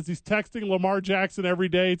Harbaugh says he's texting Lamar Jackson every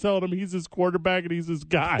day, telling him he's his quarterback and he's his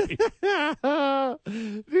guy.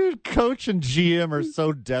 Dude, coach and GM are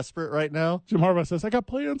so desperate right now. Jim Harbaugh says, I got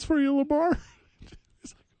plans for you, Lamar.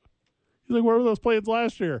 He's like, where were those plans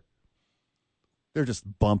last year? They're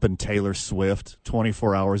just bumping Taylor Swift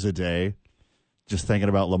 24 hours a day, just thinking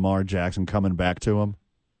about Lamar Jackson coming back to him.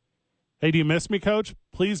 Hey, do you miss me, coach?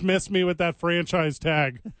 Please miss me with that franchise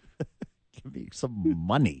tag. Give me some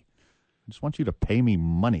money. I just want you to pay me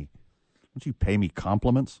money. Don't you pay me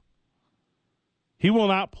compliments? He will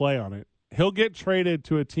not play on it. He'll get traded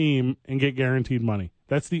to a team and get guaranteed money.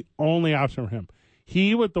 That's the only option for him.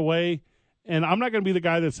 He, with the way, and I'm not going to be the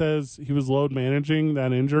guy that says he was load managing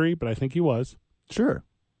that injury, but I think he was. Sure.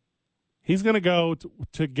 He's going to go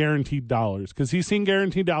to guaranteed dollars because he's seen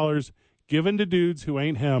guaranteed dollars given to dudes who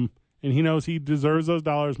ain't him, and he knows he deserves those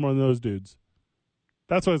dollars more than those dudes.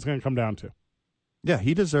 That's what it's going to come down to. Yeah,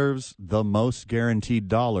 he deserves the most guaranteed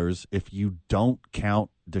dollars if you don't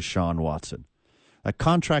count Deshaun Watson. That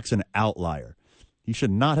contract's an outlier. He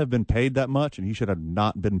should not have been paid that much, and he should have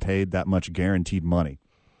not been paid that much guaranteed money.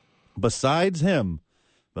 Besides him,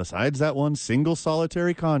 besides that one single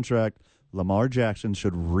solitary contract, Lamar Jackson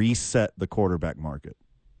should reset the quarterback market.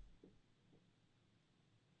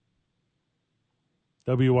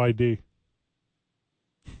 WYD.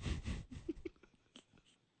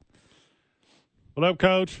 What up,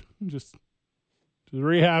 Coach? Just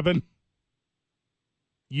rehabbing.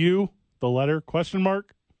 You, the letter, question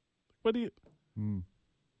mark? What do you...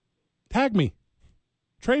 Tag me.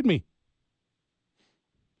 Trade me.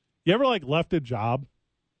 You ever, like, left a job,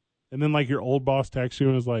 and then, like, your old boss texts you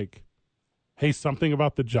and is like, hey, something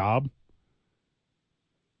about the job?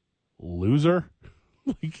 Loser?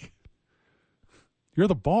 Like, you're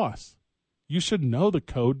the boss. You should know the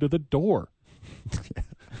code to the door.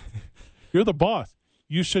 You're the boss.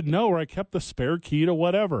 You should know where I kept the spare key to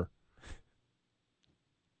whatever.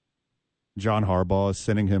 John Harbaugh is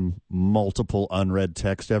sending him multiple unread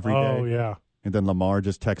texts every day. Oh, yeah. And then Lamar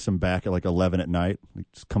just texts him back at like 11 at night. Like,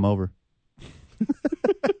 just come over.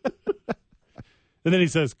 And then he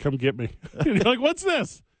says, come get me. And you're like, what's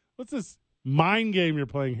this? What's this mind game you're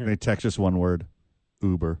playing here? And they text just one word,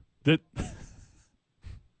 Uber.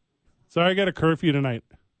 Sorry, I got a curfew tonight.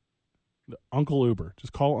 Uncle Uber.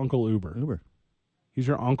 Just call Uncle Uber. Uber. He's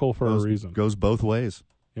your uncle for a reason. Goes both ways.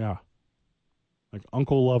 Yeah. Like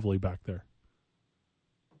Uncle Lovely back there.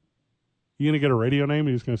 You going to get a radio name, or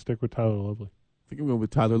you just going to stick with Tyler Lovely? I think I'm going with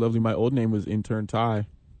Tyler Lovely. My old name was Intern Ty.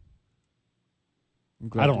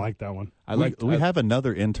 I don't like that one. We have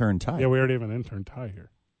another intern Ty. Yeah, we already have an intern Ty here.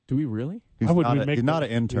 Do we really? He's not an intern He's not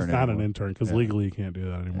anymore. an intern because legally you can't do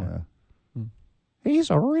that anymore. Yeah. He's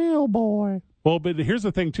a real boy. Well, but here's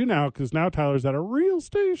the thing, too, now, because now Tyler's at a real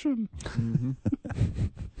station. Mm-hmm.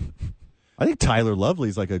 I think Tyler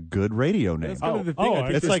Lovely's like a good radio name. That's kind of the thing. I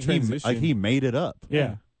think It's this like he made it up.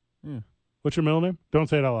 Yeah. What's your middle name? Don't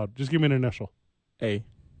say it out loud. Just give me an initial. A.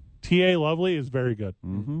 T.A. Lovely is very good.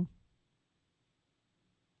 Mm-hmm.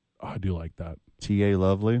 Oh, I do like that. T.A.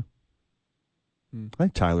 Lovely. I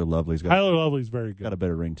think Tyler Lovely's Tyler Lovely's very good. got a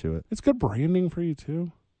better ring to it. It's good branding for you,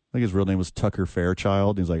 too. I think his real name was Tucker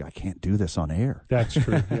Fairchild. He's like, I can't do this on air. That's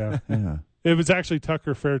true, yeah. Yeah. It was actually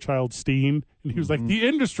Tucker Fairchild Steen, and he was like, the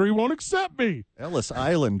industry won't accept me. Ellis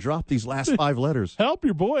Island, drop these last 5 letters. Help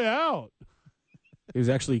your boy out. It was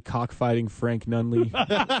actually cockfighting Frank Nunley.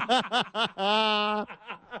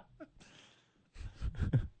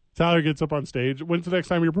 Tyler gets up on stage. When's the next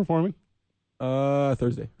time you're performing?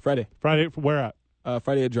 Friday. Friday. Where at?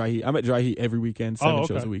 Friday at Dry Heat. I'm at Dry Heat every weekend. 7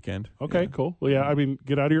 shows a weekend. Okay, cool. Well, yeah, I mean,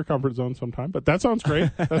 get out of your comfort zone sometime. But that sounds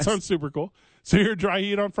great. That sounds super cool. So you're at Dry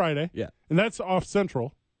Heat on Friday. Yeah. And that's off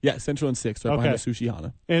Central. Yeah, Central and 6th, right behind the Sushi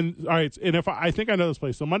Hana. And all right, and I think I know this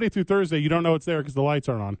place. So Monday through Thursday, you don't know it's there because the lights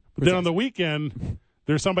aren't on. But then on the weekend,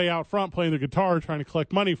 there's somebody out front playing the guitar trying to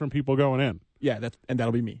collect money from people going in. Yeah,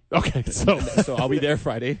 that'll be me. Okay, so I'll be there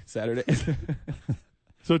Friday, Saturday.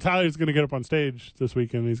 So Tyler's going to get up on stage this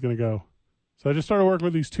weekend. And he's going to go. So I just started working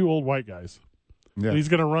with these 2 old white guys. Yeah. And he's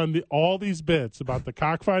going to run all these bits about the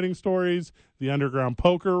cockfighting stories, the underground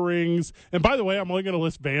poker rings. And by the way, I'm only going to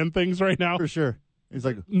list band things right now. For sure. He's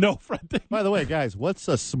like, no friend thing. By the way, guys, what's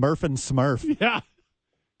a Smurfin' Smurf? Yeah.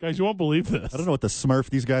 Guys, you won't believe this. I don't know what the Smurf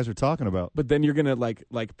these guys are talking about. But then you're gonna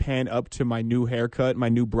like pan up to my new haircut, my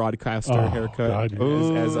new broadcaster haircut,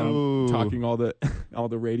 as I'm talking all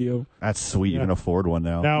the radio. That's sweet. You can afford one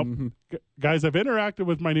now. Now, guys, I've interacted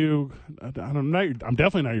with my new. I'm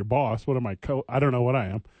definitely not your boss. What am I? I don't know what I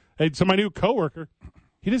am. Hey, so my new coworker,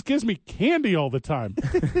 he just gives me candy all the time.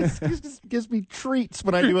 He just gives me treats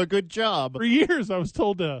when I do a good job. For years, I was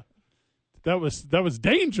told that was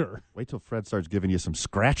danger. Wait till Fred starts giving you some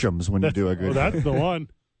scratchums when you do a good job. That's the one.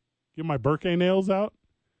 Get my birthday nails out.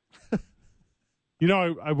 You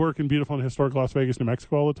know, I work in beautiful and historic Las Vegas, New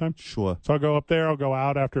Mexico all the time. Sure. So I'll go up there. I'll go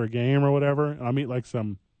out after a game or whatever, and I'll meet like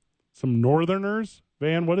some northerners.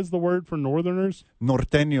 Van, what is the word for northerners?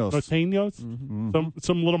 Norteños. Mm-hmm.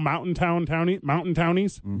 Some little mountain townies,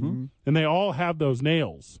 mm-hmm. And they all have those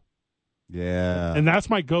nails. Yeah. And that's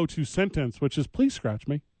my go-to sentence, which is, please scratch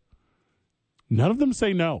me. None of them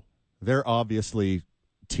say no. They're obviously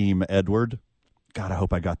Team Edward. God, I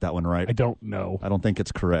hope I got that one right. I don't know. I don't think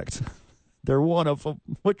it's correct. They're one of them.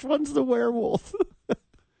 Which one's the werewolf?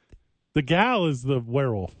 The gal is the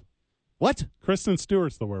werewolf. What? Kristen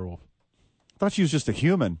Stewart's the werewolf. I thought she was just a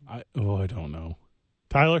human. I don't know.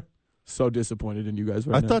 Tyler? so disappointed in you guys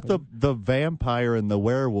right I now. thought the vampire and the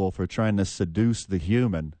werewolf are trying to seduce the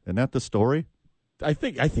human. Isn't that the story? I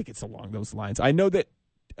think it's along those lines. I know that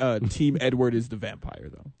Team Edward is the vampire,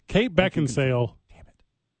 though. Kate Beckinsale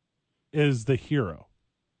is the hero.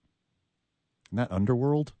 Isn't that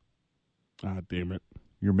Underworld? Ah, damn it.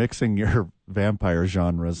 You're mixing your vampire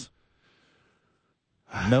genres.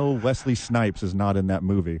 No, Wesley Snipes is not in that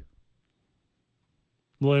movie.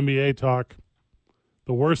 Little NBA talk.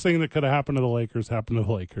 The worst thing that could have happened to the Lakers happened to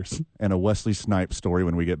the Lakers. And a Wesley Snipes story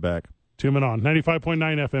when we get back. 2 Men On. 95.9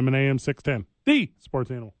 FM and AM 610. The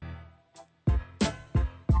Sports Animal.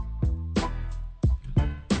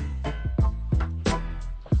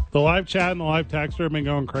 The live chat and the live texter have been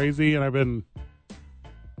going crazy, and I've been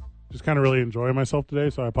just kind of really enjoying myself today,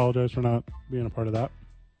 so I apologize for not being a part of that.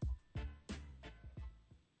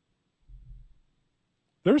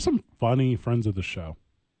 There are some funny friends of the show.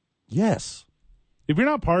 Yes. If you're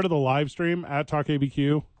not part of the live stream at Talk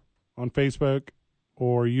ABQ on Facebook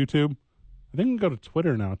or YouTube, I think we can go to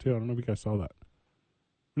Twitter now, too. I don't know if you guys saw that.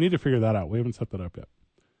 We need to figure that out. We haven't set that up yet.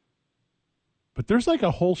 But there's like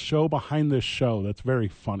a whole show behind this show that's very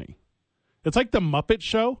funny. It's like the Muppet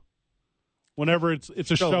Show. Whenever it's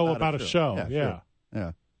a show about a show. Yeah.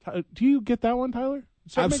 Sure. Yeah. Do you get that one, Tyler?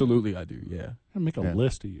 Absolutely, I do, yeah. I'm make a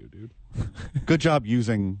list of you, dude. Good job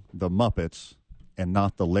using the Muppets and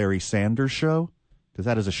not the Larry Sanders Show, because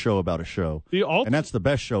that is a show about a show. And that's the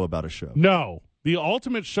best show about a show. No. The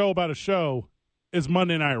ultimate show about a show is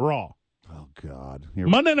Monday Night Raw. Oh, God.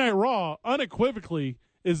 Monday Night Raw, unequivocally,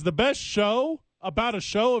 is the best show about a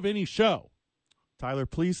show of any show. Tyler,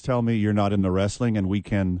 please tell me you're not into wrestling and we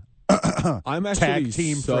can I'm actually tag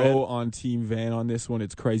team so Fred. on Team Van on this one.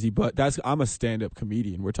 It's crazy, but I'm a stand-up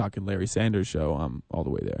comedian. We're talking Larry Sanders Show. I'm all the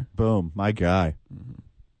way there. Boom, my guy. Mm-hmm.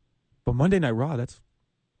 But Monday Night Raw, it's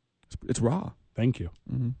Raw. Thank you.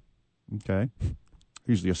 Mm-hmm. Okay.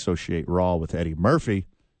 Usually associate Raw with Eddie Murphy,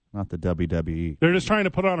 not the WWE. They're just trying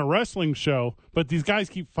to put on a wrestling show, but these guys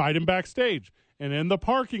keep fighting backstage and in the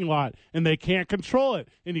parking lot, and they can't control it.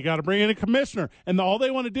 And you got to bring in a commissioner, and all they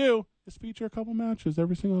want to do is feature a couple matches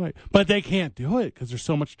every single night. But they can't do it because there's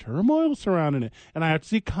so much turmoil surrounding it. And I have to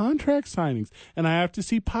see contract signings, and I have to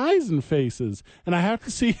see pies and faces, and I have to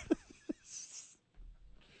see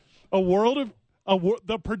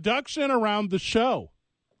the production around the show.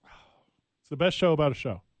 It's the best show about a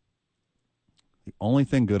show. The only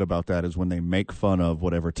thing good about that is when they make fun of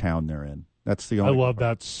whatever town they're in. That's the only. I love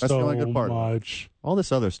part. that That's the only so good part. much. All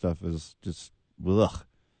this other stuff is just ugh.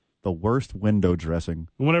 The worst window dressing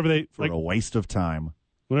Whenever they for a waste of time.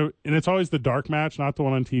 And it's always the dark match, not the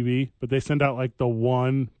one on TV, but they send out like the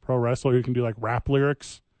one pro wrestler who can do like rap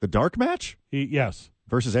lyrics. The dark match? Yes.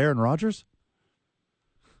 Versus Aaron Rodgers?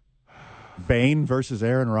 Bane versus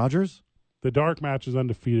Aaron Rodgers? The dark match is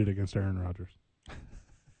undefeated against Aaron Rodgers.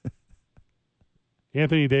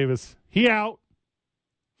 Anthony Davis, he out.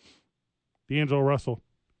 D'Angelo Russell,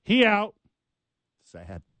 he out.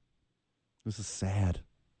 Sad. This is sad.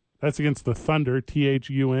 That's against the Thunder,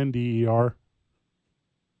 Thunder.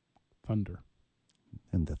 Thunder.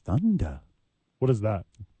 And the thunder. What is that?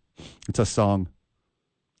 It's a song.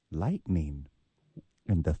 Lightning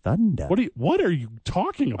and the thunder. What are you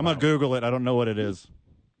talking about? I'm going to Google it. I don't know what it is.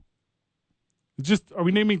 Are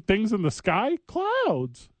we naming things in the sky?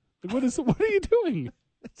 Clouds. What are you doing?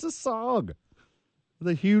 It's a song. It's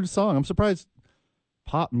a huge song. I'm surprised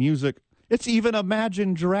pop music. It's even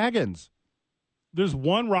Imagine Dragons. There's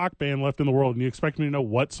one rock band left in the world, and you expect me to know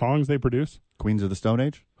what songs they produce? Queens of the Stone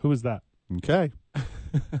Age? Who is that? Okay.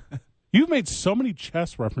 You've made so many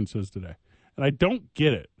chess references today, and I don't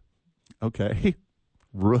get it. Okay.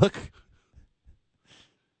 Rook.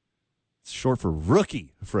 It's short for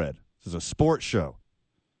rookie, Fred. This is a sports show.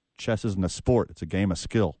 Chess isn't a sport. It's a game of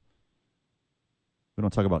skill. We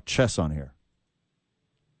don't talk about chess on here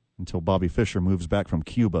until Bobby Fischer moves back from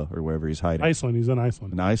Cuba or wherever he's hiding. Iceland. He's in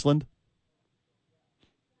Iceland. In Iceland?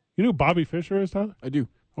 You know who Bobby Fischer is, Tyler? I do.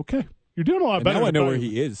 Okay. You're doing a lot better. Now I know where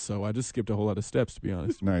he is, so I just skipped a whole lot of steps, to be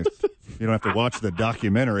honest. Nice. You don't have to watch the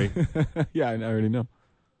documentary. Yeah, I already know.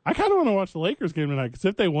 I kind of want to watch the Lakers game tonight because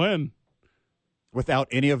if they win, without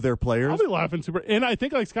any of their players, I'll be laughing super. And I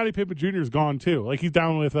think like Scottie Pippen Jr. is gone too. Like he's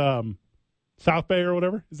down with South Bay or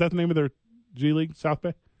whatever. Is that the name of their G League? South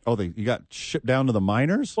Bay. Oh, you got shipped down to the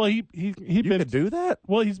minors? Well, you could do that?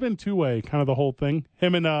 Well, he's been two-way, kind of the whole thing.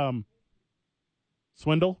 Him and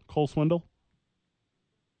Cole Swindle.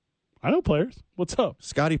 I know players. What's up?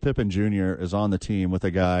 Scottie Pippen Jr. is on the team with a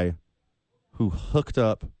guy who hooked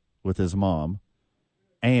up with his mom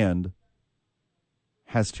and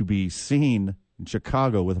has to be seen in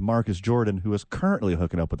Chicago with Marcus Jordan, who is currently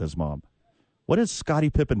hooking up with his mom. What does Scottie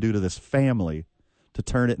Pippen do to this family to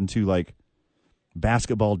turn it into like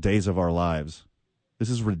basketball days of our lives? This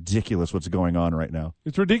is ridiculous what's going on right now.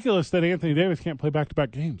 It's ridiculous that Anthony Davis can't play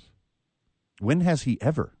back-to-back games. When has he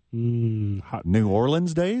ever? Hot New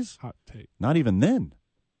Orleans days? hot take. Not even then.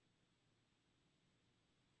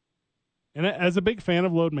 And as a big fan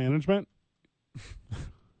of load management,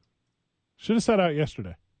 should have set out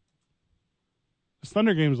yesterday. This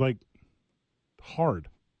Thunder game's like hard.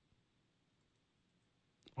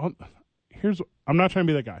 I'm not trying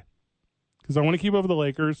to be that guy because I want to keep over the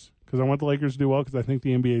Lakers because I want the Lakers to do well because I think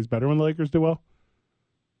the NBA is better when the Lakers do well.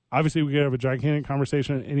 Obviously, we could have a gigantic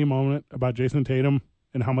conversation at any moment about Jason Tatum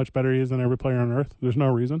and how much better he is than every player on earth. There's no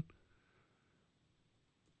reason.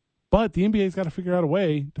 But the NBA's got to figure out a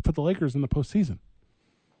way to put the Lakers in the postseason.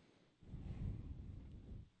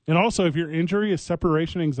 And also, if your injury is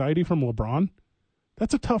separation anxiety from LeBron,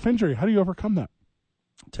 that's a tough injury. How do you overcome that?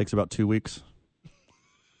 It takes about 2 weeks.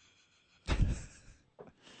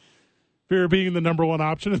 Fear of being the number one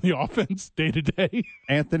option in the offense day to day.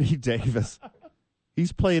 Anthony Davis.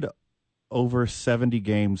 He's played over 70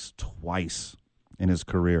 games twice in his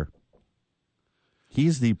career.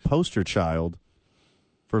 He's the poster child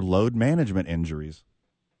for load management injuries.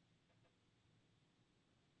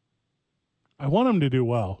 I want him to do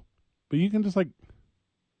well, but you can just you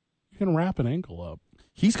can wrap an ankle up.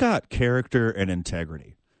 He's got character and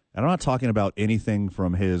integrity. And I'm not talking about anything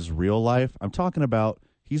from his real life. I'm talking about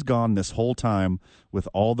he's gone this whole time with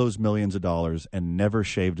all those millions of dollars and never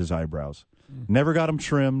shaved his eyebrows. Never got them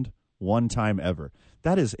trimmed one time ever.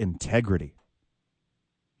 That is integrity.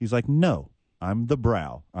 He's like, no, I'm the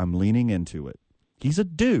brow. I'm leaning into it. He's a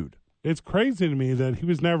dude. It's crazy to me that he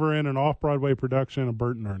was never in an off-Broadway production of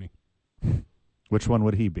Bert and Ernie. Which one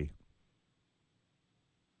would he be?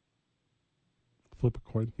 Flip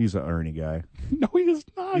a coin. He's an Ernie guy. No, he is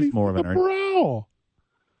not. He's more of an Ernie. brow.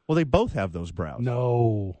 Well, they both have those brows.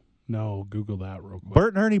 No. Google that real quick.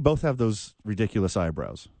 Bert and Ernie both have those ridiculous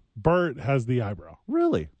eyebrows. Bert has the eyebrow.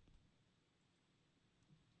 Really?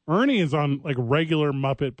 Ernie is on regular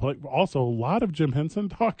Muppet play. Also, a lot of Jim Henson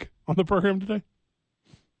talk on the program today.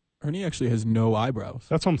 Ernie actually has no eyebrows.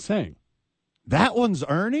 That's what I'm saying. That one's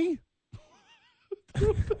Ernie?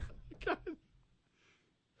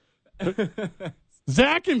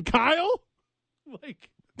 Zach and Kyle?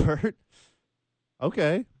 Bert?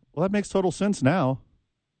 Okay. Well, that makes total sense now.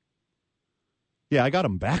 Yeah, I got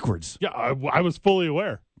him backwards. Yeah, I was fully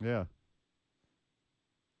aware. Yeah.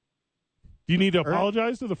 Do you need to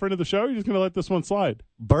apologize to the friend of the show? You're just going to let this one slide?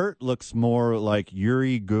 Bert looks more like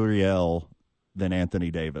Yuri Gurriel than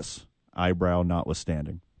Anthony Davis, eyebrow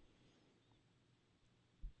notwithstanding.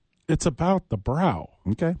 It's about the brow.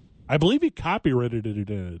 Okay. I believe he copyrighted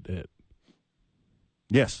it.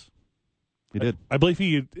 Yes, he did. I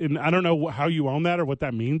believe and I don't know how you own that or what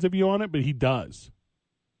that means if you own it, but he does.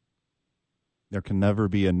 There can never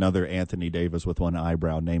be another Anthony Davis with one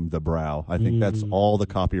eyebrow named the brow. I think that's all the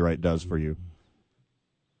copyright does for you.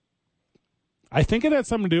 I think it had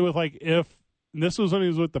something to do with if this was when he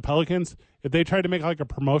was with the Pelicans, if they tried to make a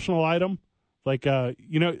promotional item, whenever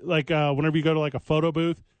you go to a photo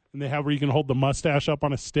booth and they have where you can hold the mustache up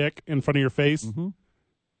on a stick in front of your face. Mm-hmm.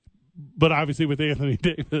 But obviously with Anthony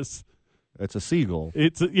Davis, it's a seagull.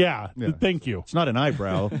 Yeah. Thank you. It's not an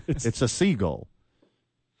eyebrow. it's a seagull.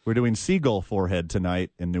 We're doing seagull forehead tonight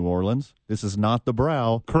in New Orleans. This is not the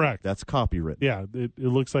brow. Correct. That's copyright. Yeah, it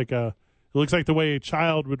looks like the way a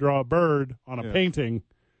child would draw a bird on a painting,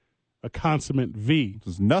 a consummate V.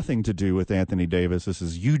 This has nothing to do with Anthony Davis. This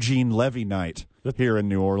is Eugene Levy night here in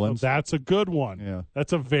New Orleans. That's a good one. Yeah.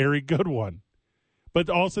 That's a very good one. But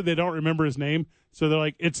also they don't remember his name, so they're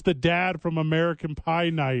like, it's the dad from American Pie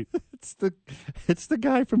night. It's the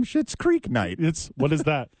guy from Schitt's Creek night. What is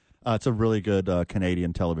that? It's a really good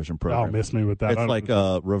Canadian television program. Oh, miss me with that. It's like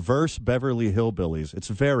reverse Beverly Hillbillies. It's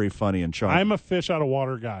very funny and charming. I'm a fish out of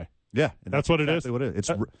water guy. Yeah, that's what exactly it is.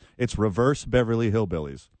 What it is. It's reverse Beverly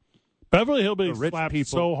Hillbillies. Beverly Hillbillies slapped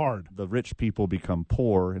so hard. The rich people become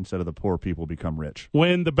poor instead of the poor people become rich.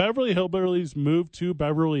 When the Beverly Hillbillies moved to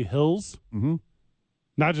Beverly Hills,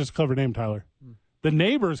 not just a clever name, Tyler, the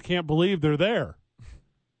neighbors can't believe they're there.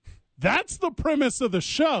 That's the premise of the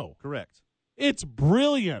show. Correct. It's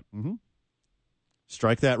brilliant. Mm-hmm.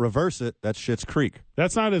 Strike that, reverse it. That's Schitt's Creek.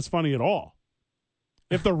 That's not as funny at all.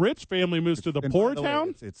 If the rich family moves to the poor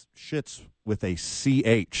town, it's Schitt's with a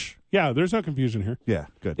CH. Yeah, there's no confusion here. Yeah,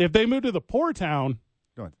 good. If they move to the poor town,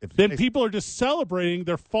 then people are just celebrating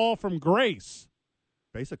their fall from grace.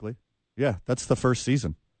 Basically, yeah, that's the first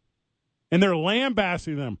season. And they're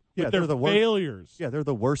lambasting them with their failures. Yeah, they're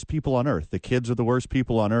the worst people on earth. The kids are the worst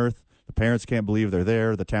people on earth. The parents can't believe they're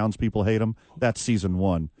there. The townspeople hate them. That's season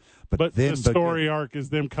 1. But the story arc is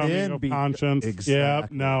them coming of conscience.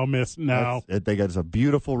 Exactly. Yeah, no, no. They got a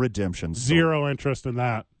beautiful redemption story. Zero interest in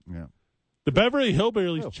that. Yeah. The Beverly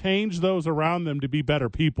Hillbillies changed those around them to be better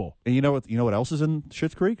people. And you know what else is in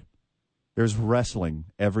Schitt's Creek? There's wrestling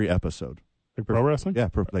every episode. Like pro wrestling? Yeah,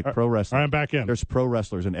 pro wrestling. All right, I'm back in. There's pro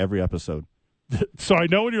wrestlers in every episode. So I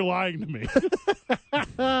know when you're lying to me.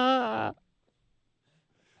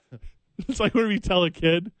 It's like when we tell a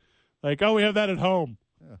kid, like, oh, we have that at home.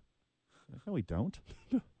 Yeah. No, we don't.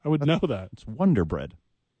 I would know that. It's Wonder Bread.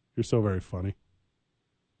 You're so very funny.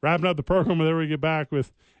 Wrapping up the program, whenever we get back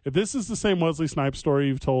with, if this is the same Wesley Snipes story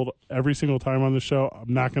you've told every single time on the show,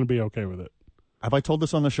 I'm not going to be okay with it. Have I told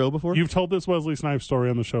this on the show before? You've told this Wesley Snipes story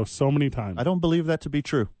on the show so many times. I don't believe that to be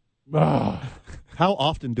true. How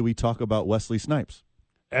often do we talk about Wesley Snipes?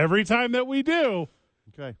 Every time that we do,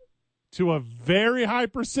 Okay. to a very high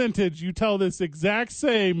percentage, you tell this exact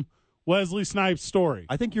same Wesley Snipes story.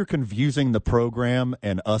 I think you're confusing the program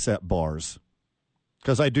and us at bars.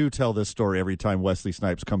 Because I do tell this story every time Wesley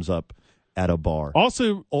Snipes comes up at a bar.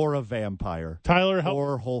 Also, Or a vampire. Tyler,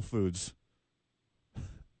 Or Whole Foods.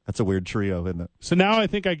 That's a weird trio, isn't it? So now I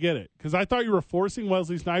think I get it, because I thought you were forcing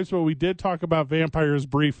Wesley Snipes, but we did talk about vampires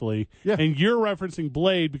briefly. Yeah. And you're referencing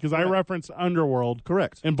Blade because I referenced Underworld.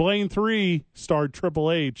 Correct. And Blade 3 starred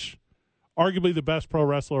Triple H, arguably the best pro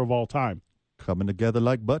wrestler of all time. Coming together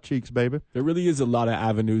like butt cheeks, baby. There really is a lot of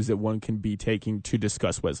avenues that one can be taking to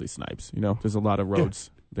discuss Wesley Snipes. You know, there's a lot of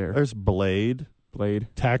roads there. There's Blade,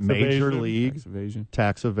 Tax Major evasion. League, Tax evasion.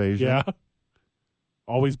 tax evasion. Yeah.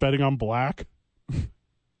 Always betting on black.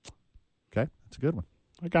 Okay, that's a good one.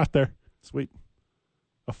 I got there. Sweet.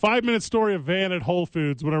 A 5-minute story of Van at Whole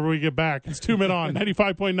Foods whenever we get back. It's 2 Men On,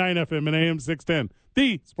 95.9 FM and AM 610,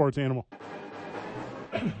 the Sports Animal.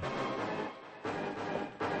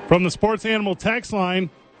 From the Sports Animal text line.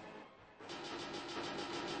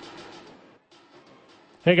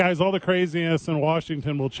 Hey, guys, all the craziness in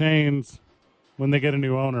Washington will change when they get a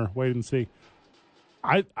new owner. Wait and see.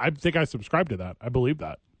 I think I subscribe to that. I believe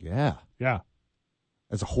that. Yeah. Yeah.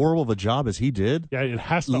 As horrible of a job as he did, Yeah, it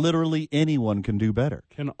has to. literally anyone can do better.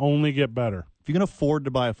 Can only get better. If you can afford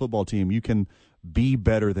to buy a football team, you can be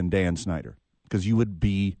better than Dan Snyder because you would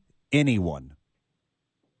be anyone.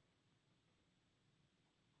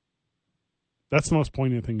 That's the most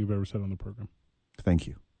poignant thing you've ever said on the program. Thank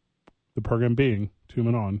you. The program being 2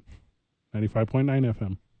 Men On, 95.9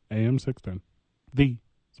 FM, AM 610, the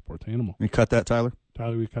Sports Animal. You cut that, Tyler?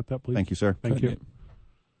 Tyler, we cut that, please? Thank you, sir. Thank you.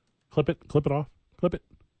 Clip it off. Clip it.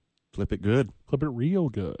 Flip it good. Clip it real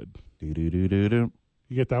good. Do-do-do-do-do.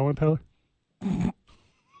 You get that one, Tyler?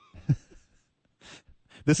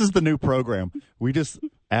 This is the new program. We just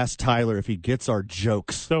asked Tyler if he gets our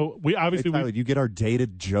jokes. So we Hey, obviously Tyler, do you get our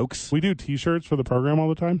dated jokes? we do T-shirts for the program all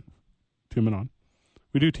the time. 2 Men On.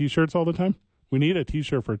 We do T-shirts all the time. We need a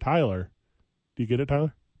T-shirt for Tyler. Do you get it,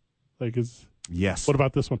 Tyler? Like, Yes. what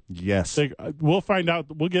about this one? Yes. Like, we'll find out.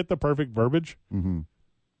 We'll get the perfect verbiage. Mm-hmm.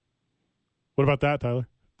 What about that, Tyler?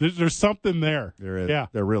 There's something there. There is. Yeah.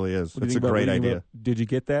 There really is. What do It's you a think about great reading idea. about- Did you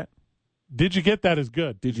get that? Did you get that is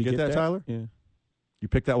good. Did you get that, Tyler? Yeah. You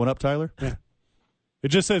picked that one up, Tyler? It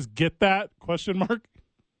just says "get that?" question mark.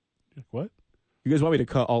 What? You guys want me to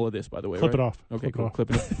cut all of this, by the way? Clip right? it off. Okay, Clip it cool. off. Clip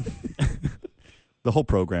it off. The whole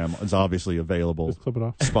program is obviously available. Just clip it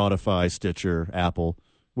off. Spotify, Stitcher, Apple,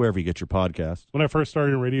 wherever you get your podcast. When I first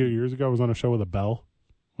started in radio years ago, I was on a show with a bell.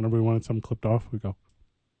 Whenever we wanted something clipped off, we go,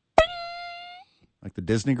 Like the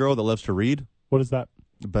Disney girl that loves to read. "What is that?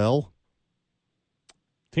 The bell?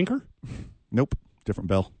 Tinker?" Nope. Different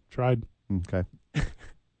bell. Tried. Okay.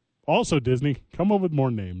 Also, Disney, come up with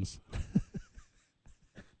more names.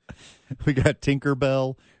 We got Tinker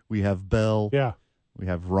Bell. We have Bell. Yeah, We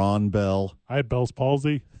have Ron Bell. I had Bell's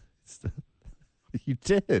palsy. You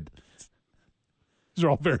did. These are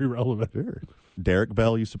all very relevant. Sure. Derek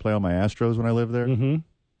Bell used to play on my Astros when I lived there. Mm-hmm.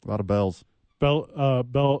 A lot of bells. Bell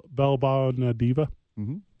Bonadiva.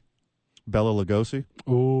 Mm-hmm. Bella Lugosi.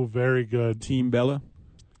 Oh, very good. Team Bella.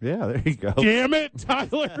 Yeah, there you go. Damn it,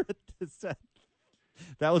 Tyler.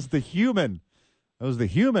 That was the human. That was the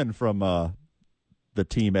human from the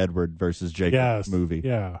Team Edward versus Jacob Yes. movie.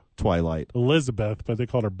 Yeah. Twilight. Elizabeth, but they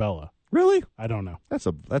called her Bella. Really? I don't know. That's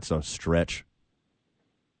a stretch.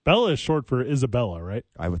 Bella is short for Isabella, right?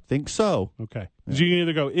 I would think so. Okay. 'Cause you can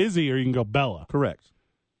either go Izzy or you can go Bella. Correct.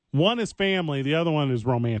 One is family. The other one is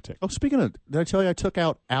romantic. Oh, speaking of, did I tell you I took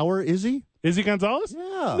out our Izzy? Izzy Gonzalez?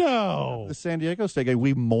 Yeah. No. The San Diego State game.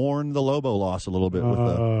 We mourned the Lobo loss a little bit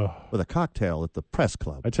with a cocktail at the press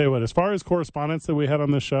club. I tell you what, as far as correspondence that we had on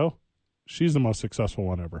this show, She's the most successful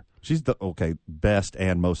one ever. She's the best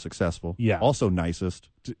and most successful. Yeah. Also nicest.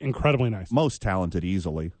 Incredibly nice. Most talented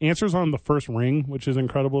easily. Answers on the first ring, which is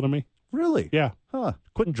incredible to me. Really? Yeah. Huh.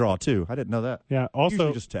 Quick draw too. I didn't know that. Yeah. Also,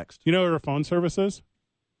 Usually just text. You know what her phone service is?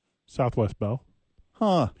 Southwest Bell.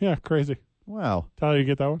 Huh. Yeah, crazy. Wow. Tyler, you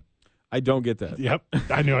get that one? I don't get that. Yep.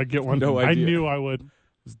 I knew I'd get one. No I idea. knew I would.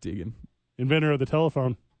 Was digging. Inventor of the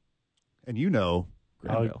telephone. And you know,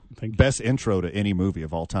 Grand Bell. Thank you. best intro to any movie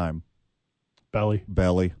of all time. Belly.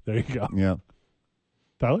 Belly. There you go. Yeah.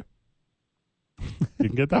 Tyler? You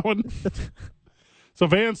can get that one? So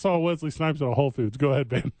Van saw Wesley Snipes at a Whole Foods. Go ahead,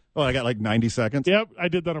 Van. Oh, I got like 90 seconds? Yep, I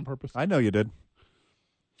did that on purpose. I know you did.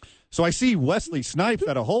 So I see Wesley Snipes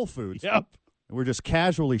at a Whole Foods. Yep. We're just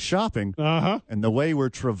casually shopping. Uh-huh. And the way we're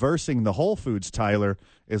traversing the Whole Foods, Tyler,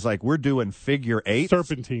 is like we're doing figure eights.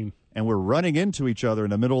 Serpentine. And we're running into each other in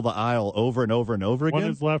the middle of the aisle over and over and over again. One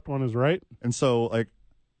is left, one is right. And so, like,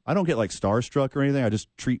 I don't get, like, starstruck or anything. I just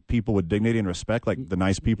treat people with dignity and respect, like the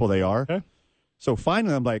nice people they are. Okay. So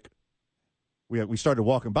finally, I'm like, we started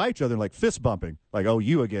walking by each other, like fist bumping, like, oh,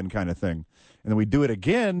 you again kind of thing. And then we do it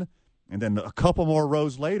again. And then a couple more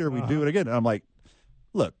rows later, we do it again. And I'm like,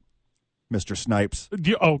 look, Mr. Snipes.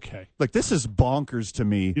 Okay. Like, this is bonkers to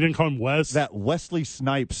me. You didn't call him Wes? That Wesley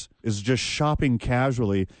Snipes is just shopping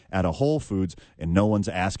casually at a Whole Foods, and no one's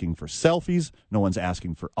asking for selfies. No one's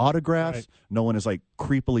asking for autographs. Right. No one is, like,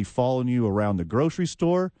 creepily following you around the grocery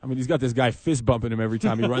store. I mean, he's got this guy fist bumping him every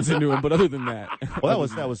time he runs into him. But other than that, Well,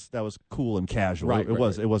 that was cool and casual. Right, It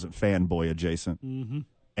wasn't fanboy adjacent. Mm-hmm.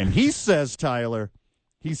 And he says, Tyler,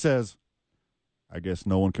 I guess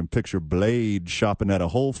no one can picture Blade shopping at a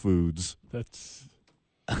Whole Foods. That's...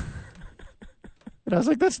 And I was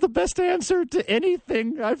like, that's the best answer to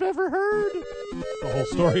anything I've ever heard. the whole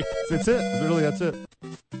story. That's it. Literally, that's it.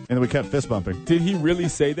 And then we kept fist bumping. did he really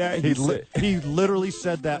say that? He literally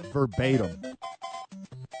said that verbatim.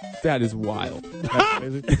 That is wild. That's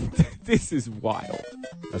crazy. This is wild.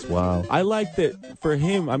 That's wild. I like that for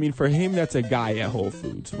him. I mean, for him, that's a guy at Whole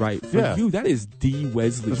Foods, right? For Yeah. you, that is the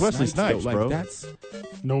Wesley. It's Wesley Snipes, though. Like, bro. That's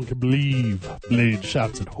No one can believe Blade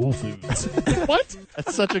shops at Whole Foods. What?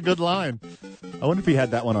 That's such a good line. I wonder if he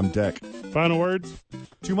had that one on deck. Final words?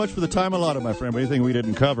 Too much for the time allotted, my friend. But anything we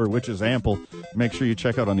didn't cover, which is ample, make sure you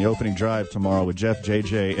check out on the opening drive tomorrow with Jeff,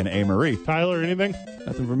 JJ, and A. Marie. Tyler, anything?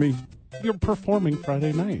 nothing for me. You're performing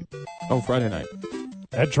Friday night Oh, Friday night.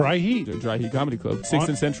 at Dry Heat. The Dry Heat Comedy Club. 6th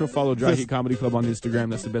and Central. Follow Dry Heat Comedy Club on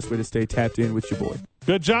Instagram. That's the best way to stay tapped in with your boy.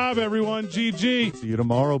 Good job, everyone. GG. See you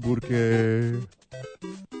tomorrow, Burke.